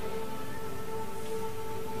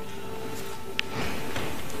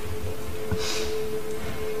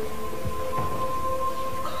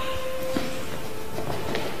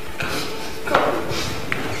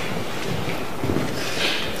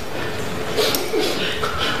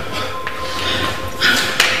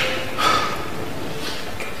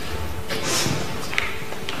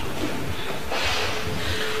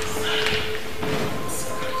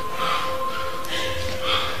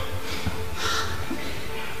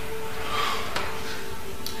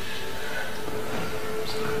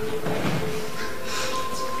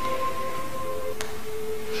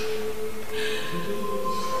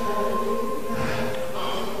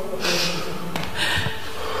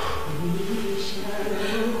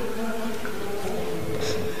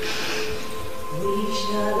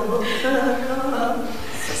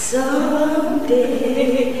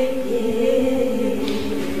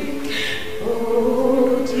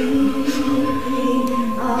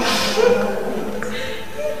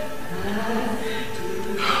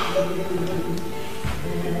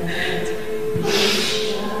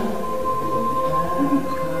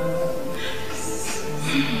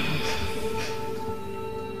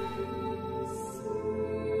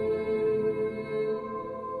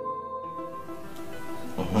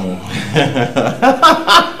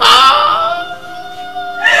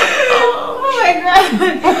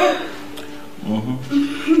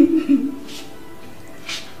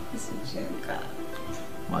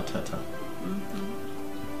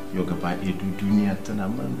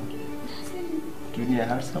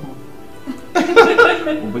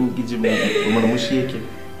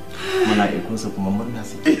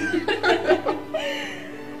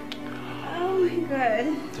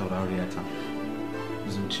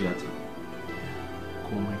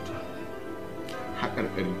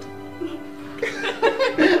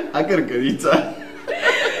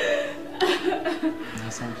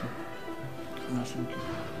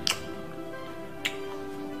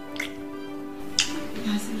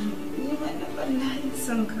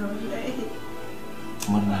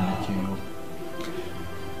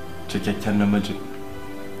 Cikakken namiji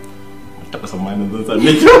taɓa tsammanin zan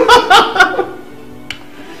same ki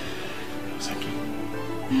saki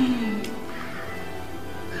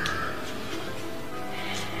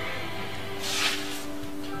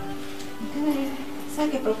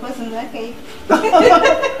sake proposal za ka yi.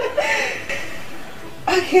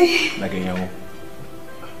 Okay. Daga yau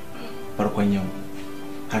farkon yau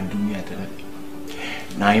har duniya ta daɗe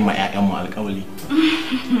na yi ma 'ya'yanmu alƙawari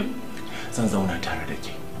zan zauna tare da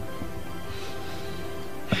ke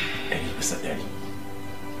 100%.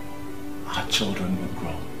 Our children will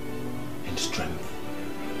grow in strength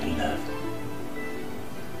and loved.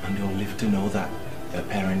 And they'll live to know that their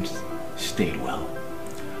parents stayed well.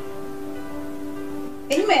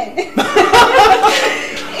 Amen.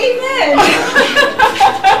 Amen.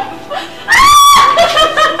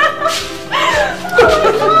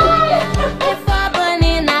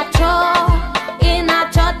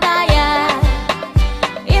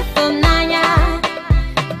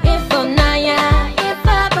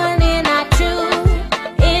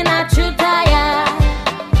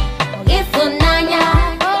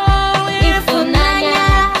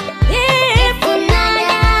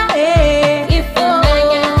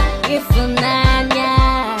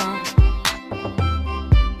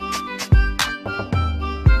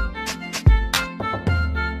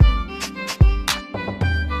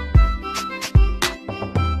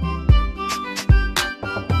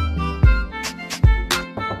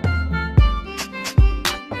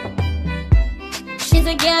 She's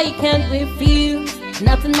a girl you can't refuse,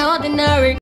 nothing ordinary.